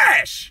was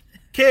trash.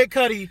 Kid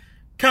Cudi,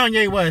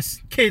 Kanye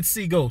West, Kids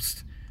See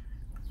Ghost.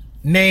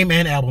 Name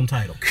and album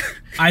title.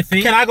 I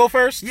think. Can I go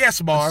first? Yes,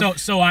 Bar.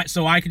 So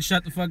I can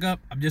shut the fuck up.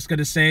 I'm just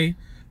gonna say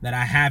that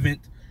I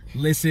haven't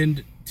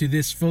listened to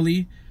this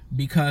fully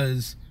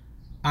because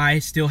I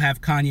still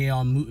have Kanye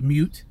on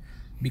mute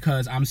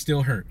because I'm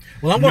still hurt.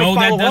 Well, I'm gonna no,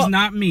 that follow does up.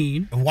 not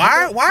mean.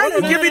 Why are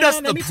you no, giving no, us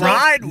no, the let me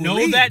pride No,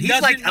 lead? that He's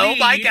doesn't like, oh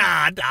my mean-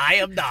 God, I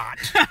am not.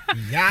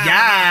 Yeah.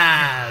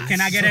 Yes.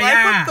 Can I get a Like,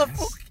 yes? what the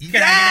fuck? Can I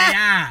get a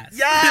yes?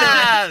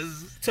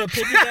 Yes. To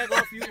piggyback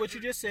off what you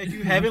just said,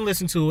 you haven't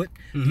listened to it.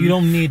 You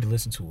don't need to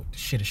listen to it. The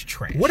shit is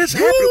trash. What is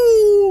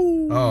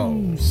happening?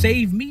 Oh.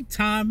 Save me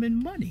time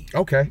and money.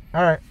 Okay.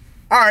 All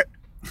right.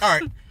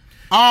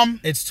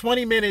 It's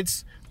 20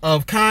 minutes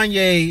of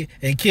Kanye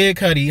and Kid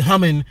Cudi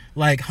humming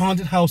like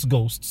haunted house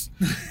ghosts,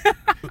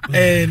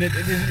 and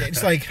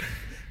it's like,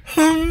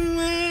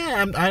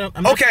 I'm not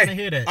Okay. trying to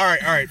hear that. All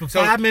right. For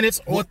So 5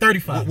 minutes or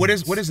 35. What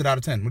is it out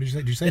of 10? What did you say?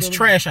 Did you say It's that?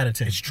 trash out of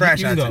 10. It's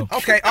trash You out can of 10. go.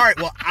 Okay. All right.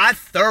 Well, I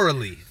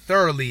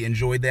thoroughly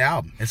enjoyed the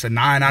album. It's a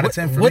 9 out of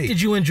 10 for What me.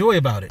 did you enjoy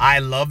about it? I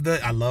love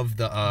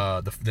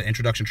the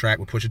introduction track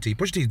with Pusha T.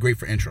 Pusha T is great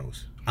for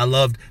intros. I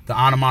loved the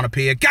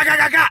onomatopoeia. Ga ga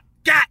ga ga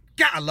ga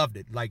ga. I loved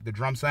it. Like the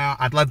drum sound.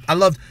 I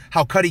loved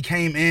how Cudi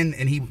came in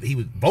and he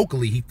was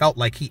vocally. He felt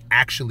like he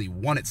actually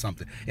wanted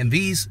something. And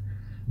this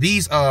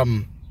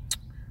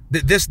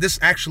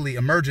actually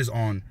emerges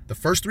on the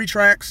first 3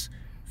 tracks,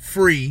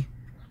 Free,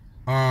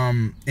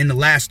 in the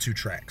last 2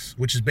 tracks,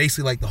 which is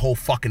basically like the whole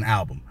fucking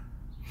album.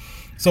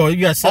 So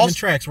you got 7 Also-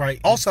 tracks, right?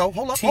 Also,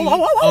 hold up. TRASHAF.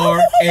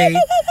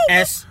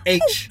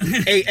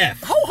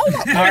 Hold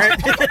up. All right.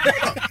 Hold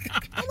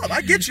up.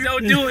 I get you.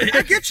 Don't do it.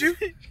 I get you.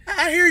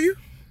 I hear you.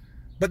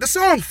 But the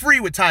song Free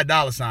with Ty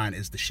Dolla $ign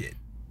is the shit.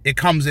 It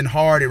comes in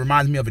hard. It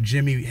reminds me of a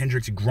Jimi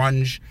Hendrix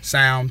grunge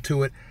sound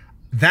to it.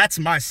 That's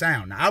my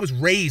sound. Now, I was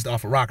raised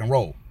off of rock and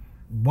roll.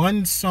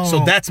 One song.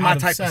 So that's my out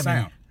of type of 7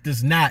 sound.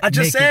 Does not. I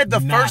just make said it the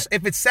not- first,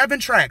 if it's 7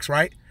 tracks,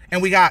 right?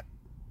 And we got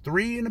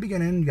 3 in the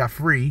beginning, you got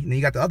Free, and then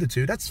you got the other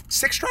 2. That's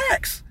 6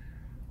 tracks.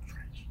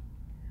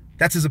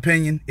 That's his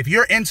opinion. If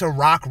you're into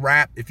rock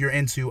rap, if you're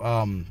into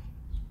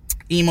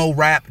emo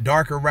rap,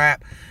 darker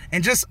rap,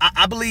 and just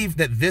I believe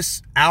that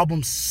this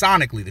album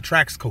sonically, the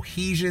track's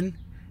cohesion,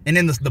 and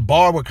then the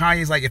bar where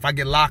Kanye's like, if I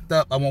get locked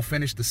up, I won't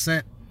finish the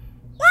scent.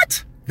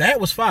 What? That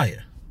was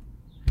fire.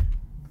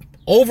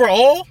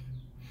 Overall,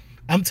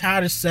 I'm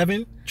tired of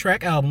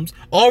 7-track albums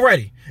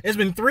already. It's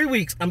been 3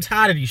 weeks. I'm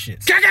tired of these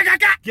shits.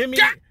 Give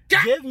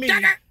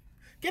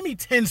me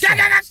 10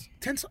 songs.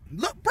 10 songs.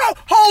 Look, bro,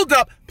 hold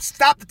up.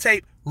 Stop the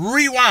tape.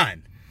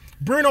 Rewind.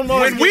 Bruno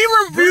Mars. When we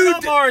reviewed,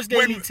 Bruno Mars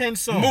gave me 10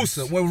 songs.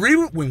 Musa,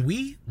 when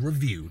we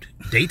reviewed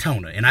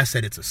Daytona, and I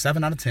said it's a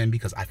 7 out of 10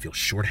 because I feel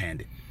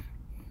shorthanded,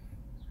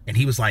 and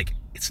he was like,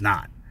 it's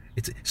not.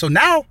 So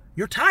now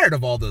you're tired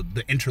of all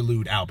the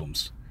interlude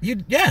albums.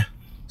 Yeah.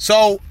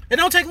 So it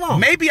don't take long.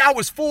 Maybe I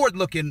was forward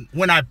looking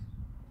when I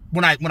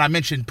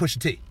mentioned Pusha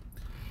T.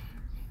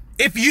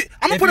 I'm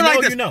gonna put it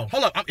like this. You know.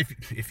 Hold up.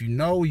 If you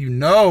know, you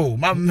know.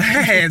 My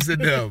man's in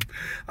them.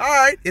 All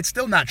right, it's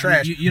still not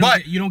trash. You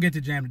don't get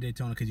to jam to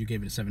Daytona because you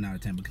gave it a 7 out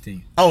of 10. But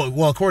continue. Oh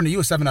well, according to you,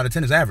 a 7 out of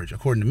 10 is average.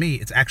 According to me,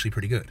 it's actually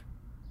pretty good.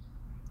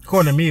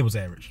 According to me, it was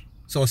average.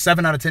 So a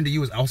 7 out of 10 to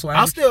you is also average?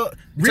 I'll still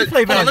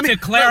replay value. To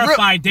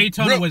clarify,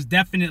 Daytona was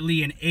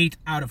definitely an 8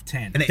 out of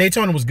 10.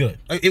 Daytona was good.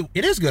 It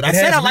is good. I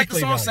said I like the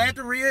song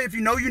Santeria. If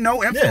you know, you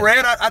know.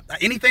 Infrared. Yeah.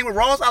 Anything with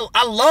Ross.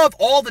 I love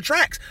all the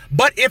tracks.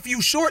 But if you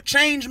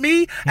shortchange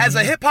me as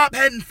a hip-hop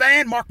head and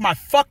fan, mark my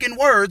fucking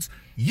words,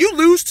 you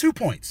lose 2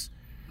 points.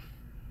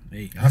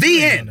 Hey,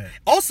 the end.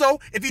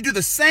 Also, if you do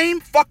the same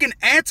fucking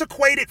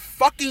antiquated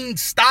fucking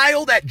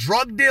style, that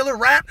drug dealer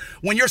rap,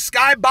 when your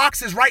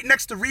skybox is right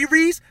next to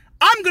Riri's,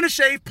 I'm going to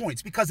shave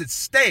points because it's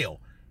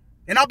stale.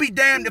 And I'll be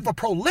damned if a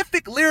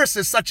prolific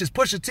lyricist such as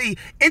Pusha T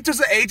enters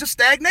the age of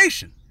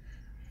stagnation.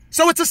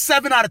 So it's a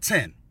 7 out of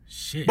 10.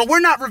 Shit. But we're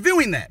not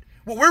reviewing that.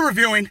 What we're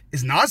reviewing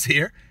is Nas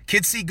Here,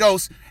 Kids See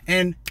Ghosts,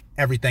 and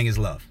Everything Is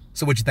Love.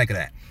 So what you think of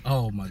that?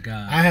 Oh, my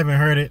God. I haven't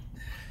heard it.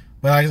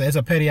 But it's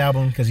a petty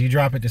album because you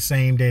drop it the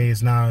same day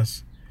as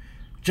Nas.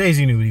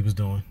 Jay-Z knew what he was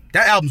doing.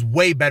 That album's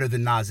way better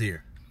than Nas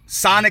Here.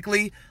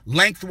 Sonically,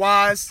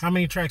 lengthwise. How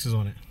many tracks is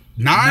on it?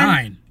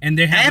 9. And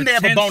they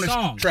have a bonus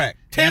song. track.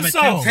 10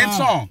 songs. 10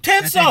 songs.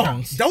 10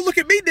 songs. Don't look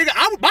at me, nigga.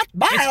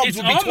 My albums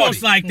would be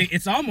 20.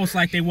 It's almost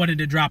like they wanted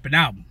to drop an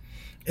album.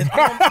 You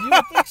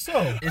would think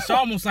so. It's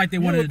almost like they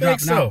wanted to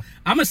drop an album.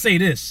 I'm going to say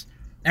this.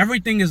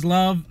 Everything Is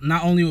Love,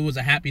 not only was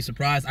a happy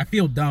surprise, I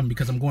feel dumb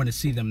because I'm going to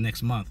see them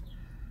next month.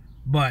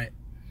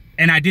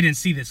 And I didn't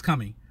see this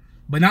coming.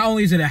 But not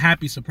only is it a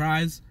happy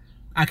surprise,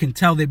 I can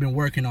tell they've been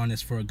working on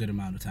this for a good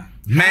amount of time.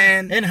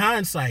 Man. In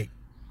hindsight,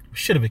 we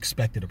should have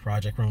expected a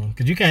Project Rome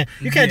because you can't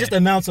just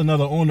announce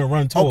another On the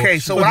Run tour. Okay,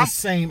 so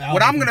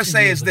what I'm gonna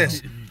say is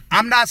this: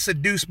 I'm not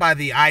seduced by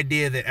the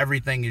idea that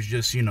everything is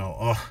just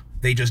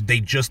they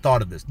just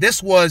thought of this.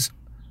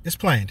 It's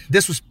planned.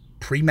 This was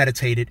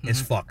premeditated as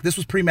fuck. This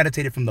was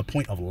premeditated from the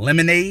point of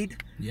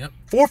Lemonade. Yep.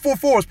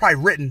 444 was probably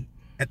written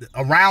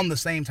around the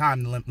same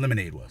time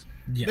Lemonade was.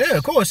 Yes. Yeah,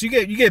 of course. You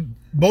get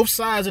both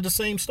sides of the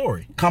same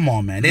story. Come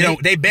on, man.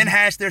 They've been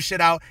hashed their shit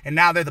out, and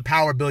now they're the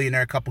power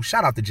billionaire couple.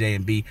 Shout out to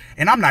J&B.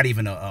 And I'm not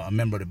even a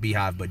member of the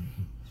Beehive, but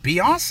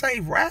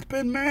Beyonce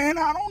rapping, man,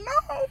 I don't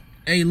know.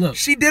 Hey, look.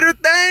 She did her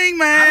thing,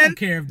 man. I don't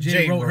care if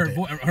Jay wrote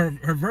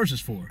her verses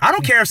for her. I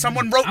don't care if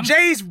someone wrote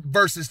Jay's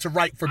verses to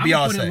write for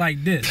Beyonce. I'm put it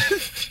like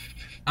this.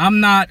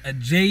 I'm not a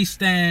Jay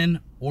stan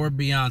or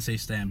Beyonce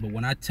stan, but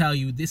when I tell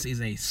you this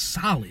is a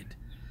solid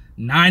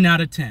 9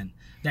 out of 10,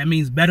 that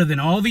means better than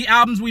all the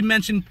albums we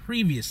mentioned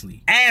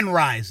previously. And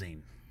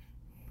Rising.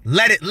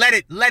 Let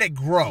it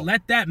grow.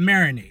 Let that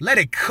marinate. Let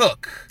it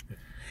cook.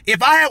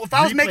 If I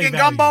was making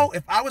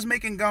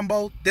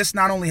gumbo, this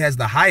not only has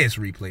the highest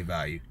replay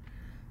value,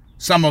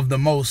 some of the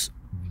most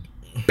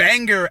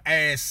banger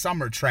ass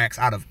summer tracks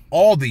out of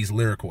all these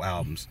lyrical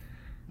albums,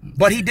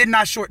 but he did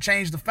not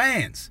shortchange the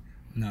fans.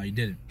 No, he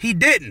didn't. He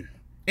didn't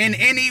in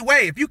any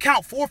way. If you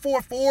count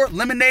 444,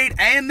 Lemonade,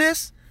 and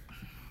this,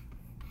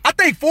 I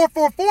think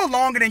 444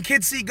 longer than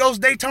Kids See Ghosts,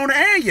 Daytona,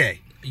 and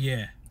Ye.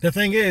 Yeah. The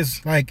thing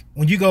is, like,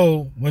 when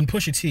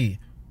Pusha T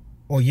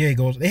or Ye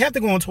goes, they have to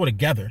go on tour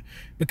together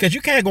because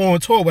you can't go on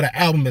tour with an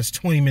album that's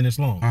 20 minutes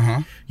long.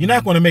 Uh-huh. You're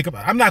not going to make up.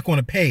 I'm not going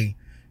to pay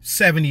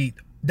 $70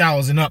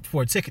 and up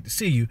for a ticket to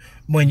see you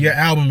when your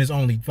album is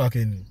only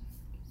fucking.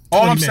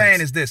 All I'm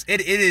saying is this: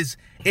 it is.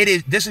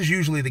 This is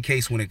usually the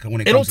case when it comes to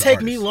artists. It'll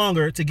take me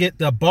longer to get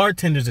the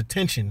bartender's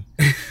attention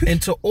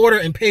and to order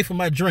and pay for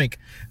my drink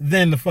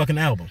than the fucking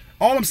album.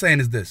 All I'm saying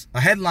is this: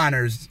 a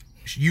headliner is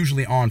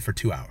usually on for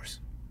 2 hours.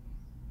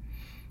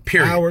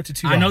 Period. Hour to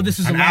 2 hours. I know this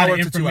is a lot hour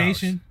of to 2 hours.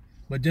 information,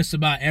 but just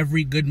about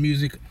every good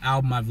music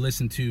album I've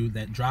listened to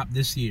that dropped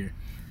this year,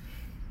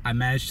 I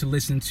managed to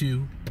listen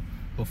to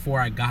before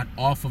I got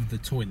off of the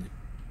toilet.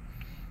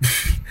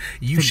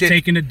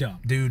 Taking a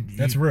dump. Dude.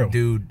 That's real.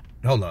 Dude,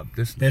 hold up.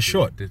 They're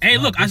short. This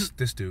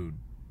dude.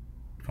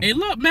 Hey,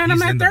 look, man,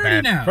 He's I'm in at the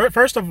 30 bad- now.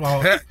 First of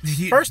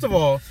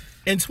all,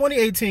 in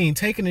 2018,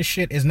 taking this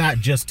shit is not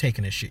just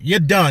taking this shit. You're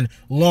done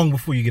long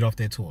before you get off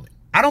that toilet.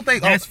 I don't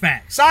think That's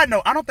facts. Side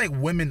note: I don't think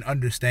women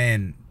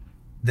understand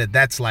that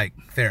that's like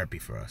therapy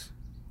for us.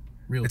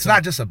 Real It's talk.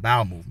 not just a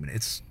bowel movement.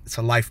 It's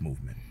a life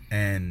movement.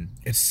 and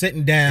It's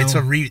sitting down. it's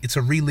a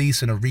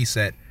release and a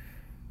reset,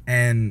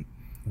 and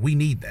we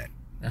need that.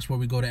 That's where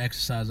we go to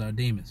exercise our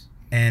demons.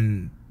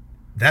 And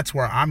that's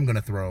where I'm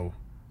gonna throw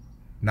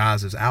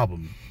Nas's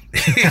album.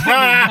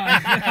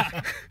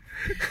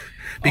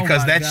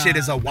 Because Oh my that shit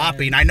is a God,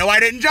 whopping. I know I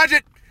didn't judge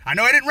it. I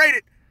know I didn't rate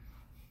it.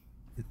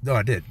 No,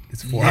 I did.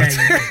 It's 4 out of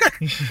Yeah,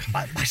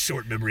 10. My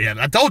short memory.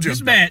 I told you.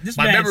 This man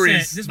my memory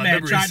is. this my man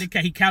memory tried is- to.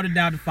 He counted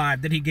down to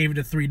 5. Then he gave it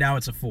a 3. Now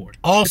it's a 4.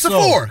 It's a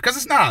 4 because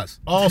it's Nas.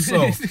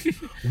 Also,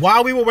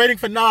 while we were waiting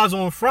for Nas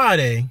on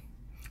Friday,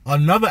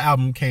 another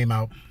album came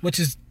out, which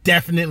is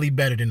definitely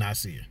better than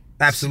Nasir.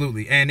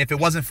 Absolutely. And if it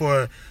wasn't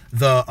for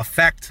the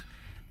effect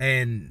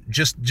and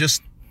just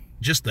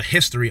the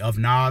history of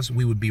Nas,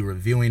 we would be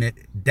reviewing it.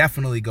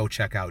 Definitely go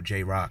check out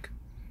J-Rock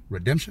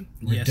Redemption.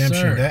 Yes,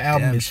 Redemption. sir. That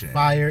album Redemption. is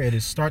fire. It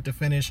is start to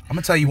finish. I'm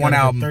gonna tell you We one got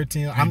over album.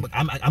 13.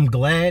 I'm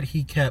glad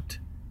he kept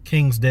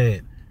King's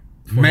Dead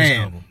for his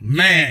Man, album.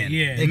 man,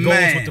 Yeah, It man.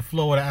 goes with the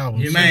flow of the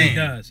album. It Man. really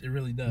does. It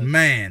really does.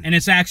 Man. And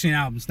it's actually an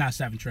album. It's not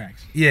 7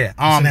 tracks. Yeah.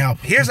 an album.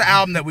 Here's an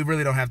album that we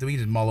really don't have to. We can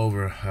just mull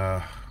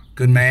over.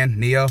 Good Man,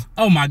 Neo.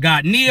 Oh my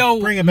God, Neo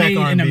Bring it back made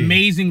an R&B.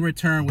 amazing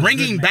return. With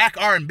Bringing Good Man. back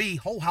R&B.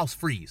 Whole house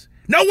freeze.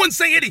 No one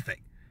say anything.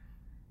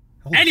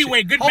 Holy Anyway,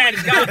 shit. Good Holy- Man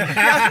is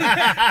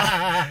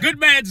godlike. Good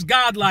Man's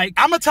godlike.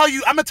 I'm gonna tell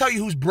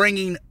you who's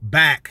bringing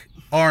back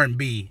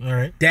R&B. All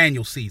right.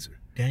 Daniel Caesar.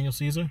 Daniel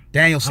Caesar.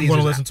 Daniel I'm Caesar.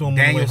 gonna listen to him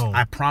on the way home.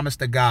 I promise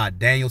to God,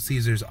 Daniel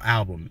Caesar's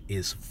album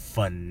is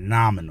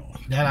phenomenal.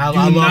 I Do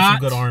love some not-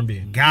 good R&B.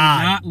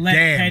 God Not let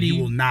damn, Petty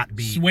you will not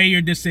be. sway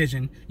your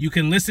decision. You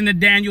can listen to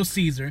Daniel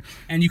Caesar,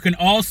 and you can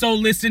also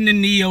listen to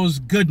Neo's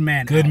Good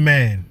Man. Good album.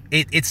 man.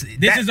 This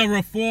This is a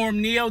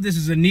reformed Neo. This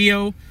is a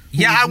Neo. who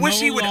Yeah, I is wish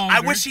no he would. I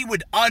longer- wish he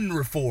would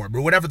unreform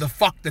or whatever the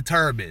fuck the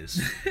term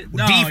is.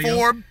 No,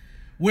 Deform.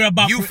 We're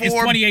about. You It's form-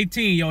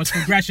 2018, yo. It's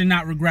progression,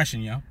 not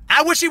regression, yo.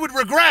 I wish he would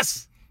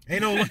regress.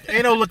 Ain't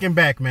no looking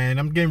back, man.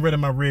 I'm getting rid of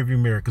my rearview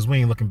mirror because we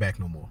ain't looking back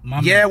no more. My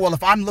Yeah, man. well,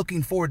 if I'm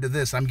looking forward to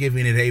this, I'm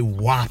giving it a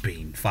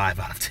whopping 5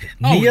 out of 10.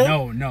 Oh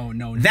Neo?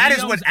 no. That is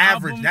Neo's what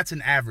average. album That's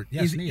an average.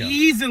 Yes, is Neo.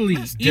 easily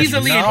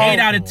an No, 8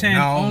 out of 10,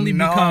 no, only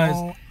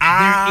no.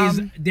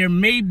 because there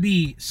may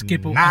be a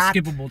Not-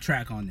 skippable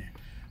track on there,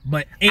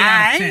 but 8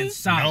 out of 10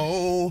 solid.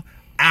 No,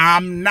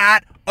 I'm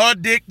not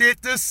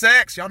addicted to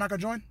sex. Y'all not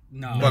gonna join?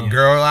 No. But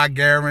girl, I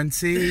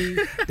guarantee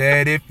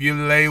that if you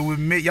lay with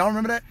me, y'all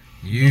remember that?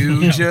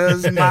 You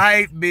just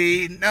might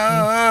be.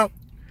 No.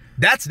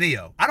 That's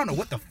Neo. I don't know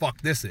what the fuck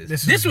this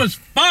is. This was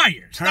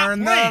fire. Stop Turn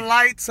the playing.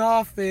 lights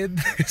off in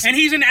this. And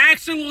he's an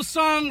actual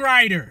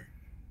songwriter.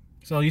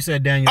 So you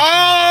said Daniel.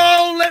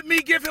 Oh, let me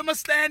give him a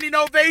standing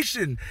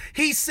ovation.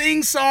 He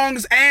sings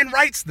songs and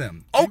writes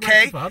them.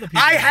 Okay, for other people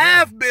I as well.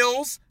 have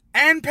bills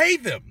and pay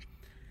them.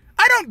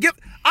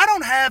 I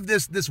don't have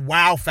this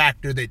wow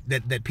factor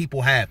that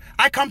people have.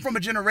 I come from a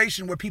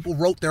generation where people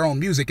wrote their own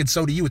music, and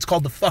so do you. It's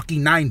called the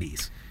fucking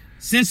 90s.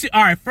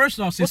 All right, first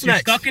off, since What's you're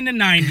next? stuck in the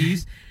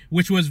 90s,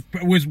 which was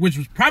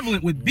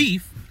prevalent with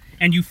beef,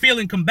 and you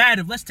feeling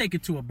combative, let's take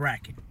it to a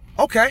bracket.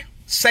 Okay,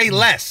 say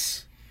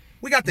less.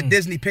 We got the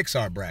Disney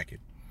Pixar bracket.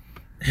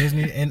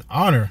 Disney in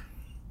honor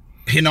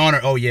In honor,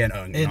 oh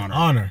yeah, in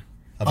honor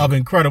of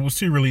Incredibles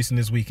 2 releasing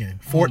this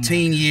weekend.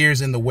 14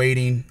 years in the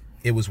waiting,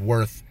 it was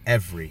worth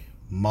every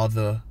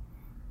mother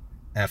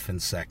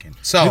effing second.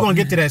 So We're gonna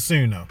get to that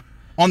soon though.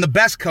 on the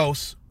best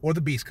coast or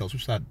the beast coast,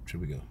 which side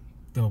should we go?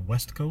 The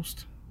West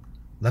Coast.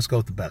 Let's go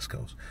with the best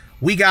coast.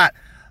 We got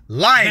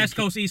Lion. West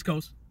Coast, East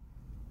Coast.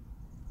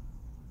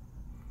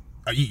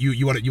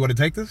 You want to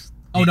take this?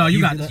 Oh no,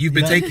 you got this. You've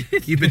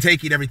been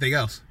taking everything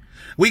else.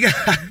 We got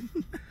what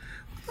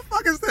the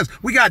fuck is this?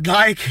 We got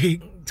Lion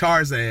King,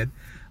 Tarzan,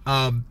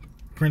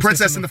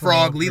 Princess and the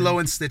Frog, Lilo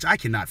and Stitch. I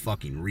cannot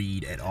fucking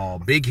read at all.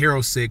 Big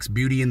Hero 6,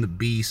 Beauty and the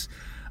Beast,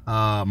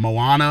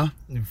 Moana,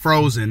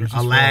 Frozen, Versus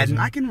Aladdin. Frozen.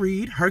 I can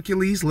read.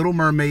 Hercules, Little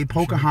Mermaid,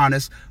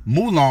 Pocahontas,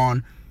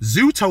 Mulan,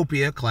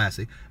 Zootopia,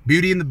 classic,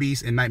 Beauty and the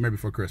Beast, and Nightmare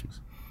Before Christmas.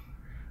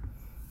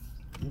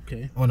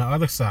 Okay. On the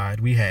other side,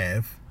 we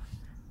have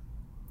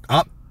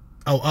Up.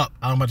 Up.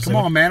 I'm about to Come say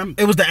on, man.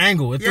 It was the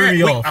angle. It threw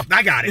me wait, off.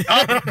 I got it.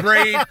 Up,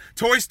 Brave,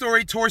 Toy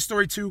Story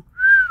 2,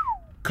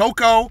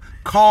 Coco,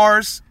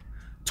 Cars,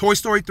 Toy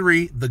Story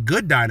 3, The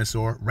Good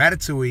Dinosaur,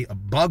 Ratatouille, A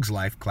Bug's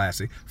Life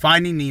classic,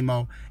 Finding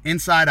Nemo,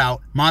 Inside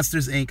Out,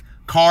 Monsters Inc.,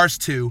 Cars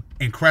 2,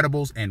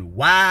 Incredibles, and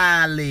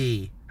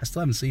WALL-E. I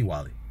still haven't seen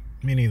WALL-E.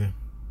 Me neither.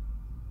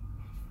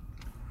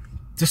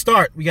 To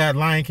start, we got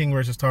Lion King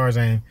versus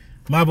Tarzan.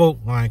 My vote,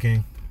 Lion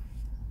King.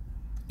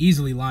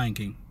 Easily Lion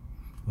King.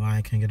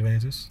 Lion King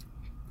advances.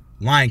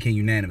 Lion King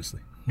unanimously.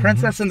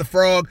 Princess and the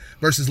Frog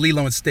versus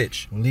Lilo and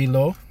Stitch.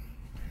 Lilo.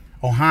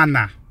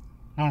 Ohana.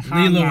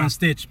 Lilo and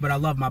Stitch, but I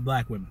love my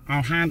black women.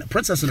 Ohana.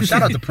 Princess and the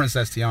Shout out to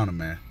Princess Tiana,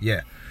 man.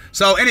 Yeah.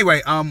 So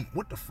anyway,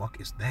 what the fuck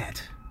is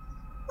that?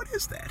 What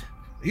is that?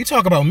 You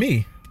talk about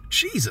me.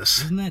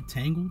 Jesus. Isn't that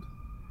Tangled?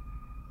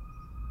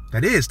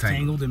 That is Tangled.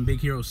 Tangled in Big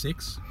Hero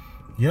 6?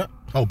 Yep.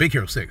 Oh, Big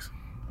Hero 6.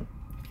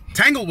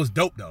 Tangled was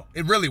dope, though.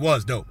 It really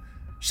was dope.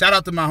 Shout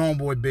out to my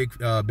homeboy, Big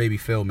Baby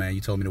Phil, man.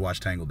 You told me to watch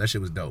Tangled. That shit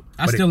was dope.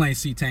 I still ain't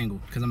see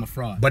Tangled because I'm a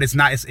fraud. But it's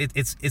not.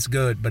 It's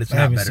good, but it's I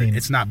not haven't better. seen it.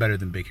 It's not better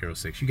than Big Hero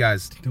 6. You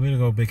guys, Do we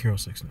go Big Hero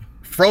 6 now?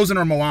 Frozen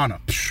or Moana?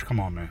 Psh, come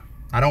on, man.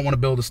 I don't want to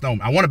build a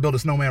snowman. I want to build a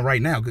snowman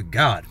right now. Good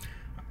God.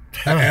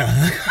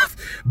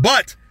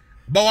 But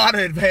Moana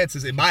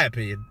advances, in my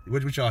opinion.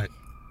 Which y'all hit?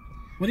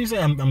 What do you say?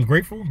 I'm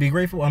grateful. Be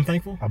grateful. I'm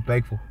thankful. I'm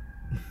thankful.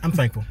 I'm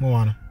thankful.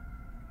 Moana.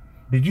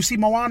 Did you see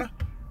Moana?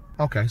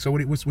 Okay, so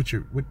what's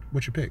your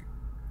pick?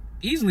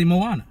 Easily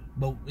Moana,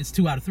 but it's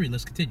 2 out of 3.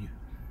 Let's continue.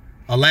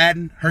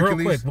 Aladdin, Hercules.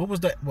 Real quick, what was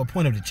the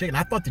point of the chicken?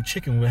 I thought the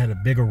chicken had a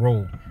bigger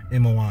role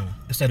in Moana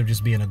instead of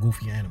just being a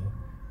goofy animal.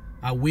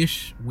 I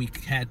wish we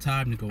had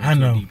time to go I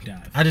into know. a deep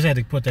dive. I just had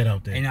to put that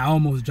out there. And I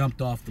almost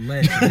jumped off the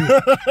ledge, too.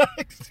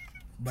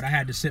 But I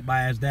had to sit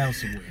my ass down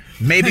somewhere.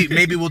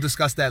 Maybe we'll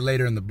discuss that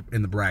later in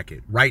the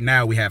bracket. Right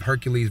now we have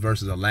Hercules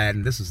versus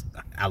Aladdin. This is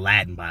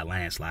Aladdin by a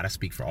landslide. I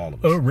speak for all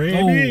of us.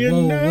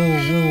 Arabian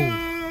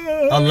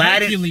whoa.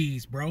 Aladdin.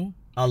 Hercules, bro.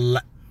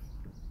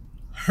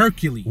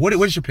 Hercules.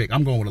 What's your pick?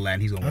 I'm going with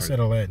Aladdin. He's going I with said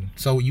Hercules. Aladdin.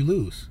 So you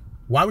lose.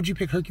 Why would you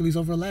pick Hercules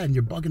over Aladdin?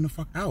 You're bugging the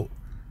fuck out.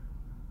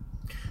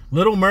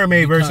 Little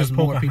Mermaid Because versus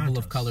more Pocahontas. people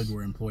of color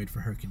were employed for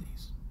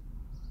Hercules.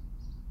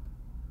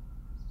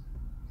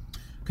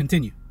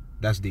 Continue.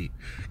 That's deep.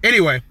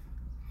 Anyway,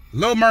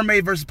 Little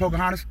Mermaid versus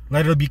Pocahontas.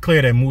 Let it be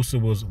clear that Musa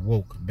was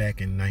woke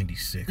back in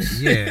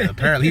 '96. Yeah,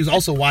 apparently he was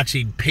also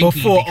watching Pinky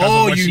Before because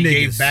all of what you she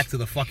gave niggas. back to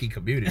the fucking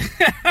community.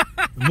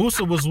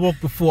 Musa was woke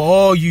before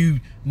all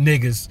you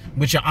niggas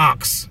with your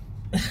ox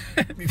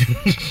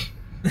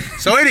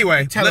So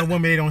anyway, telling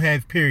women they don't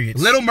have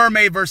periods. Little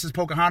Mermaid versus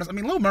Pocahontas. I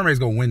mean, Little Mermaid's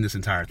gonna win this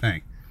entire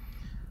thing.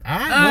 I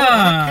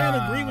can't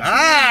agree with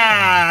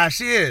you.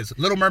 She is.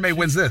 Little Mermaid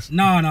wins this.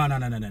 No.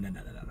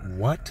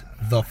 What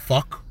the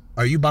fuck?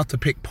 Are you about to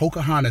pick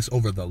Pocahontas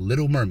over the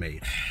Little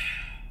Mermaid?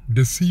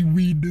 The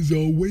seaweed is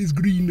always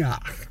greener.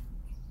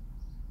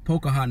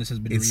 Pocahontas has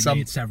been It's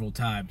remade several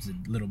times,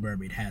 and Little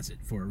Mermaid has it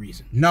for a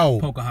reason. No.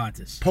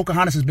 Pocahontas.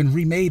 Pocahontas has been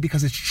remade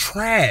because it's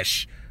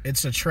trash.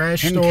 It's a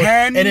trash And story.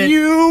 can And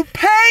you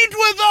paint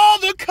with all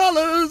the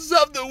colors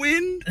of the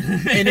wind?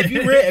 And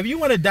if you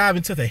want to dive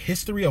into the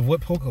history of who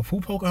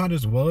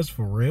Pocahontas was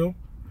for real,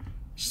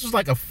 she was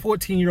like a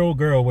 14-year-old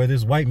girl where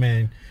this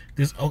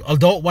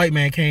adult white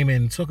man came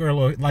and took her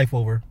life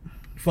over,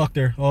 fucked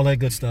her, all that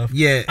good stuff.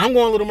 Yeah. I'm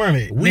going Little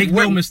Mermaid. Make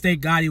no mistake,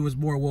 Gotti was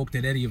more woke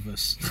than any of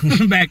us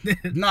back then.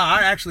 No,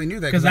 I actually knew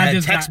that because I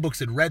had textbooks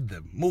and read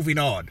them. Moving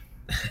on.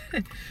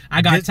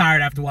 I got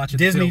tired after watching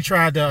the Disney film.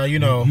 tried to,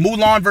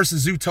 Mulan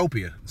versus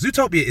Zootopia.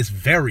 Zootopia is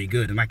very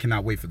good, and I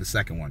cannot wait for the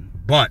second one.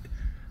 But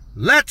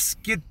let's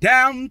get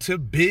down to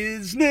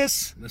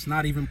business Let's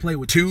not even play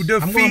with to this.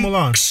 defeat going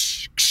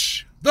Mulan.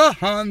 the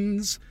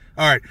Huns.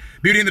 All right,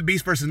 Beauty and the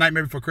Beast versus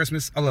Nightmare Before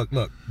Christmas. Oh,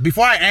 look.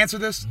 Before I answer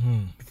this,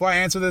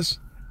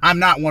 I'm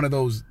not one of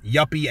those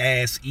yuppie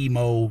ass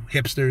emo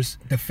hipsters.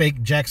 the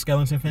fake Jack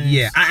Skellington fans.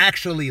 Yeah, I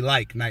actually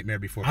like Nightmare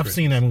Before I've Christmas.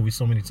 seen that movie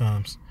so many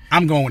times.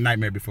 I'm going with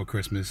Nightmare Before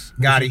Christmas.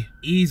 Gotti,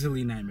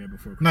 Easily Nightmare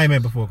Before Christmas. Nightmare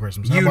Before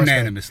Christmas.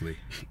 unanimously.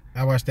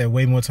 I watched that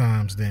way more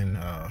times than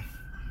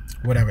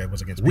whatever it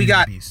was against. We Beauty and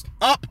got the Beast.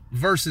 Up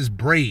versus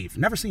Brave.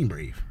 Never seen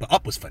Brave, but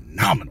Up was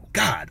phenomenal.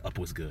 God, Up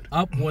was good.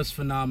 Up was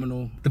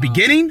phenomenal. The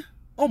beginning?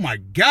 Oh my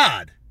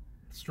God.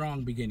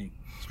 Strong beginning.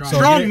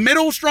 Strong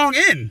middle, strong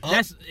end.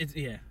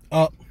 Yeah.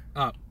 Up,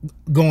 Up.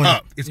 going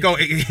Up. It's going.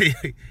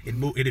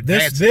 It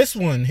advances. This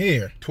one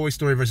here. Toy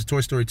Story versus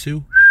Toy Story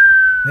 2.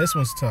 This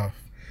one's tough.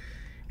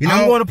 You know,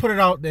 I'm going to put it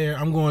out there.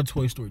 I'm going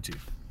Toy Story 2.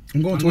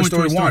 I'm going I'm Toy going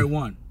Story Toy Story 1.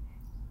 1.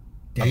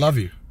 I love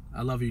you.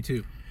 I love you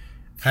too.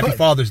 Happy Fuck.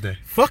 Father's Day.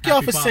 Fuck y'all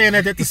Happy for Father's saying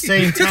that at the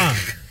same time.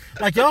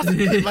 Like y'all,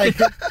 like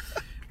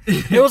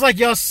it was like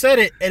y'all said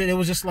it, and it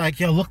was just like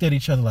y'all looked at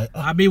each other like,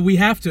 oh. I mean, we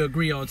have to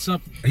agree on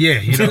something. Yeah,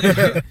 you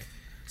know.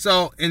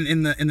 So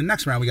in the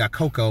next round we got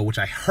Coco, which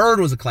I heard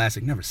was a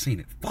classic, never seen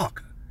it.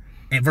 Fuck.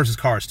 And versus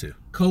Cars 2.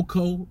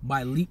 Coco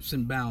by leaps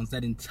and bounds.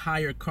 That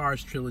entire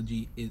Cars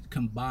trilogy is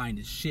combined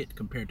is shit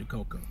compared to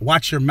Coco.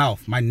 Watch your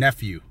mouth. My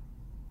nephew.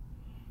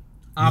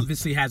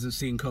 Obviously hasn't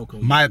seen Coco.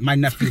 My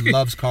nephew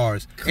loves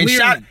Cars. And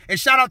Clearly.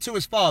 shout out to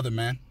his father,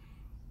 man.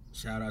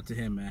 Shout out to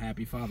him, man.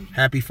 Happy Father's Day.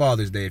 Happy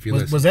Father's Day if you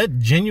listen. Was that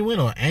genuine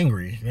or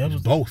angry? That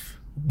was Both.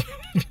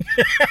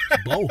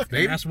 Both,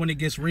 baby. That's when it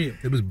gets real.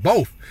 It was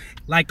both.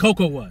 Like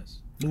Coco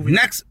was. Moving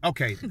Next,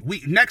 okay. We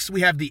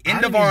have the I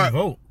end didn't of our even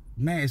vote.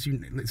 man.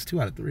 It's 2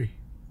 out of 3.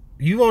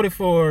 You voted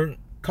for.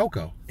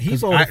 Coco. He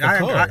 'Cause voted for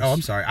Cars.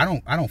 I'm sorry. I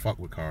don't fuck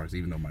with Cars,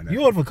 even though my nephew.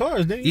 You voted for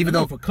Cars, didn't you? Even I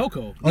though vote for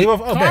Coco. Oh, you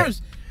voted for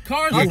Cars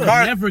Yeah, will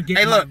Cars- never get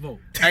hey, my look. vote.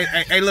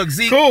 Hey, look,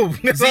 Zeke. Cool.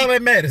 That's Zeke, all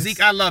that matters.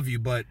 Zeke, I love you,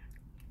 but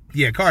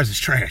yeah, Cars is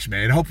trash,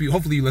 man.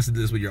 Hopefully you listen to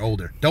this when you're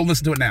older. Don't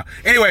listen to it now.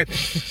 Anyway,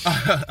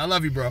 I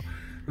love you, bro.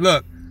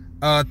 Look,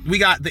 we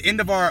got the end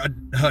of our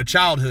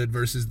childhood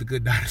versus The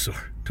Good Dinosaur.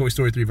 Toy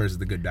Story 3 versus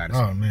The Good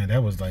Dinosaur. Oh man,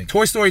 that was like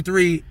Toy Story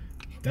 3.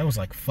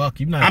 fuck.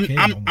 You're not a kid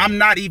no more. I'm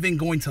not even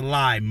going to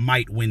lie.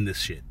 Might win this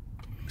shit.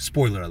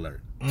 Spoiler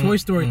alert. Toy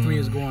Story 3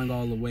 is going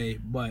all the way,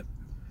 but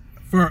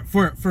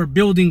for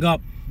building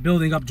up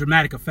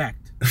dramatic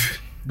effect.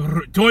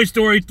 Toy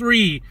Story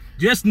 3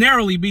 just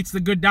narrowly beats The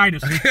Good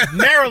Dinosaur.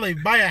 Narrowly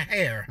by a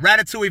hair.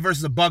 Ratatouille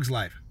versus A Bug's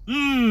Life.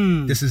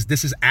 This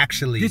is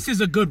actually This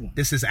is a good one.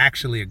 This is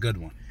actually a good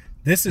one.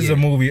 This is a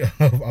movie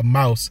of a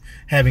mouse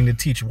having to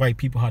teach white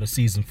people how to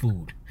season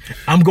food.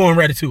 I'm going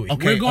Ratatouille.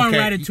 Okay. We're going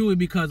Ratatouille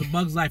because A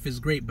Bug's Life is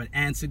great, but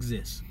ants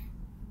exist.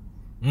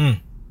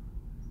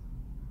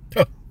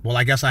 Well,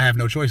 I guess I have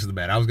no choice in the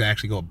matter. I was gonna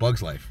actually go A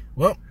Bug's Life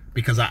Well,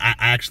 because I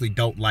actually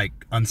don't like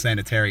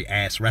unsanitary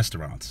ass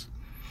restaurants.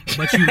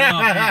 But you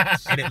love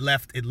ants. And it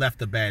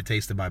left a bad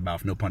taste in my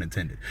mouth, no pun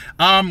intended.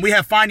 We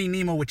have Finding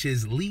Nemo, which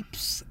is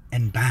leaps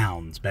and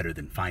bounds better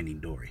than Finding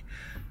Dory.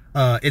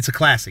 It's a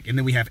classic. And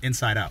then we have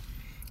Inside Out.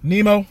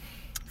 Nemo.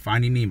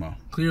 Finding Nemo.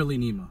 Clearly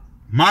Nemo.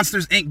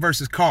 Monsters Inc.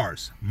 versus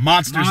Cars.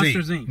 Monsters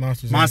Inc.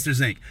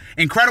 Monsters Inc.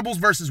 Incredibles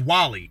versus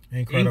Wall-E.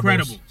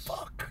 Incredibles.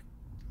 Fuck.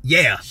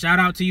 Yeah. Shout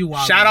out to you,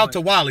 Wally. Shout out to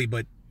Wall-E,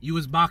 but you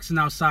was boxing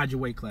outside your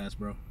weight class,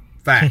 bro.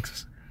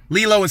 facts.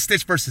 Lilo and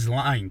Stitch versus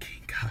Lion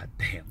King. God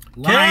damn.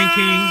 Lion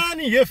Can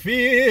you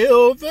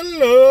feel the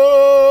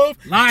love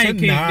King. Lion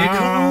King,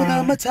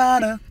 nigga.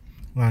 Matata.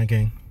 Lion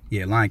King.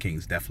 Yeah, Lion King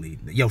is definitely.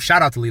 Yo,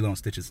 shout out to Lilo and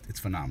Stitch. It's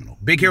phenomenal.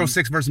 Big Hero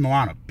 6 versus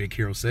Moana. Big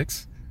Hero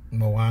 6.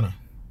 Moana.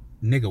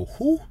 Nigga,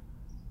 who?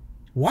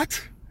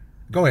 What?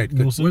 Go ahead.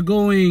 We're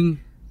going.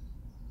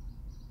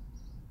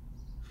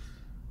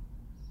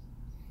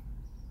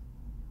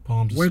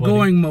 Palms are We're sweaty.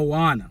 going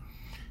Moana.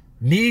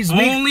 Knees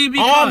weak. Only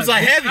because Arms are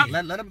heavy.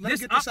 Let him This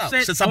get this out.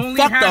 upset Since I'm only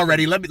fucked happened-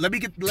 already, let him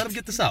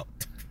get this out.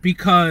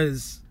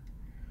 Because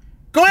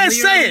Go ahead,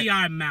 say clearly it.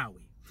 I'm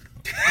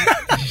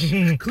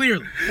Maui.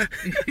 Clearly.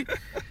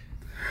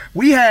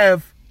 We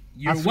have.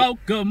 You're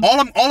welcome. All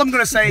I'm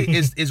gonna say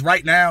is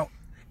right now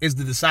is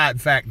the deciding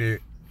factor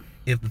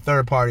if the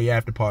third party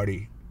after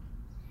party,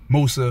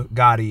 Musa,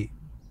 Gotti,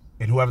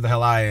 and whoever the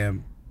hell I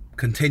am,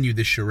 continue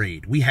this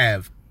charade. We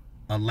have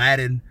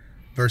Aladdin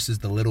versus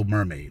The Little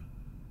Mermaid.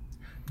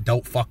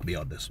 Don't fuck me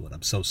on this one.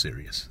 I'm so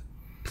serious.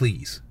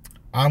 Please.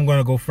 I'm going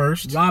to go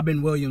first.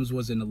 Robin Williams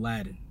was in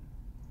Aladdin.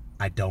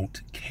 I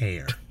don't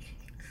care.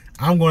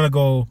 I'm going to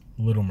go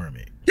Little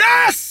Mermaid.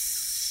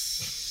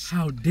 Yes!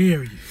 How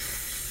dare you?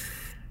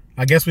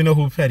 I guess we know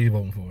who Petty's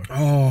voting for.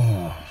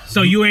 Oh.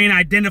 So you ain't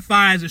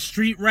identify as a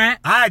street rat?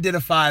 I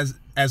identify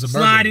as a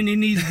Sliding mermaid. in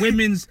these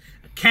women's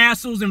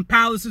castles and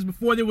palaces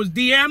before there was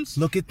DMs?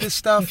 Look at this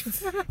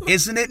stuff.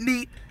 Isn't it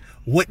neat?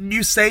 Wouldn't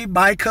you say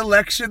my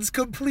collection's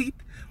complete?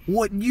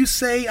 Wouldn't you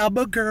say I'm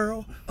a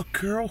girl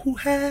who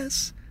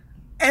has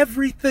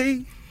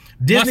everything?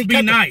 Disney Must be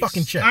cut the nice.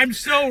 fucking check. I'm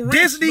so rich,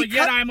 Disney but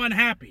yet cut- I'm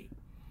unhappy.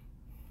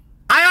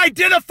 I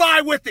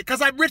identify with it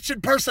because I'm rich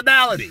in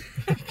personality.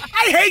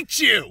 I hate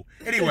you.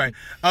 Anyway,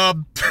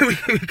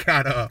 we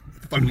got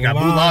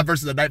Mulan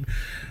versus the Night.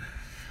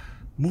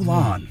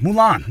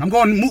 Mulan. I'm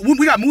going.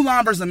 We got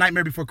Mulan versus the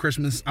Nightmare Before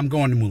Christmas. I'm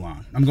going to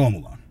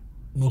Mulan.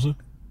 Musa?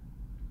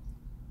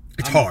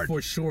 It's I'm hard.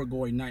 for sure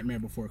going Nightmare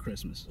Before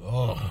Christmas.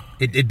 Oh.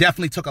 It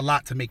definitely took a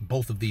lot to make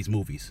both of these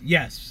movies.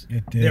 Yes,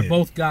 It did. they're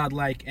both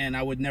godlike, and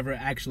I would never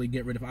actually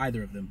get rid of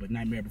either of them. But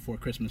Nightmare Before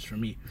Christmas for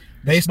me,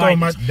 Based despite on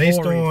my- its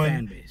based horrid on-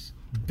 fan base.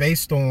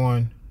 Based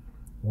on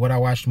what I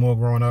watched more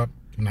growing up,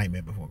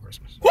 Nightmare Before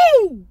Christmas.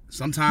 Woo!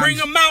 Sometimes Bring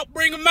them out!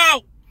 Bring them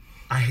out!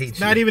 I hate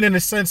Not you. even in the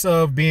sense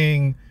of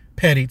being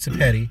petty to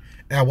petty.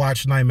 I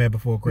watched Nightmare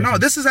Before Christmas. No,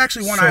 this is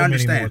actually one so I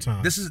many more understand.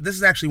 times. This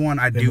is actually one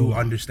I Then do move on.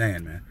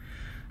 understand, man.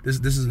 This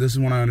is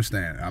one I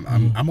understand.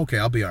 I'm okay.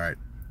 I'll be all right.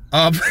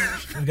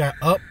 We got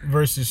Up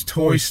versus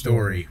Toy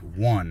Story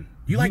 1.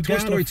 You like Toy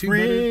got Story a 2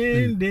 better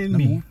friend than in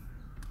number me. 1?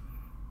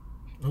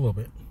 A little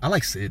bit. I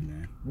like Sid,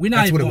 man. We're not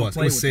That's even what it gonna was. It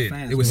play was with the Sid.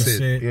 fans, It was bro. Sid.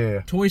 Sid.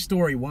 Yeah. Toy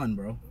Story 1,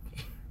 bro.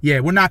 Yeah,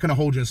 we're not gonna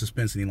hold you in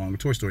suspense any longer.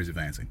 Toy Story's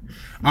advancing.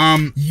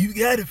 You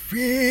got a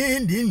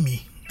friend in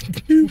me.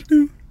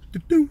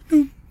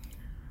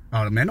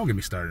 Oh man, don't get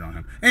me started on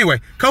him. Anyway,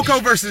 Coco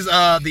versus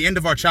The End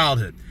of Our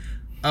Childhood.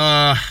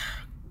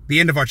 The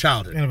End of Our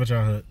Childhood. End of a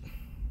childhood.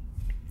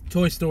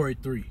 Toy Story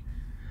 3.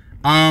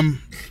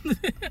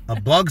 A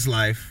Bug's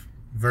Life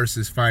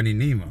versus Finding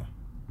Nemo.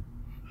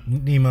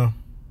 Nemo.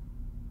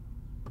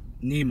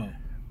 Nemo.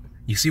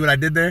 You see what I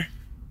did there?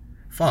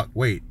 Fuck,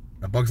 wait.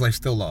 A Bug's Life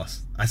still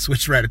lost. I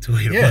switched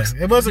Ratatouille to Yeah, Bugs.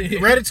 it wasn't.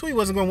 Ratatouille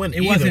wasn't going to win. It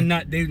either. wasn't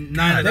not. They,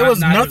 neither, There was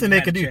neither nothing they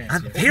had could a do.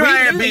 chance. Here We I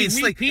am knew, being we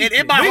slick. peeped And in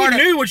it. my We heart,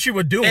 knew what you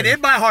were doing. and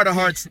in my heart of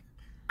hearts,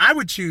 I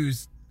would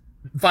choose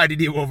Finding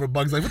Nemo over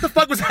Bug's Life. What the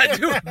fuck was I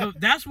doing? But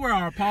that's where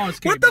our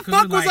pause came. What the because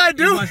fuck we're was like, I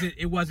doing?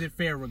 It wasn't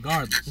fair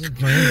regardless.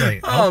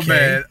 Like, Oh okay.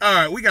 man! All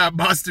right, we got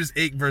Monsters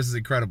Inc. versus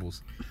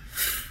Incredibles.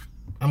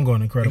 I'm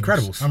going Incredibles.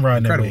 Incredibles. I'm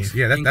riding that Incredibles. wave.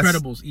 Yeah, that's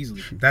Incredibles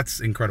easily. That's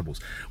Incredibles.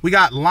 We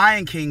got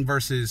Lion King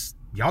versus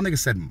y'all niggas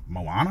said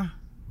Moana.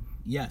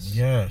 Yes.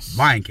 Yes.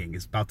 Lion King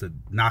is about to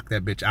knock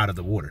that bitch out of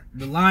the water.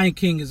 The Lion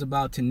King is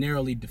about to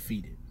narrowly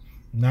defeat it.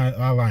 Not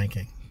Lion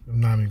King. I'm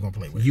not even going to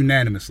play with it.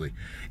 Unanimously.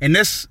 And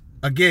this,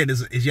 again,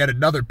 is yet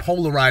another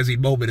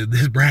polarizing moment in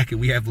this bracket.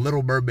 We have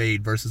Little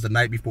Mermaid versus The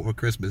Night Before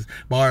Christmas.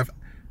 Marv,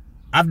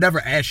 I've never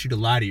asked you to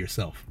lie to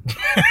yourself.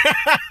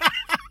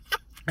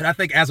 And I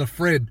think as a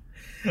friend,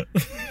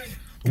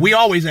 We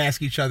always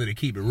ask each other to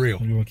keep it real.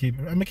 You want to keep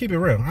it? I'm gonna keep it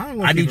real.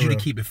 I need you to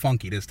keep it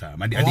funky this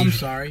time. I'm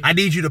sorry. I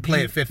need you to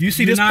play it 50. You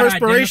see Do you this not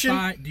perspiration?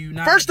 identify- Do you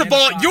not First of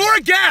all, identify- you're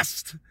a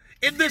guest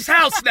in this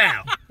house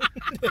now.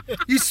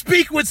 You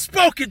speak when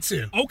spoken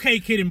to. Okay,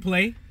 Kid and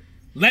Play.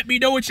 Let me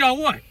know what y'all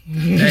want.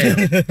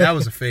 Damn, that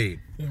was a fade.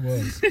 It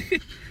was.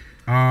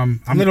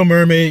 I'm Little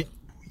Mermaid.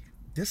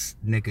 This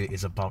nigga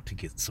is about to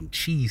get some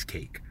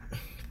cheesecake.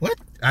 What?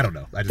 I don't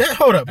know. I just,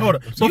 Hold up. You gonna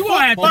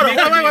have to Hold on,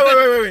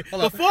 make wait.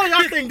 Hold up. Before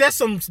y'all think that's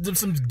some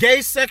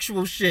gay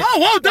sexual shit.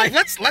 oh, hold on.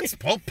 Let's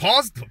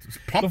pause.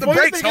 Pump the Before you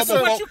brakes, think it's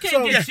But homophobe. you can't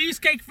So- get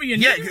cheesecake for your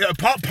Yeah,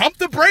 nigga. pump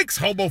the brakes,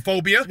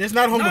 homophobia. It's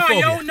not No,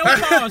 homophobia. yo, no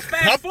pause.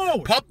 Fast Pump,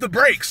 forward. pump the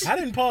brakes. I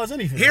didn't pause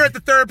anything. Here at the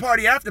Third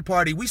Party After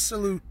Party, we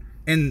salute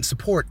and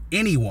support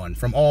anyone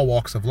from all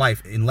walks of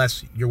life,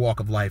 unless your walk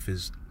of life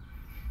is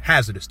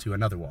hazardous to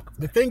another walk of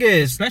The life. thing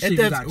is, Especially if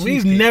you got we've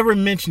cheesecake. never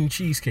mentioned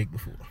cheesecake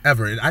before.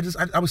 Ever. And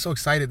I was so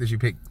excited that you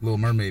picked Little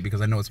Mermaid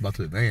because I know it's about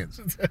to advance.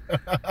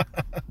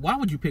 Why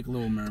would you pick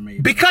Little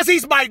Mermaid? Because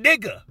he's my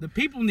nigga. The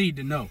people need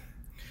to know.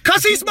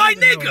 Because he's my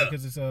No, nigga.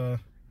 because it's And a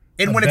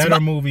when it's better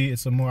about movie.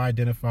 It's a more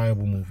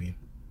identifiable movie.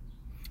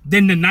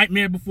 Then The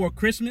Nightmare Before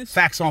Christmas.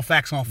 facts on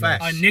facts on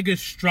facts. A nigga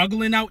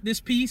struggling out this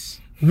piece.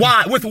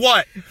 Why? With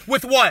what?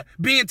 With what?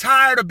 Being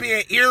tired of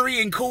being eerie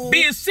and cool?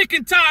 Being sick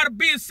and tired of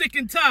being sick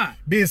and tired.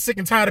 Being sick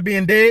and tired of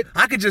being dead.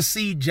 I could just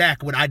see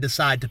Jack when I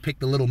decide to pick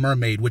The Little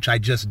Mermaid, which I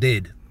just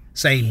did,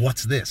 saying,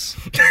 "What's this?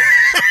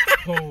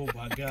 Oh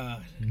my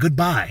God.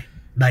 Goodbye,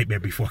 Nightmare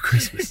Before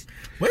Christmas."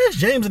 Where's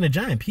James and the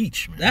Giant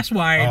Peach, man? That's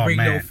why I ain't Oh, bring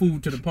no man.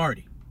 food to the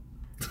party.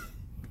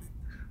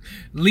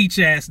 Leech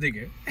ass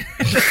nigga.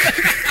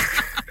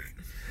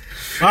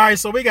 All right,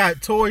 so we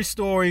got Toy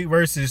Story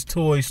versus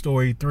Toy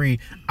Story 3.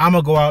 I'm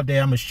going to go out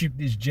there. I'm going to shoot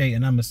this J,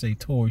 and I'm going to say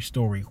Toy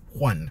Story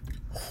 1.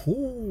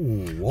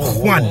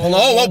 One.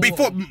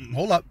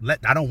 Hold up.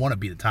 I don't want to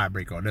be the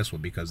tiebreaker on this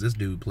one because this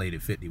dude played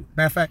it 50.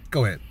 Matter of fact,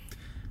 go ahead.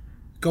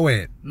 Go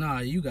ahead. Nah,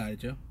 you got it,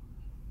 Joe.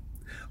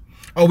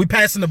 Oh, we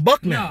passing the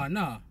buck now.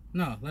 No.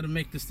 Let him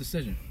make this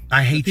decision.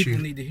 I hate People you.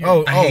 need to hear.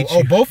 Oh, it. I hate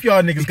you. both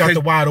y'all niggas got the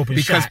wide open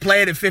because shot.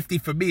 playing at 50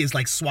 for me is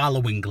like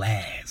swallowing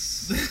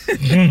glass.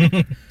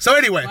 So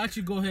anyway, Why don't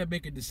you go ahead and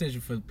make a decision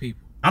for the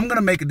people? I'm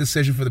gonna make a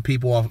decision for the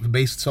people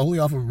based solely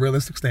off of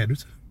realistic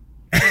standards,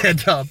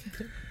 and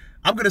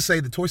I'm gonna say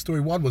that Toy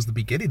Story 1 was the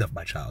beginning of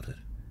my childhood,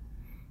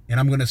 and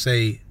I'm gonna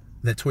say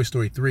that Toy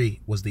Story 3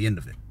 was the end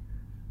of it.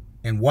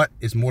 And what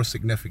is more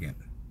significant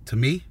to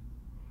me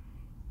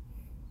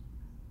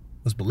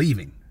was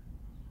believing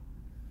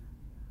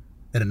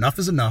that enough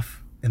is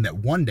enough, and that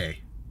one day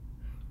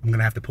I'm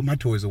gonna have to put my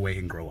toys away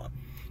and grow up.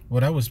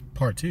 Well, that was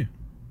part 2.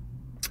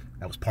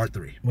 That was part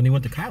 3. When he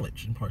went to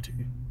college in part 2.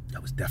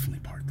 That was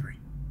definitely part 3.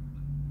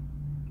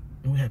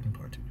 What happened in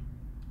part 2?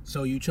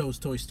 So you chose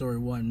Toy Story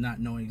 1 not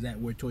knowing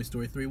exactly where Toy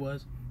Story 3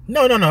 was?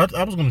 No.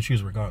 I was going to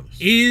choose regardless.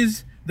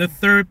 Is the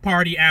third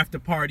party after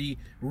party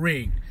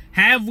rigged?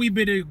 Have we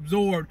been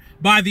absorbed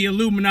by the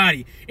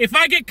Illuminati? If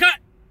I get cut,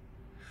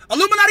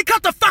 Illuminati,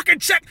 cut the fucking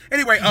check.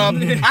 Anyway,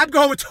 I'm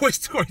going with Toy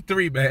Story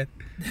 3, man.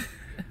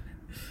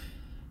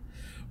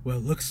 well,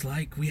 looks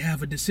like we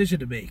have a decision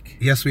to make.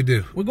 Yes, we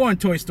do. We're going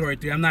Toy Story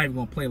 3. I'm not even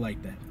going to play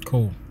like that.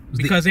 Cool.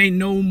 Because ain't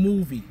no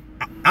movie.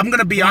 I'm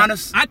gonna be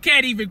honest. I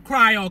can't even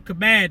cry on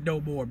command no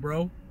more,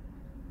 bro.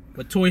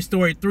 But Toy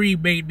Story 3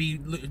 made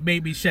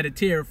me shed a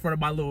tear in front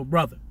of my little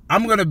brother.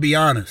 I'm gonna be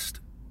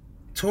honest.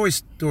 Toy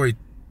Story.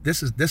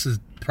 This is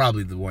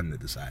probably the one that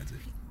decides it.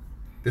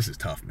 This is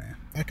tough, man.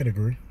 I could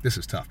agree. This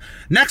is tough.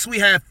 Next, we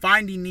have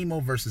Finding Nemo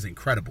versus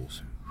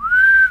Incredibles.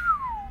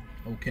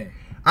 Okay.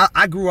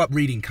 I grew up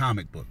reading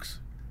comic books,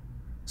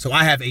 so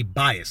I have a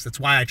bias. That's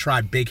why I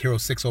tried Big Hero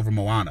 6 over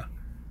Moana.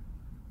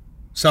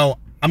 So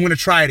I'm gonna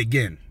try it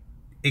again.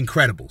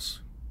 Incredibles.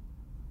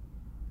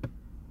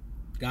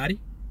 Gotti?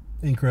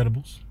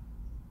 Incredibles.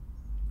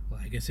 Well,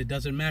 I guess it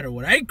doesn't matter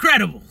what.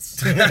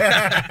 Incredibles!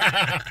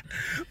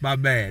 My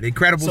man.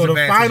 Incredibles. So the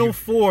advances final you.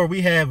 4,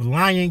 we have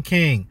Lion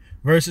King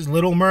versus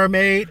Little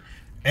Mermaid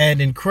and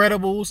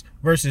Incredibles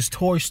versus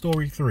Toy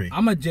Story 3.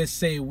 I'm going to just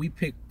say we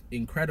picked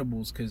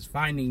Incredibles because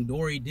Finding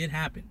Dory did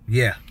happen.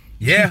 Yeah.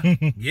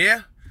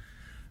 Yeah.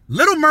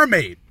 Little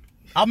Mermaid.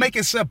 I'll make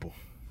it simple.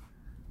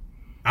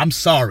 I'm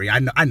sorry. I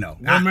know.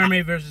 Little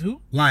Mermaid versus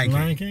who? Lion King.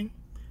 Lion King?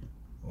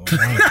 Oh,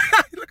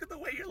 Look at the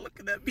way you're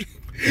looking at me.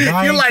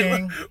 Lion You're like,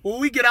 King. when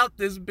we get out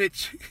this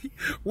bitch,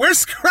 we're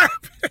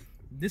scrapping.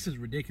 This is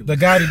ridiculous.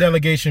 The Gotti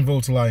delegation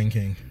votes Lion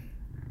King.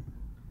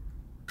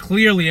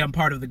 Clearly, I'm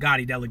part of the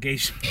Gotti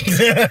delegation.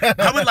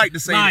 I would like to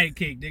say Lion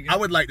King, nigga. I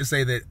would like to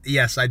say that,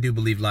 yes, I do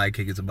believe Lion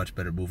King is a much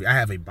better movie. I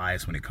have a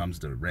bias when it comes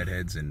to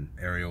redheads and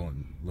Ariel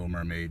and Little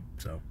Mermaid,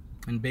 so.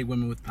 And big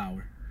women with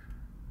power.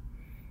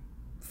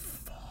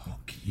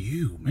 Fuck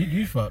you, man.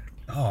 You fuck.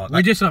 Oh,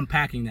 We're just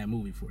unpacking that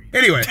movie for you.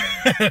 Anyway,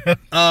 we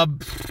got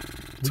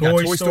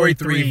Toy Story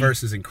 3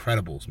 versus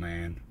Incredibles,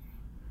 man.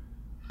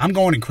 I'm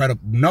going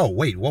Incredible. No,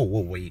 wait,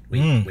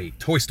 wait.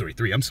 Toy Story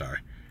 3.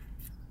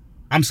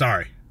 I'm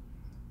sorry.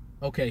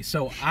 Okay,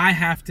 so I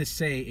have to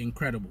say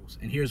Incredibles,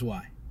 and here's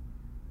why.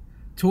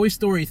 Toy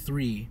Story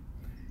 3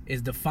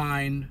 is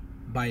defined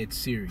by its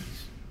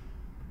series.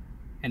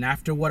 And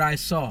after what I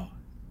saw,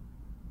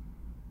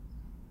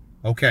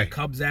 Okay.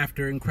 Cubs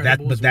after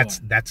Incredibles But that's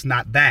 1. that's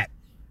not that.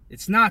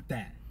 It's not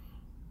that.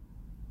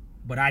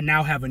 But I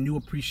now have a new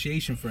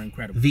appreciation for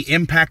Incredibles. The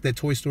impact that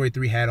Toy Story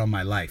 3 had on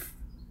my life.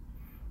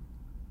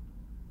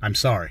 I'm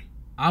sorry.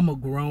 I'm a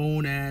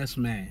grown-ass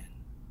man.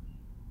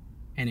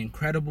 And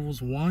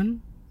Incredibles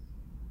 1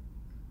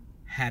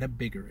 had a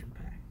bigger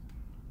impact.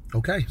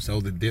 Okay, so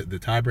the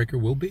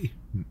tiebreaker will be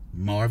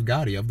Marv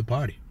Gotti of the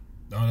party.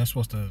 Oh, that's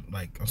supposed to,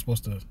 I'm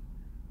supposed to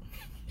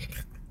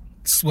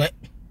sweat.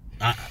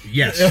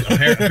 Yes,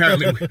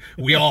 apparently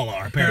we all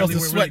are. Apparently,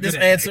 Supposed to we're sweat really this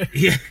good at answer.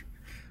 yeah.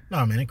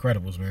 No, man,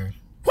 Incredibles, man.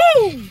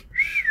 Woo!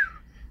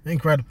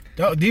 Incredible.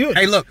 Do you?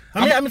 Hey, look,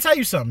 I'm gonna tell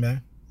you something,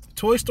 man.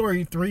 Toy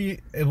Story 3,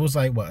 it was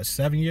like, what, a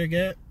 7-year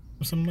gap?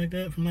 Or something like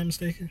that, if I'm not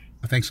mistaken?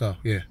 I think so.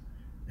 Yeah.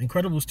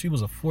 Incredibles 2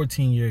 was a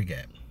 14-year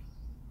gap.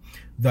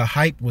 The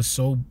hype was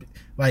so,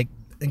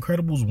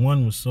 Incredibles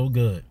 1 was so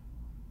good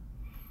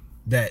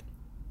that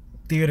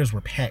theaters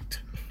were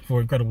packed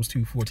for Incredibles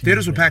 2 14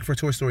 Theaters were years packed for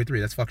Toy Story 3.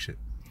 That's fuck shit.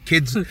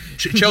 Kids,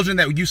 children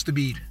that used to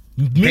be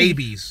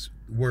babies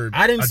were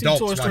I didn't see adults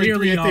Toy Story watching. 3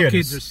 Clearly, in y'all theaters.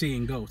 kids are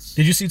seeing ghosts.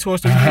 Did you see Toy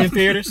Story 3 in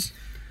theaters?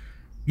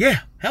 Yeah,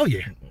 hell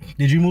yeah.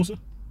 Did you, Musa?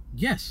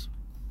 Yes.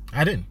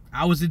 I didn't.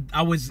 I was in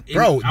theaters.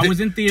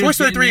 Toy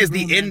Story getting 3 that is the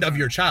room end that of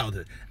your night.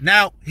 childhood.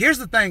 Now, here's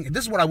the thing.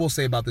 This is what I will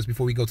say about this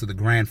before we go to the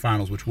grand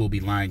finals, which will be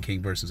Lion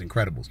King versus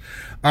Incredibles.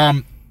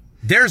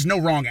 There's no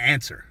wrong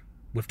answer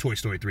with Toy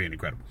Story 3 and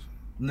Incredibles.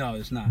 No,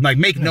 it's not. Like,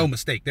 make no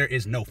mistake, there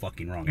is no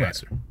fucking wrong Right.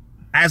 answer.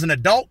 As an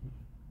adult,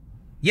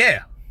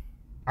 yeah,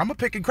 I'm gonna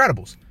pick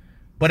Incredibles.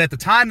 But at the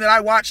time that I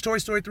watched Toy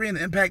Story 3 and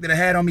the impact that it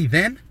had on me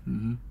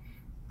then,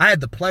 I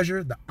had the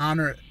pleasure, the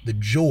honor, the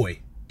joy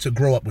to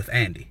grow up with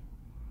Andy.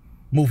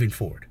 Moving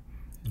forward.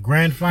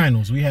 Grand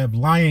finals. We have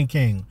Lion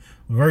King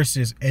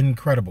versus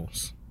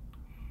Incredibles.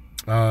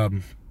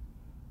 Lion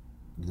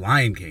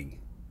King.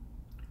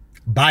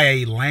 By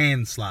a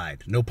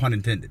landslide. No pun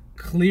intended.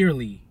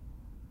 Clearly,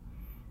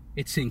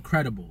 it's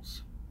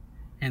Incredibles.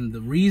 And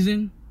the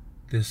reason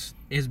This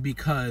is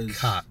because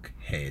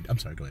cockhead. I'm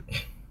sorry, go ahead.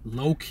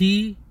 low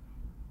key,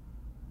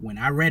 when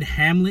I read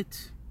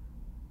Hamlet,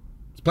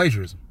 It's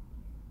plagiarism.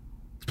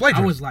 It's I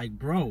plagiarism. was like,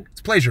 bro,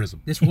 It's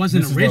plagiarism. this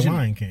wasn't This is the original.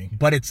 Lion King.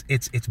 But it's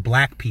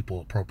black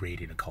people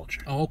appropriating a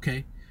culture. Oh,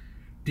 okay.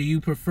 Do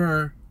you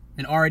prefer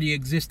an already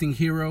existing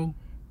hero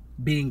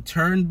being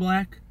turned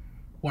black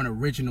or an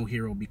original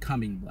hero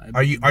becoming black?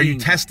 Are you being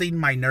black? testing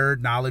my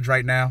nerd knowledge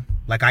right now?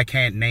 Like I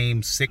can't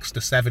name 6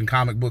 to 7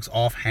 comic books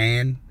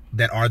offhand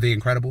that are the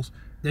Incredibles?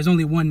 There's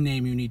only one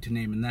name you need to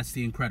name, and that's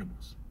the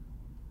Incredibles.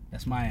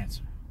 That's my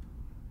answer.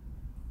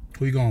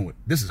 Who you going with?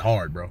 This is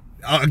hard, bro.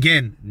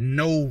 Again,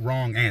 no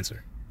wrong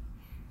answer.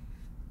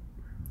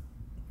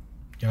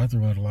 Y'all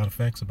threw out a lot of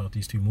facts about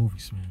these two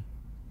movies, man.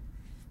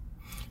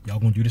 Y'all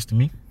gonna do this to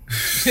me?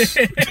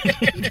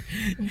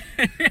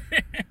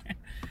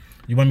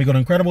 You want me to go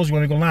to Incredibles? You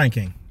want me to go Lion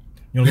King?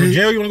 You want to go to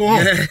jail? You want to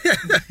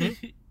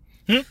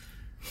go home?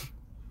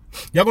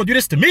 Y'all gonna do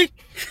this to me?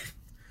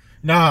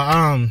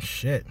 Nah,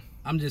 shit.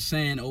 I'm just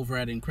saying, over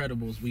at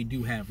Incredibles, we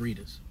do have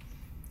Ritas.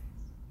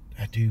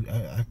 I do.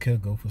 I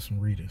could go for some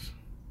readers.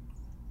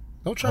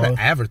 Don't try to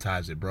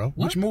advertise it, bro.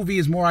 What? Which movie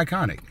is more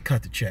iconic?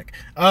 Cut the check.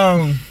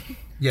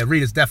 Yeah,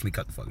 Rita's definitely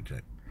cut the fucking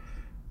check.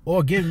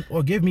 Or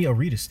give me a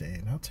reader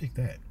stand. I'll take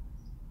that.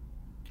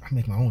 I'll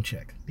make my own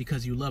check.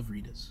 Because you love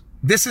Ritas.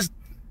 This is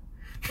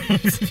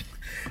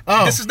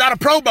Oh, this is not a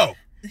promo.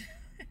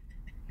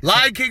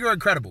 Lion King or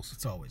Incredibles?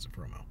 it's always a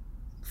promo.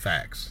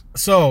 Facts.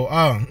 So,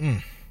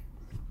 And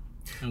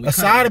we a cut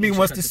side it, of me we should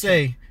wants cut to the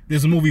say check.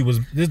 this movie was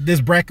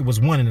this bracket was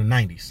won in the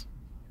 90s.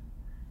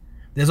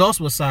 There's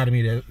also a side of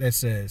me that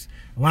says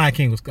Lion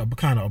King was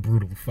kind of a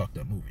brutal, fucked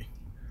up movie.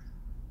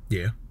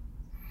 Yeah.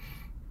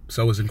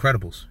 So was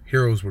Incredibles.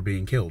 Heroes were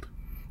being killed.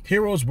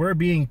 Heroes were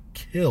being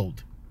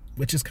killed,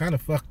 which is kind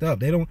of fucked up.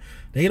 They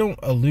don't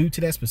allude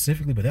to that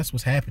specifically, but that's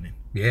what's happening.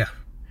 Yeah.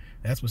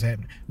 That's what's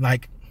happening.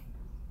 Like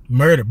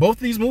murder. Both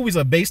of these movies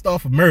are based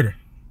off of murder.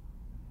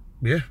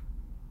 Yeah.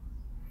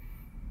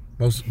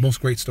 Most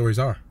great stories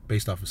are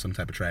based off of some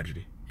type of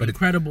tragedy. But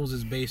Incredibles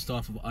is based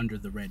off of Under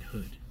the Red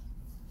Hood.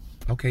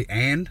 okay,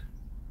 and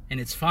And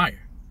it's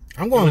fire.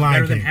 I'm It going was Lion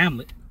better than King.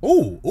 Hamlet.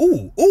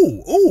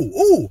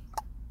 ooh.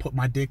 Put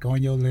my dick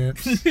on your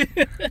lips.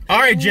 All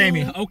right,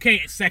 Jamie.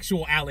 Okay,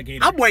 sexual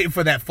alligator. I'm waiting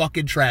for that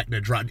fucking track to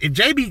drop. If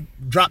JB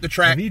dropped the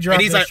track If he and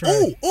dropped he's that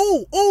like, track.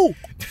 ooh,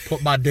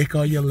 put my dick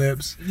on your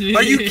lips.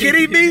 Are you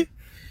kidding me?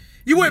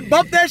 You wouldn't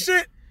bump that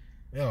shit?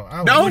 Yo,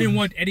 I No. wouldn't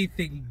want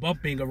anything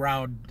bumping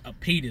around a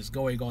penis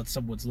going on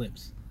someone's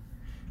lips.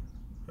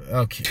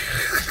 Okay.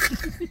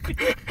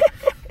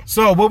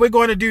 So what we're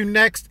going to do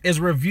next is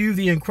review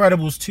The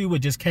Incredibles 2. It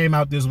just came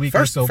out this weekend.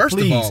 First So of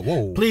please, all,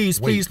 whoa,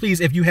 please, wait.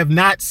 if you have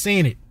not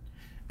seen it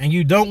and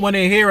you don't want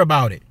to hear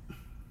about it,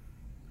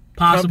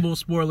 Possible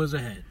spoilers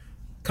ahead.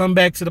 come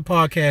back to the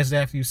podcast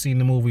after you've seen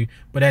the movie.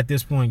 But at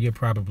this point, you're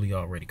probably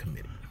already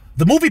committed.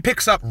 The movie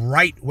picks up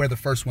right where the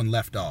first one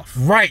left off.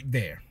 Right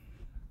there.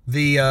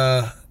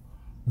 The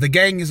The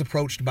gang is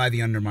approached by the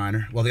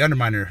Underminer. Well, the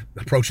Underminer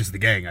approaches the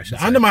gang, I should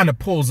The say. Underminer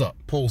pulls up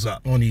Pulls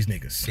up on these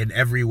niggas. in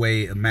every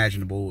way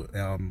imaginable,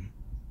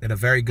 in a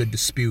very good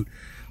dispute,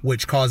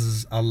 which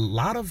causes a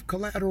lot of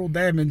collateral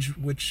damage,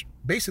 which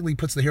basically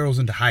puts the heroes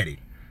into hiding.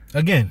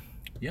 Again,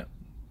 Yep.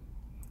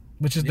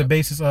 which is the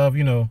basis of,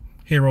 you know,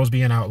 heroes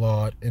being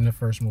outlawed in the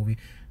first movie.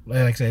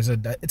 Like I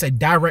said, it's a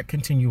direct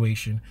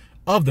continuation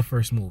of the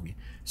first movie.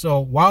 So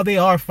while they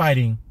are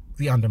fighting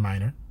the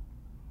Underminer,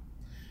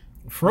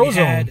 We Frozone,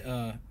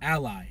 had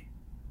Ally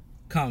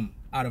come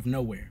out of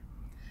nowhere.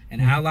 An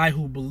ally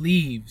who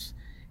believes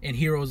in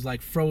heroes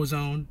like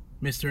Frozone,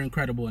 Mr.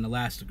 Incredible, and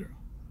Elastigirl.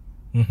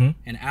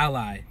 An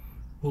ally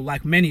who,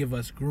 like many of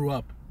us, grew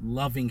up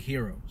loving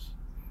heroes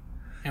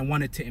and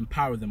wanted to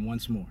empower them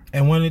once more.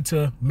 and wanted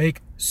to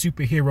make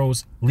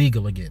superheroes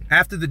legal again.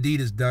 After the deed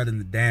is done and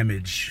the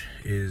damage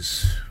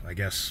is, I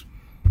guess,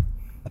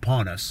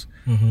 upon us,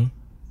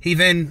 he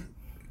then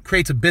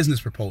creates a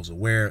business proposal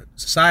where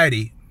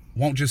society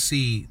won't just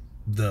see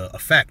the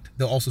effect,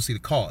 they'll also see the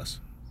cause.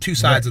 Two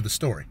sides of the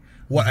story.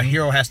 What a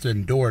hero has to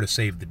endure to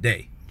save the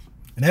day.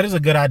 And that is a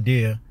good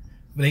idea.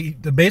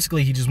 But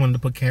basically, he just wanted to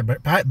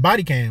put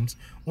body cams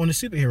on the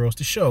superheroes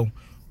to show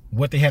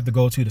what they have to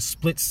go to, the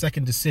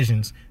split-second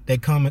decisions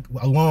that come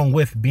along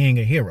with being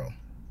a hero.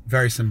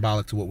 Very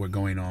symbolic to what we're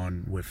going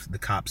on with the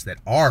cops that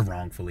are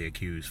wrongfully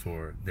accused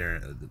for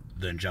the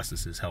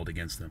injustices held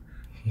against them.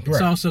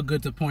 It's also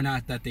good to point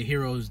out that the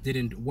heroes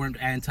weren't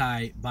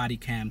anti-body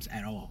cams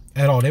at all.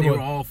 At all. They They were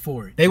were all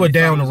for it. they were thought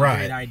down it to was a ride.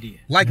 Great idea.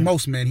 Like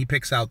most men, he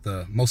picks out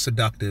the most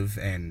seductive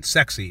and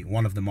sexy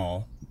one of them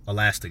all,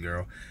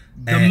 Elastigirl.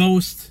 The And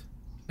most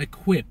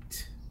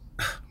equipped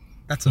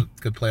that's a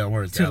good play on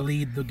words. to Al.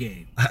 lead the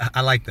game.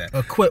 I like that.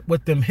 equipped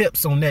with them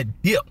hips on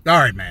that dip. All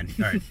right, man.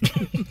 All right.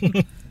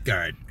 All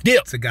right.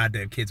 Dip. It's a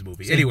goddamn kids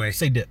movie. Anyway,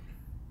 Say dip.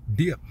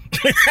 dip.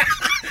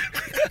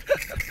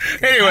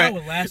 How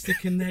Anyway, elastic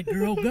can that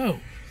girl go?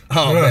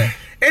 oh man.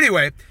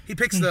 Anyway, he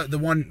picks the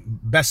one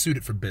best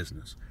suited for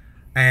business,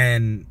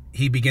 and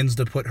he begins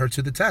to put her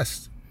to the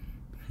test.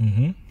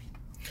 And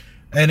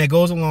it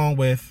goes along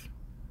with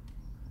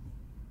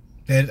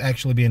that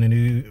actually being a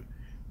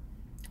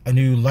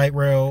new light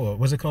rail, or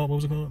what's it called? What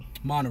was it called?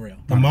 Monorail.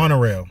 The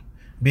monorail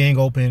being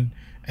open,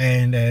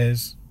 and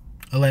as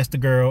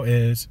Elastigirl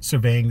is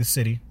surveying the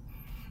city.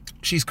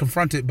 She's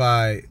confronted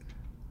by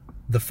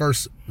the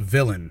first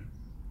villain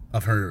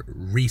of her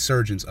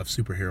resurgence of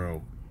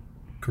superhero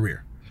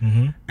career,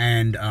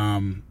 and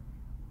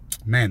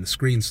man, the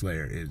Screen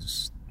Slayer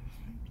is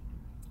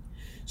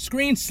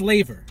Screen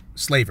Slaver.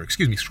 Slaver.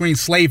 Excuse me, Screen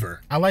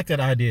Slaver. I like that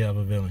idea of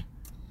a villain.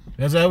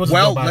 That was a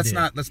Well, dope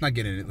idea. let's not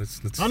get in it.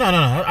 Let's. Oh no.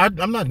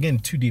 I'm not getting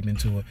too deep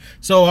into it.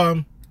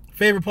 So,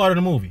 favorite part of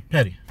the movie,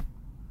 Petty.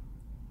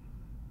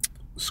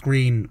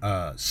 Screen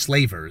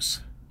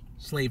slavers.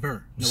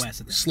 Slaver. No S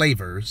at that.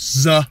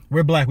 Slavers.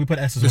 We're black. We put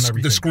S's on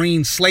everything. The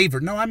Screen Slaver.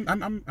 No, I'm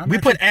we actually,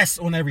 put S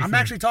on everything. I'm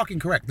actually talking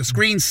correct. The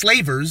Screen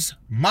Slavers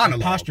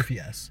monologue. apostrophe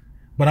S.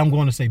 But I'm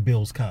going to say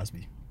Bill's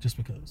Cosby just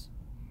because.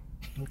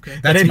 Okay.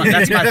 That's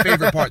my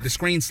favorite part. The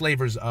Screen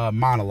Slavers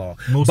monologue.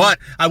 Most- But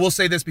I will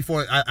say this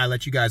before I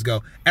let you guys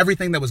go.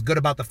 Everything that was good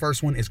about the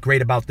first one is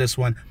great about this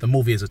one. The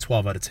movie is a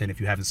 12 out of 10. If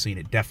you haven't seen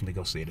it, definitely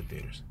go see it in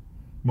theaters.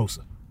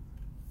 Musa.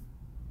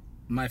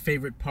 My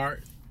favorite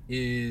part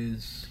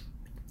is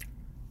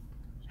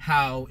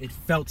how it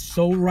felt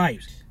so right.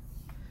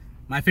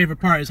 My favorite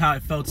part is how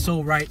it felt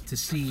so right to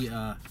see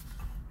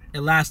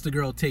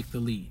Elastigirl take the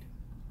lead.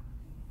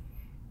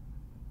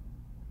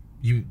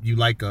 You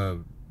like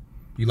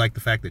the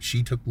fact that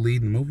she took the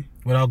lead in the movie?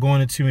 Without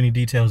going into too many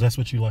details, that's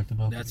what you liked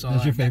about it. That's all.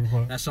 That's your favorite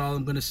part. That's all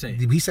I'm gonna say.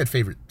 He said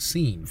favorite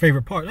scene.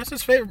 Favorite part. That's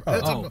his favorite.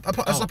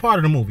 That's a part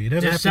of the movie. It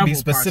doesn't There's have to be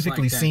several parts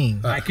specifically like that.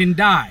 seen. I can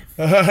dive,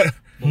 but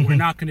we're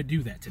not gonna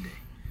do that today.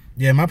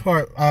 Yeah, my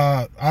part.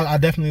 I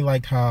definitely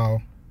liked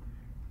how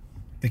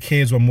the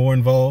kids were more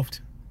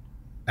involved.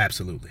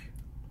 Absolutely.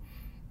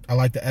 I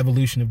like the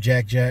evolution of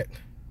Jack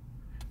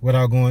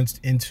without going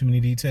into too many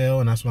detail,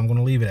 and that's what I'm going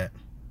to leave it at.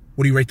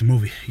 What do you rate the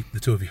movie, the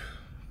two of you?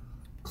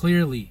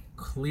 Clearly,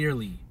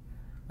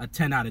 a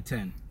 10 out of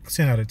 10.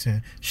 10 out of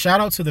 10. Shout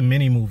out to the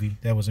mini movie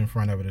that was in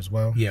front of it as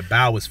well. Yeah,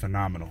 Bao was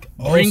phenomenal.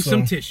 Bring Also-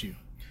 some tissue.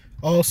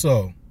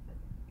 Also,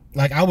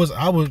 like I was,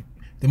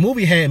 the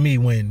movie had me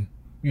when,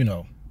 you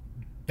know,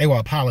 they were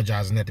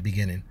apologizing at the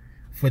beginning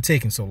for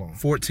taking so long.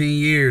 14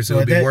 years, So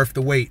it'll at be that- worth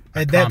the wait.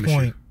 I At that promise you.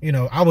 point, you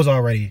know, I was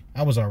already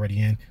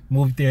in.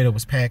 Movie theater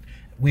was packed.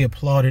 We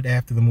applauded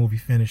after the movie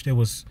finished. It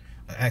was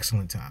an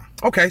excellent time.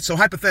 Okay, so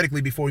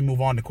hypothetically, before we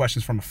move on to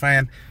questions from a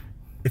fan,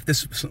 if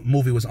this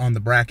movie was on the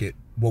bracket,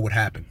 what would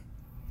happen?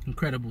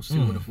 Incredible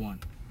still would have won.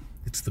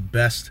 It's the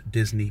best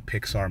Disney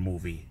Pixar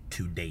movie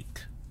to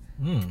date.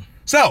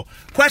 So,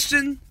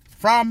 question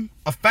from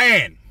a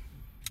fan.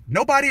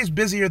 Nobody is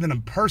busier than a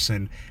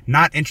person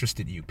not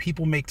interested in you.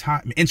 People make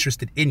time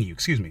interested in you.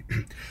 Excuse me.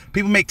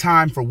 People make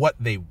time for what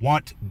they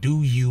want.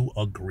 Do you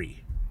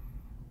agree?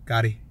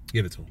 Gotti,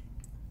 give it to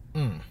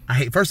him.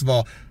 First of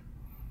all,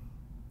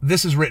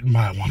 this is written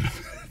by a woman.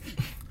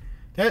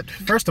 That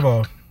first of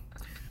all,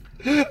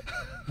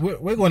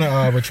 We're going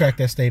to retract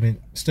that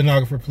statement.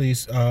 Stenographer,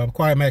 please.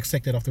 Quiet Max,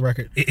 take that off the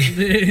record.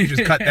 You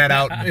just cut that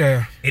out.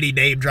 Yeah. Any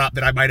name drop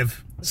that I might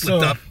have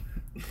slipped up.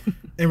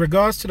 In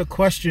regards to the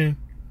question,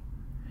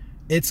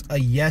 it's a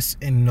yes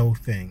and no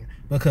thing.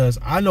 Because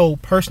I know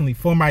personally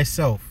for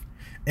myself,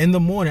 in the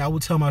morning I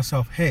would tell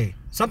myself, hey,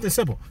 something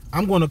simple.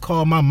 I'm going to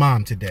call my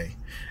mom today.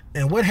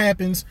 And what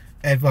happens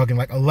at fucking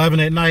like 11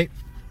 at night?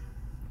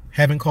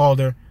 Haven't called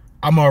her.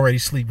 I'm already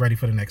sleep ready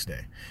for the next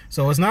day.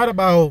 So it's not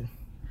about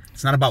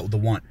the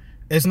want.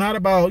 It's not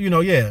about,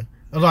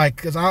 like,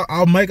 because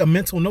I'll make a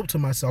mental note to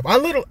myself. I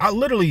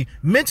literally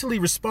mentally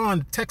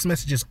respond to text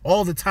messages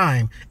all the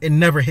time and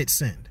never hit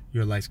send.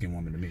 You're a light-skinned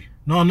woman to me.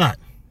 No, I'm not.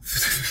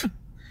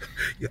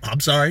 I'm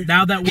sorry.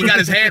 Now that he got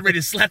his hand ready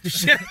to slap the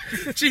shit.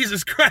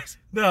 Jesus Christ.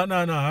 No.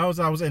 I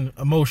was in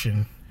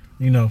emotion,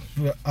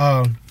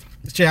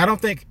 Jay, I don't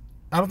think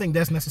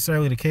that's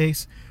necessarily the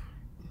case.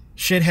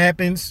 Shit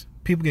happens.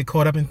 People get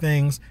caught up in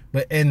things,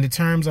 but in the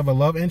terms of a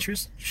love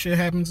interest, shit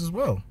happens as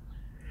well.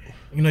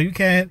 You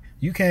can't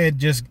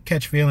just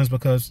catch feelings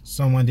because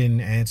someone didn't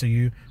answer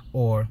you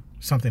or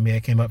something may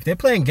have came up. If they're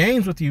playing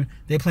games with you,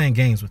 they're playing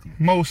games with you.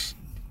 Most,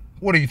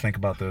 what do you think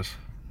about this?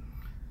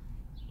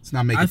 It's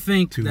not making I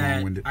think too that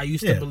long-winded. I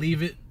used to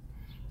believe it.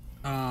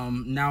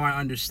 Now I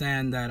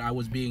understand that I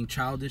was being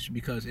childish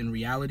because in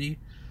reality,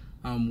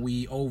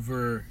 we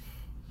overestimate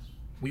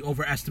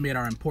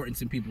our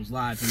importance in people's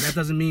lives, and that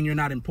doesn't mean you're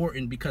not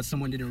important because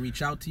someone didn't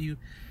reach out to you.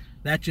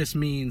 That just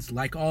means,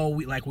 like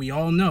we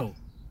all know,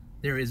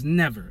 there is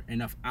never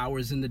enough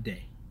hours in the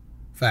day.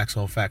 Facts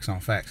on facts on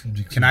facts.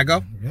 Can I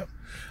go? Yep.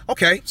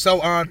 Okay, so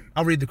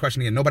I'll read the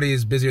question again. Nobody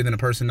is busier than a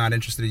person not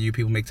interested in you.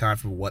 People make time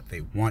for what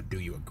they want. Do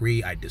you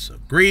agree? I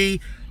disagree.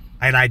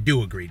 And I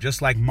do agree.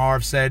 Just like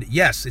Marv said,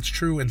 yes, it's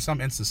true in some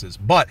instances.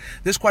 But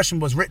this question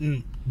was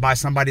written by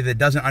somebody that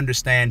doesn't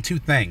understand two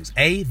things.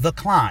 A, the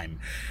climb.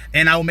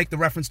 And I will make the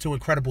reference to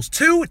Incredibles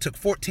 2. It took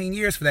 14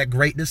 years for that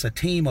greatness. A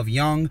team of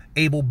young,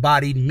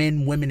 able-bodied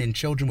men, women, and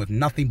children with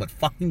nothing but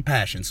fucking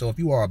passion. So if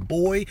you are a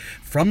boy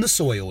from the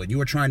soil and you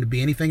are trying to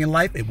be anything in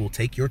life, it will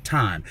take your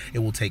time. It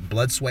will take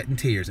blood, sweat, and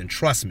tears. And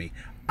trust me,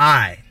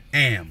 I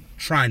am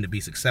trying to be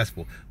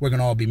successful. We're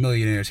gonna all be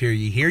millionaires. Hear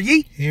ye, hear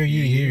ye? Hear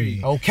ye, hear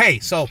ye. Okay,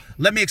 so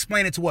let me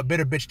explain it to what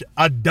bitter bitch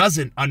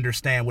doesn't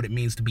understand what it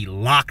means to be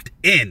locked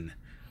in.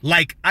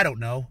 Like, I don't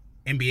know,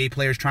 NBA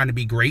players trying to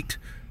be great,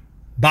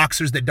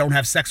 boxers that don't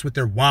have sex with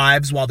their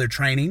wives while they're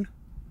training,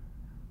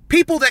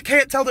 people that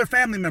can't tell their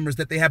family members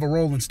that they have a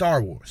role in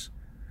Star Wars.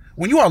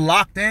 When you are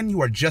locked in,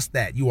 you are just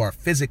that. You are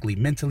physically,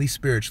 mentally,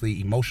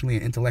 spiritually, emotionally,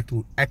 and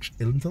intellectually,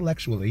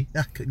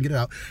 I couldn't get it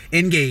out,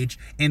 engaged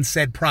in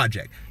said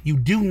project. You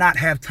do not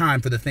have time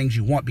for the things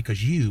you want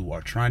because you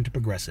are trying to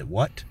progress at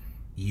what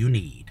you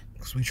need.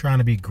 Because we're trying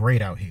to be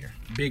great out here.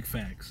 Big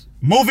facts.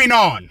 Moving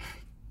on.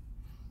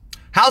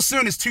 How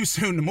soon is too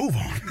soon to move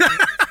on?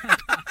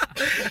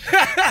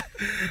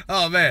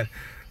 Oh, man.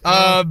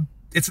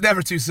 It's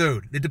never too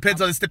soon. It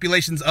depends on the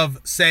stipulations of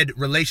said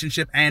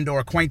relationship and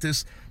or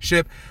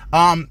acquaintanceship.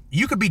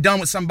 You could be done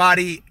with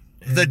somebody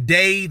the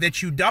day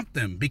that you dump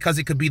them because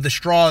it could be the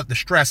stress,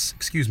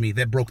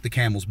 that broke the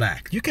camel's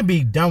back. You can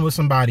be done with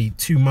somebody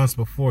 2 months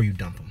before you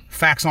dump them.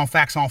 Facts on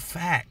facts on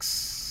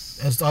facts.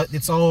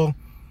 It's all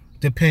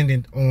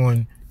dependent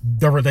on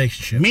the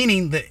relationship.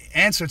 Meaning the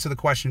answer to the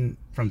question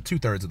from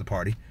 2/3 of the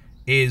party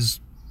is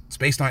it's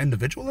based on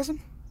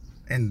individualism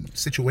and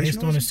situationalism.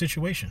 Based on the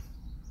situation.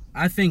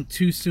 I think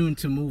too soon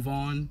to move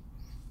on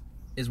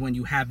is when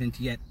you haven't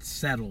yet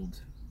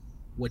settled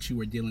what you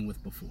were dealing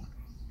with before.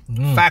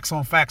 Facts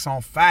on facts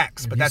on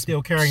facts. But that's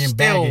still carrying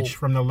baggage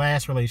from the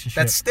last relationship.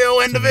 That's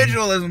still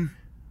individualism.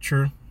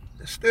 True.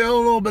 There's still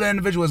a little bit of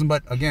individualism,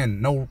 but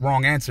again, no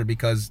wrong answer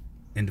because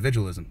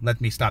individualism. Let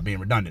me stop being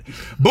redundant.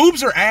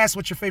 Boobs or ass,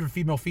 what's your favorite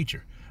female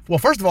feature? Well,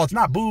 first of all, it's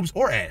not boobs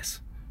or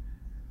ass.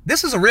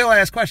 This is a real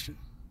ass question.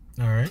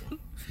 All right.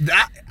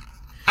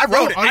 I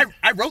wrote it.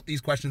 I wrote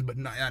these questions, but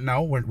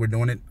no, we're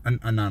doing it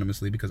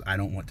anonymously because I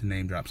don't want to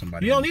name drop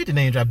somebody. You don't need to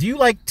name drop. Do you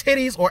like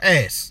titties or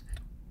ass?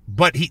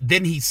 But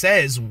he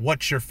says,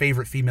 what's your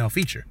favorite female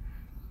feature?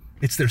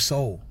 It's their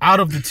soul. Out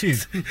of the two.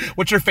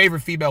 What's your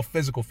favorite female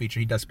physical feature?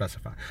 He does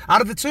specify.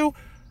 Out of the two,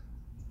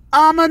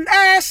 I'm an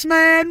ass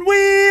man.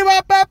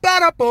 What,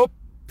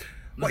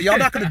 y'all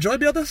not going to join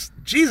me on this?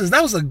 Jesus,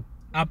 that was a...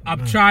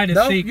 I'm trying to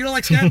think... You don't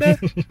like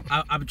Scatman?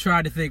 I'm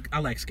trying to think... I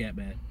like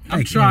Scatman.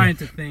 I'm trying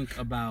to think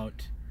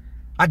about...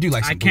 I do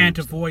like some I can't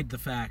boobs, avoid the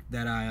fact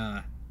that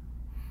I'm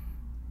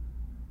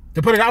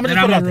to put it, I'm a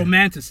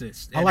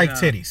romanticist. I like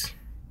titties.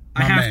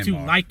 I My have man, to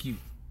Mark. like you.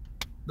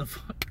 The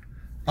fuck?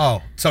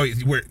 Oh, so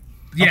we're...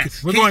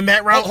 Yes. We're going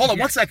that route? Hold on,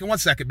 Yes. one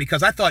second,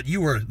 because I thought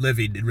you were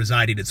living and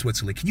residing in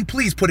Switzerland. Can you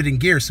please put it in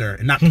gear, sir,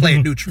 and not play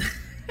it neutral?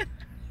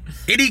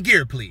 Any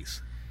gear,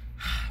 please.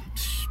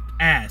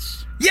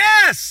 Ass.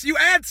 Yes, you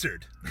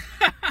answered.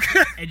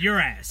 And your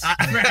ass.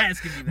 You're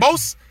asking me that.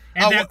 Most...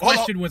 And that hold on.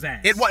 question was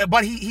asked.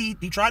 But he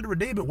tried to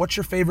redeem it. What's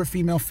your favorite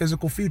female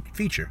physical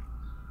feature?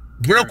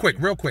 Real quick.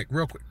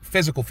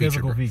 Physical feature.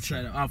 Physical bro.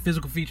 feature.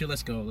 Physical feature.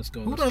 Let's go.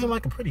 Who doesn't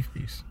like a pretty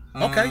face?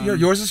 Okay,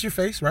 yours is your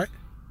face, right?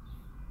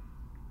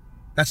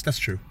 That's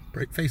true.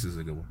 Face is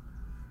a good one.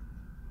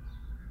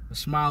 A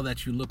smile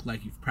that you look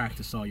like you've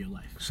practiced all your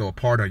life. So a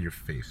part on your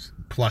face,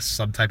 plus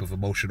some type of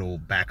emotional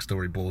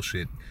backstory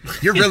bullshit.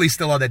 You're really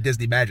still on that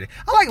Disney magic.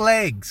 I like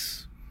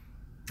legs.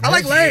 I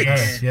like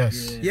legs.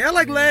 Yes. Yeah, I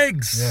like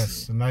legs.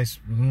 Yes. A nice.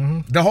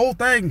 The whole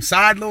thing.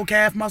 Side little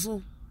calf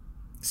muscle.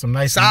 Some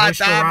nice Side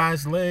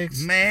moisturized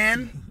legs.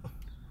 Man,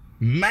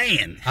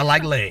 I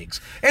like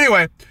legs.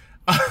 Anyway,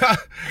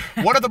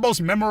 what are the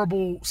most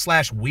memorable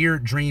 /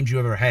 weird dreams you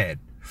ever had?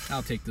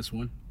 I'll take this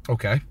one.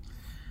 Okay.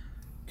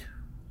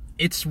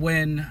 It's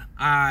when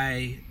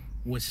I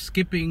was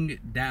skipping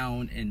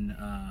down in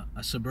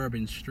a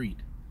suburban street.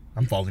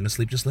 I'm falling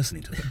asleep just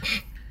listening to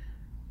it.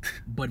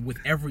 But with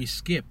every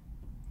skip,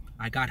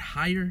 I got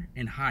higher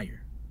and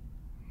higher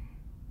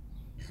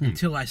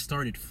until I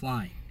started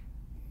flying.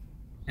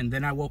 And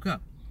then I woke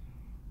up.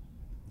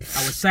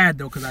 I was sad,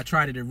 though, because I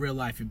tried it in real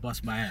life and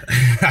bust my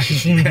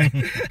ass.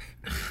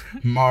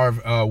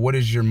 Marv, what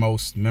is your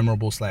most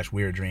memorable /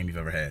 weird dream you've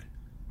ever had?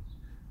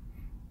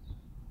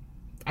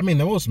 I mean,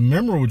 the most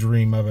memorable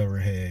dream I've ever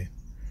had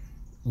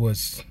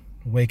was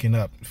waking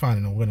up,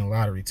 finding a winning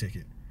lottery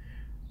ticket,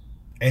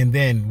 and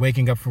then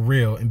waking up for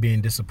real and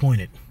being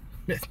disappointed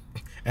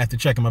after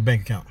checking my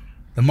bank account.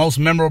 The most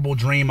memorable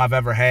dream I've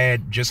ever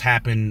had just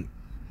happened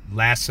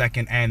last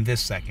second and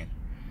this second.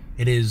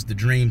 It is the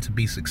dream to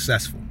be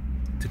successful,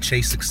 to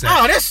chase success.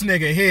 Oh, this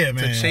nigga here,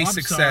 man. To chase I'm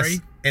success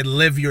sorry. and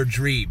live your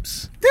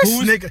dreams.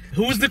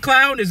 Who's the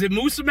clown? Is it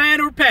Musa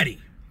Man or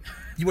Petty?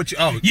 You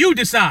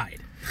decide.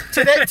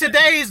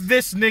 Today's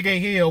This Nigga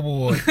Here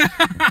award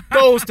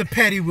goes to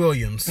Petty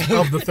Williams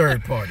of the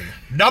Third Party.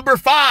 Number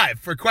 5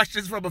 for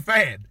questions from a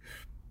fan.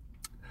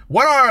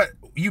 What are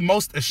you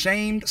most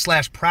ashamed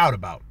 / proud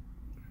about?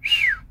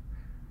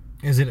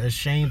 Is it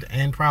ashamed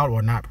and proud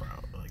or not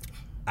proud? Like,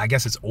 I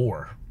guess it's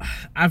or.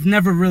 I've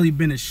never really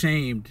been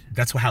ashamed.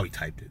 That's how he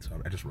typed it.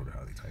 So I just wrote it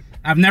how he typed it.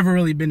 I've never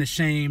really been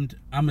ashamed.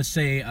 I'm going to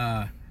say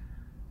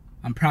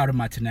I'm proud of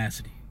my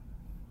tenacity.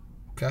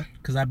 Okay.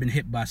 Because I've been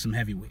hit by some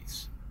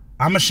heavyweights.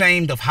 I'm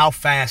ashamed of how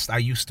fast I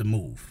used to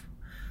move.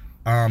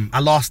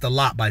 I lost a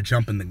lot by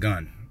jumping the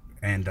gun.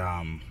 And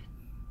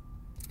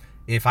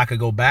if I could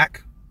go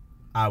back,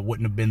 I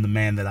wouldn't have been the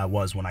man that I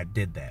was when I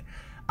did that.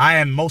 I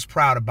am most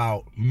proud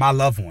about my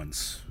loved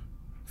ones.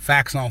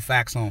 Facts on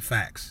facts on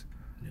facts.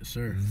 Yes,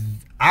 sir.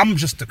 I'm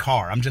just the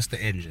car. I'm just the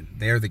engine.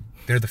 They're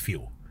the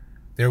fuel.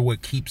 They're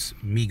what keeps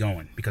me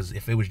going. Because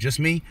if it was just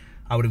me,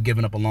 I would have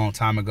given up a long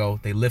time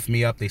ago. They lift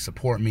me up. They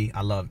support me.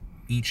 I love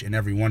each and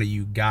every one of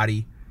you.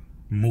 Gotti,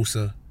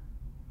 Musa,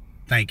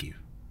 thank you.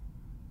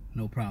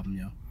 No problem,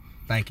 yo.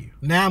 Thank you.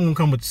 now I'm gonna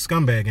come with the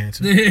scumbag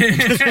answer.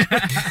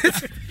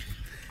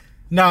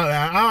 No,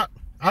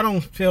 I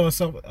don't feel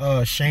myself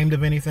ashamed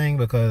of anything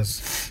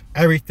because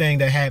everything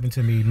that happened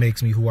to me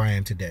makes me who I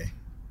am today.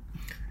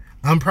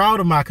 I'm proud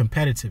of my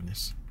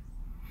competitiveness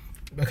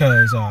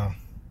because,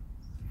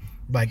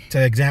 like,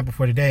 to example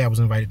for today, I was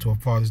invited to a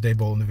Father's Day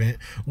bowling event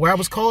where I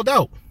was called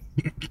out.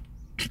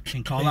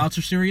 And call outs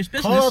are serious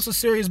business. Call outs are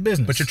serious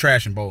business. But you're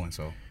trash in bowling,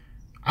 so.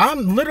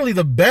 I'm literally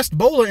the best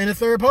bowler in the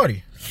third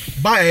party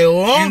by a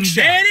long And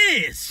shot. there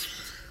it is.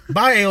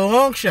 By a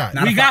long shot.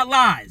 Not We if got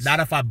lies. Not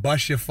if I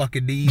bust your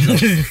fucking knees.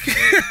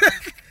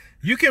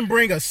 You can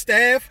bring a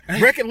staff,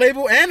 record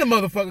label, and a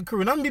motherfucking crew,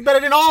 and I'm gonna be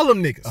better than all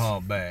them niggas.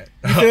 Oh, bad.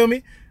 You feel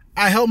me?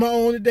 I held my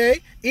own today,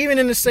 even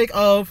in the sake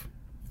of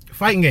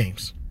fighting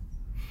games.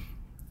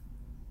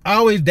 I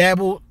always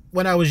dabbled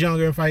when I was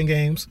younger in fighting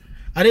games.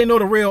 I didn't know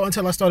the real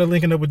until I started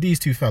linking up with these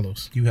two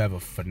fellows. You have a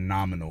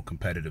phenomenal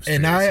competitive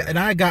spirit. And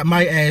I got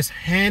my ass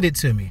handed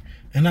to me.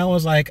 And I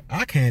was like,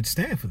 I can't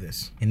stand for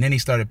this. And then he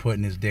started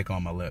putting his dick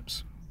on my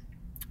lips.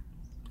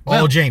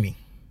 All Jamie.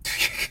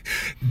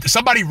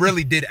 Somebody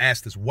really did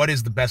ask this. What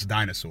is the best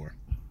dinosaur?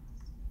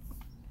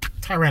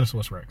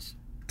 Tyrannosaurus Rex.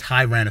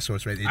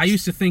 Tyrannosaurus Rex. I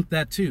used to think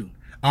that too.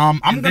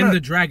 Then the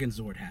Dragon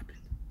Zord happened.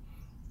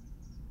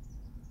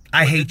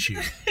 I hate you.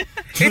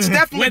 It's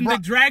definitely When the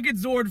Dragon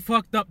Zord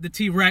fucked up the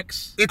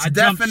T-Rex, it's I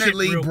jumped ship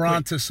definitely real quick.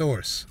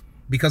 Brontosaurus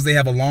because they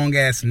have a long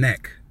ass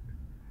neck,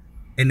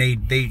 and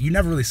they you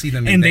never really see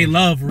them. in And they danger.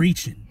 love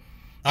reaching.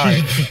 All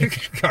right,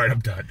 all right, I'm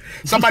done.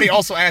 Somebody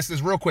also asked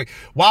this real quick: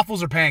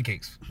 waffles or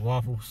pancakes?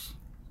 Waffles.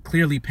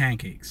 Clearly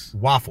pancakes.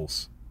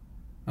 Waffles.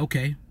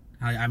 Okay.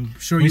 I'm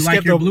sure We you like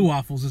skipped your over- blue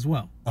waffles as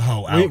well.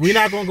 Oh, ouch. We're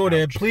not going to go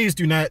there. Please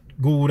do not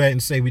Google that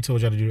and say we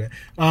told y'all to do that.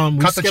 We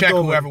Cut the skipped check,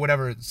 over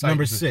whatever. Site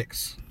number this is.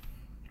 6.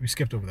 We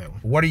skipped over that one.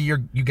 What are you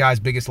guys'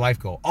 biggest life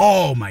goal?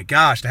 Oh my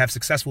gosh, to have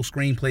successful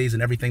screenplays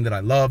and everything that I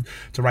love,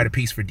 to write a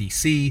piece for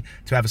DC,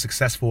 to have a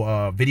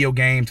successful video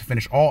game, to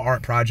finish all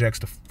art projects,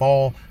 to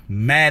fall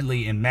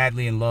madly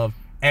in love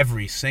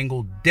every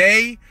single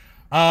day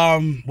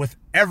with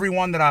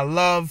everyone that I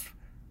love,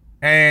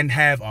 and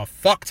have a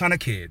fuck ton of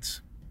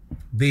kids.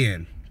 The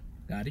end.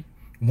 Gotti?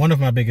 One of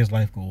my biggest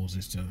life goals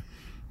is to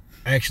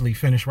actually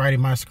finish writing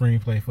my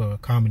screenplay for a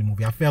comedy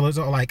movie. I feel it's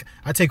like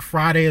I take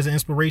Friday as an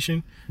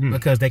inspiration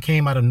because they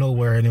came out of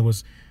nowhere and it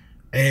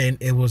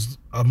was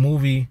a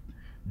movie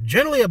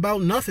generally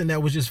about nothing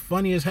that was just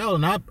funny as hell,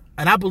 and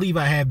I believe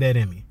I have that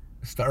in me.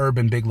 It's the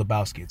Urban Big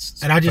Lebowski.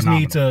 It's And I just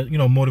phenomenal. need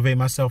to, motivate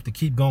myself to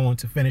keep going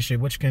to finish it,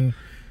 which can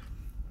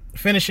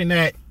finishing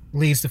that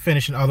leads to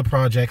finishing other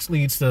projects,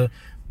 leads to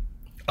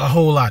a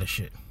whole lot of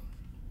shit.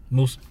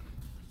 Moose.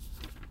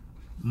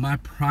 My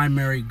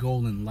primary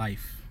goal in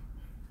life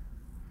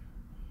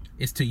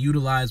is to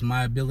utilize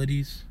my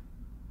abilities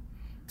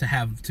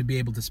to be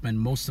able to spend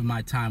most of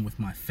my time with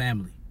my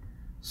family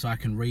so I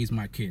can raise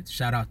my kids.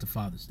 Shout out to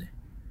Father's Day.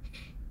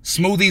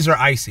 Smoothies or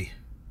icy?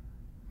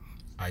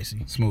 Icy.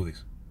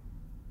 Smoothies.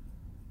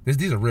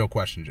 These are real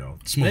questions, y'all.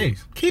 Hey,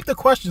 Smoothies keep the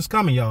questions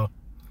coming, y'all.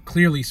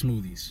 Clearly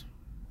smoothies.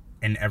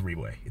 in every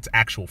way. It's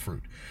actual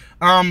fruit.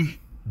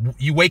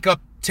 You wake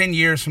up 10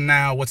 years from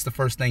now, what's the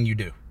first thing you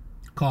do?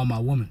 Call my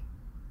woman.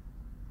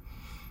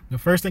 The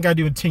first thing I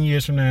do in 10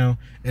 years from now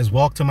is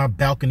walk to my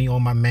balcony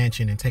on my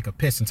mansion and take a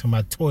piss into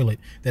my toilet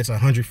that's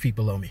 100 feet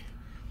below me.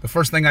 The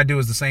first thing I do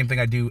is the same thing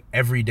I do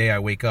every day I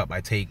wake up.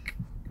 I take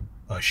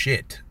a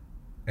shit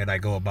and I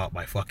go about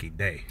my fucking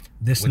day.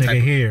 This What type nigga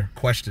of here.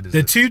 question is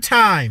The this?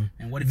 two-time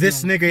And what if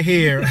This you don't- Nigga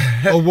Here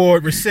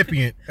award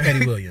recipient,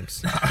 Eddie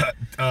Williams.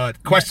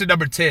 Question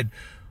number 10.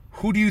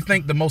 Who do you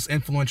think the most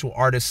influential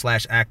artists /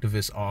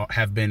 activists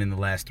have been in the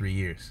last 3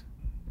 years?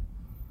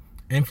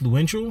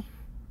 Influential?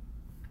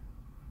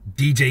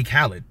 DJ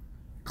Khaled.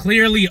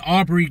 Clearly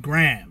Aubrey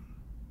Graham.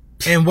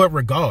 In what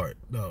regard,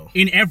 though?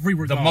 In every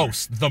The regard.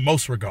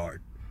 most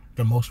regard.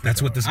 The most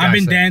That's what regard. this guy I've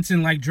been said.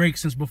 dancing like Drake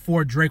since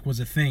before Drake was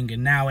a thing,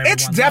 and now everyone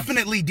It's loves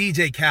definitely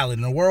DJ Khaled.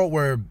 In a world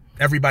where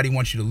everybody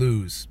wants you to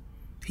lose,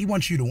 he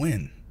wants you to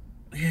win.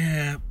 it.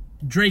 Yeah,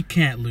 Drake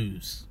can't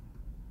lose.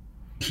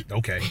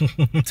 Okay.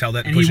 Tell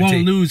that to And he Pusha won't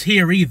T. lose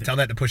here either. Tell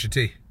that to Pusha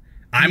T. He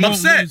I'm won't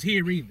upset. lose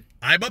here either.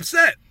 I'm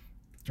upset.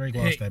 Drake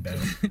lost Hey. that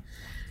battle.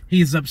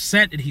 He's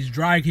upset and he's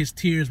drying his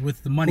tears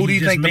with the money Who do he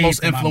you just think the made most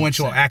from I'm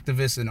influential Upset.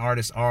 activists and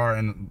artists are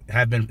and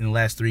have been in the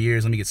last 3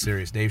 years? Let me get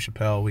serious. Dave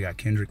Chappelle. We got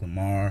Kendrick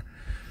Lamar.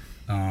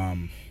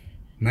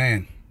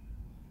 Man,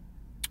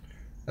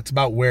 that's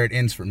about where it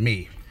ends for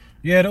me.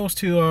 Yeah, those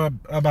two are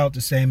about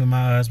the same in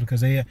my eyes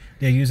because they're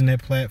using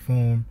that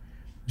platform.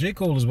 J.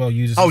 Cole as well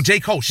uses. Oh, his- J.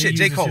 Cole. he Shit,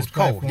 J. uses Cole. his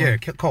Cole. platform. Yeah,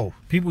 Cole.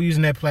 People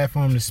using that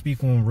platform to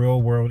speak on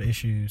real world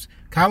issues.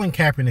 Colin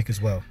Kaepernick as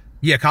well.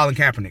 Yeah, Colin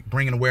Kaepernick.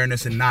 Bringing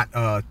awareness and not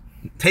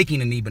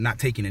taking a knee, but not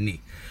taking a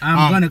knee.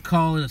 I'm gonna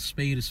call it a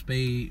spade a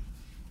spade.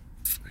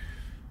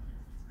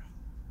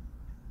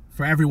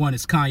 For everyone,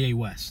 it's Kanye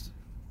West.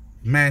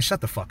 Man,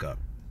 shut the fuck up.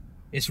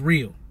 It's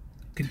real.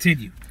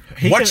 Continue.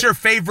 What's your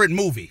favorite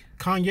movie?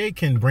 Kanye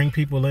can bring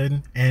people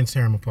in and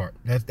tear them apart.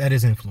 That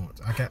is influence.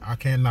 I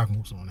can't knock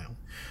Moose on that one.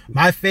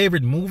 My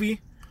favorite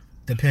movie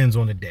depends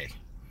on the day.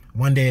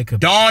 One day it could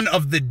be Dawn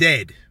of the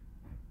Dead.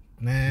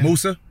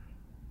 Musa?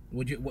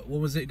 What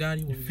was it,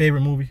 Gotti?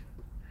 favorite movie.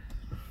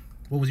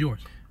 What was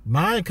yours?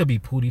 Mine could be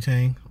Pootie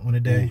Tang on a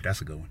day. Ooh,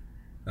 that's a good one.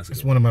 That's a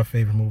It's good one of my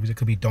favorite movies. It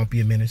could be Don't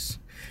Be a Menace.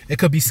 It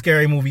could be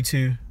Scary Movie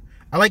 2.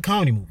 I like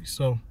comedy movies,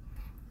 so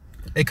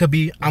it could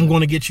be I'm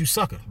Gonna Get You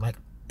Sucker. Like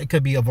it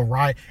could be a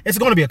variety. It's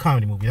gonna be a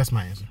comedy movie. That's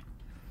my answer.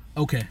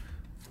 Okay.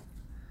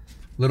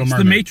 Little It's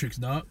Mermaid. The Matrix,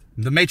 dog.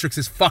 The Matrix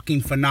is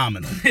fucking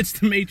phenomenal. It's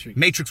The Matrix.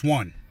 Matrix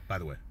 1, by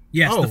the way.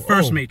 Yes, the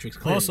first Matrix.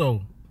 Clearly.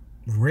 Also,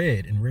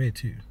 Red and Red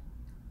 2.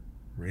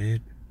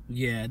 Red?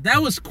 Yeah,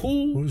 that was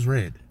cool. Who's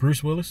Red?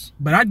 Bruce Willis.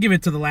 But I'd give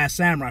it to The Last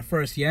Samurai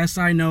first. Yes,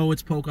 I know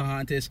it's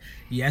Pocahontas.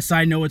 Yes,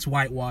 I know it's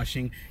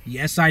whitewashing.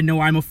 Yes, I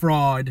know I'm a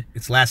fraud.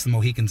 It's Last of the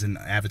Mohicans in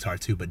Avatar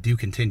 2, but do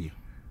continue.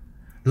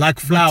 Like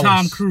But flowers.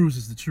 Tom Cruise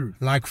is the truth.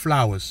 Like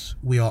flowers,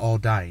 we are all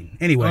dying.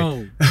 Anyway,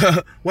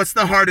 Oh. what's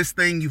the hardest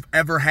thing you've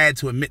ever had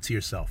to admit to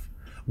yourself?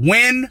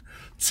 When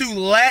to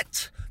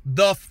let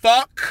the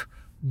fuck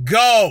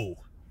go.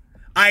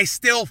 I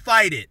still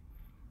fight it.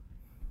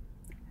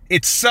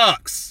 It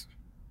sucks.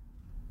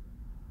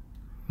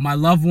 My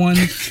loved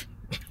ones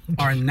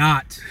are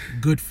not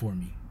good for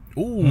me.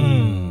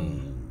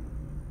 Ooh.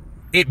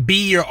 It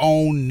be your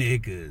own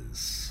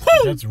niggas.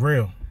 That's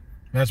real.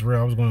 That's real.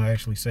 I was going to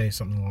actually say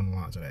something along the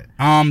lines of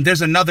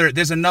that.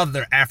 There's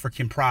another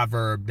African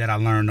proverb that I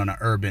learned on an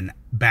urban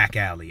back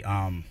alley.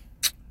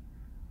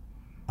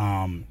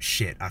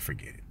 Shit, I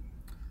forget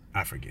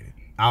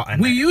it.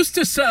 We used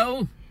to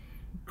sell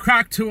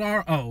crack to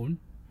our own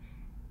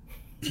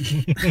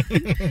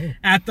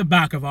at the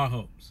back of our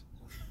homes.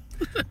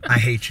 I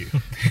hate you.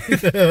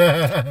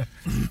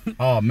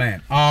 Oh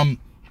man.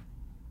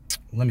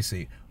 Let me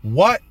see.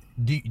 What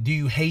do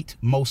you hate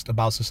most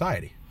about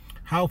society?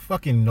 How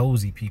fucking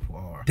nosy people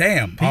are.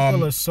 Damn.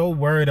 People are so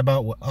worried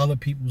about what other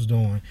people's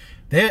doing.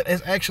 There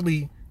is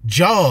actually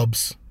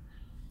jobs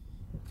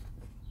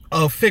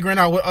of figuring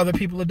out what other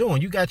people are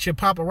doing. You got your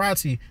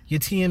paparazzi,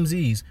 your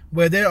TMZs,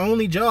 where their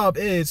only job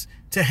is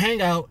to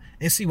hang out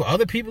and see what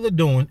other people are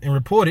doing and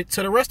report it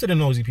to the rest of the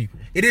nosy people.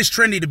 It is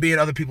trendy to be in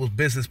other people's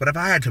business, but if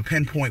I had to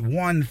pinpoint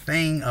one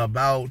thing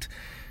about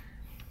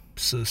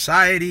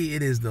Society,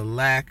 it is the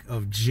lack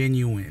of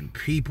genuine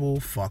people.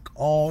 Fuck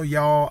all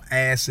y'all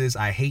asses.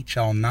 I hate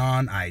y'all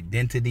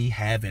non-identity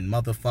having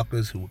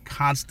motherfuckers who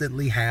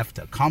constantly have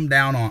to come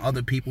down on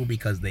other people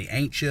because they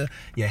ain't you.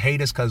 You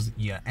hate us because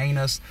you ain't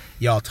us.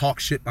 Y'all talk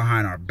shit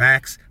behind our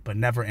backs, but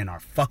never in our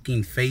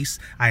fucking face.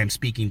 I am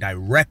speaking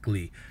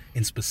directly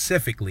and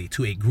specifically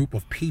to a group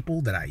of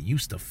people that I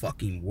used to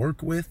fucking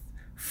work with.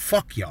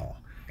 Fuck y'all.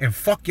 And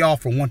fuck y'all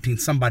for wanting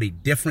somebody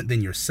different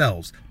than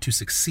yourselves to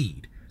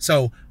succeed.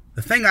 So,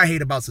 the thing I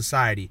hate about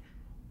society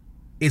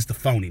is the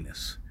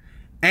phoniness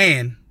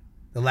and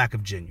the lack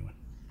of genuine.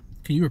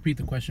 Can you repeat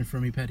the question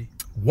for me, Petty?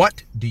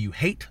 What do you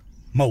hate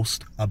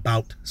most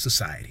about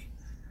society?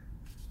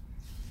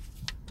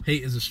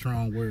 Hate is a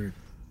strong word.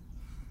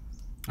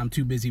 I'm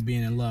too busy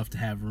being in love to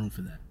have room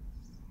for that.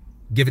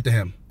 Give it to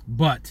him.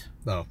 But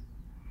Oh.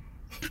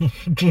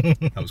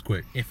 That was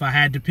quick. if I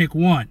had to pick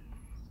one,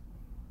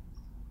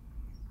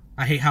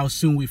 I hate how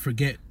soon we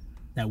forget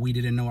that we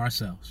didn't know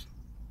ourselves.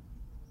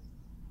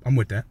 I'm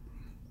with that.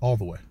 All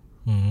the way.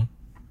 Mm-hmm.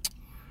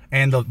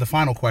 And the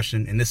final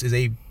question, and this is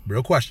a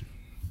real question.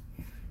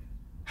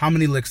 How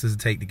many licks does it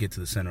take to get to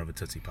the center of a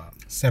Tootsie Pop?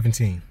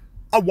 17.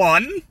 A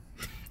 1.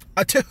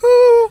 A 2.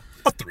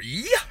 A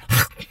 3.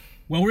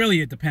 Well,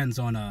 really, it depends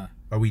on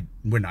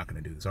We're not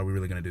going to do this. Are we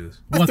really going to do this?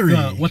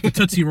 what the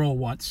Tootsie Roll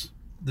wants,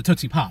 the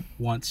Tootsie Pop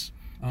wants.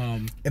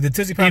 If the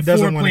Tootsie Pop If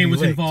doesn't want to foreplay be was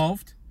licked.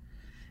 involved,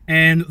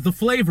 and the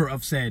flavor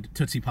of said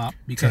Tootsie Pop,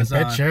 because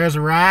Temperatures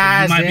you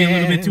rising. might be a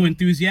little bit too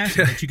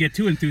enthusiastic. But you get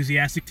too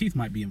enthusiastic, teeth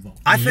might be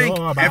involved. I think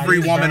Your every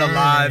body's woman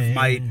alive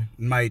burning.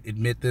 might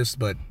admit this,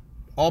 but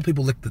all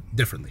people lick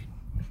differently.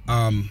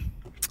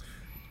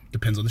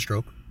 Depends on the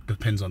stroke.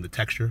 Depends on the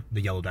texture,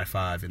 the yellow dye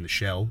 5 and the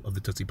shell of the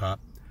Tootsie Pop.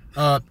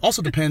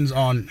 Also depends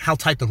on how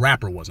tight the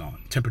wrapper was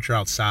on. Temperature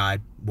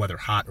outside, whether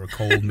hot or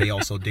cold, may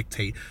also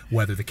dictate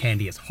whether the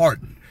candy is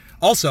hardened.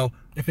 Also,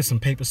 If it's some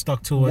paper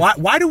stuck to it.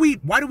 why do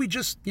we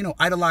just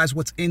idolize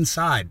what's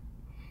inside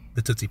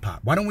the Tootsie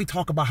Pop? Why don't we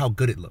talk about how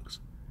good it looks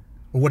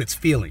or what it's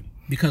feeling?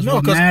 Because No,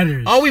 what because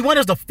matters. all we want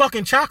is the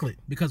fucking chocolate.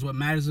 Because what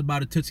matters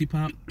about a Tootsie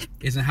Pop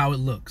isn't how it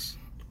looks.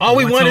 All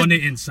we What's want on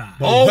is the inside.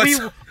 Well, all what's-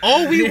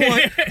 we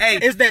want Hey.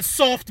 is that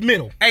soft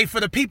middle. Hey,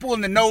 for the people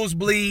in the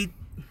nosebleed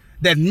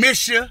that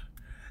miss you,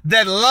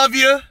 that love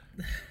you,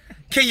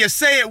 can you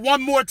say it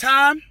one more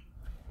time?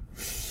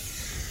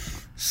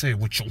 Say it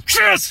with your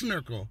chest,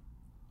 nickel.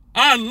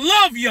 I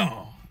love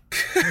y'all.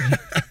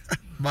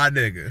 My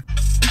nigga.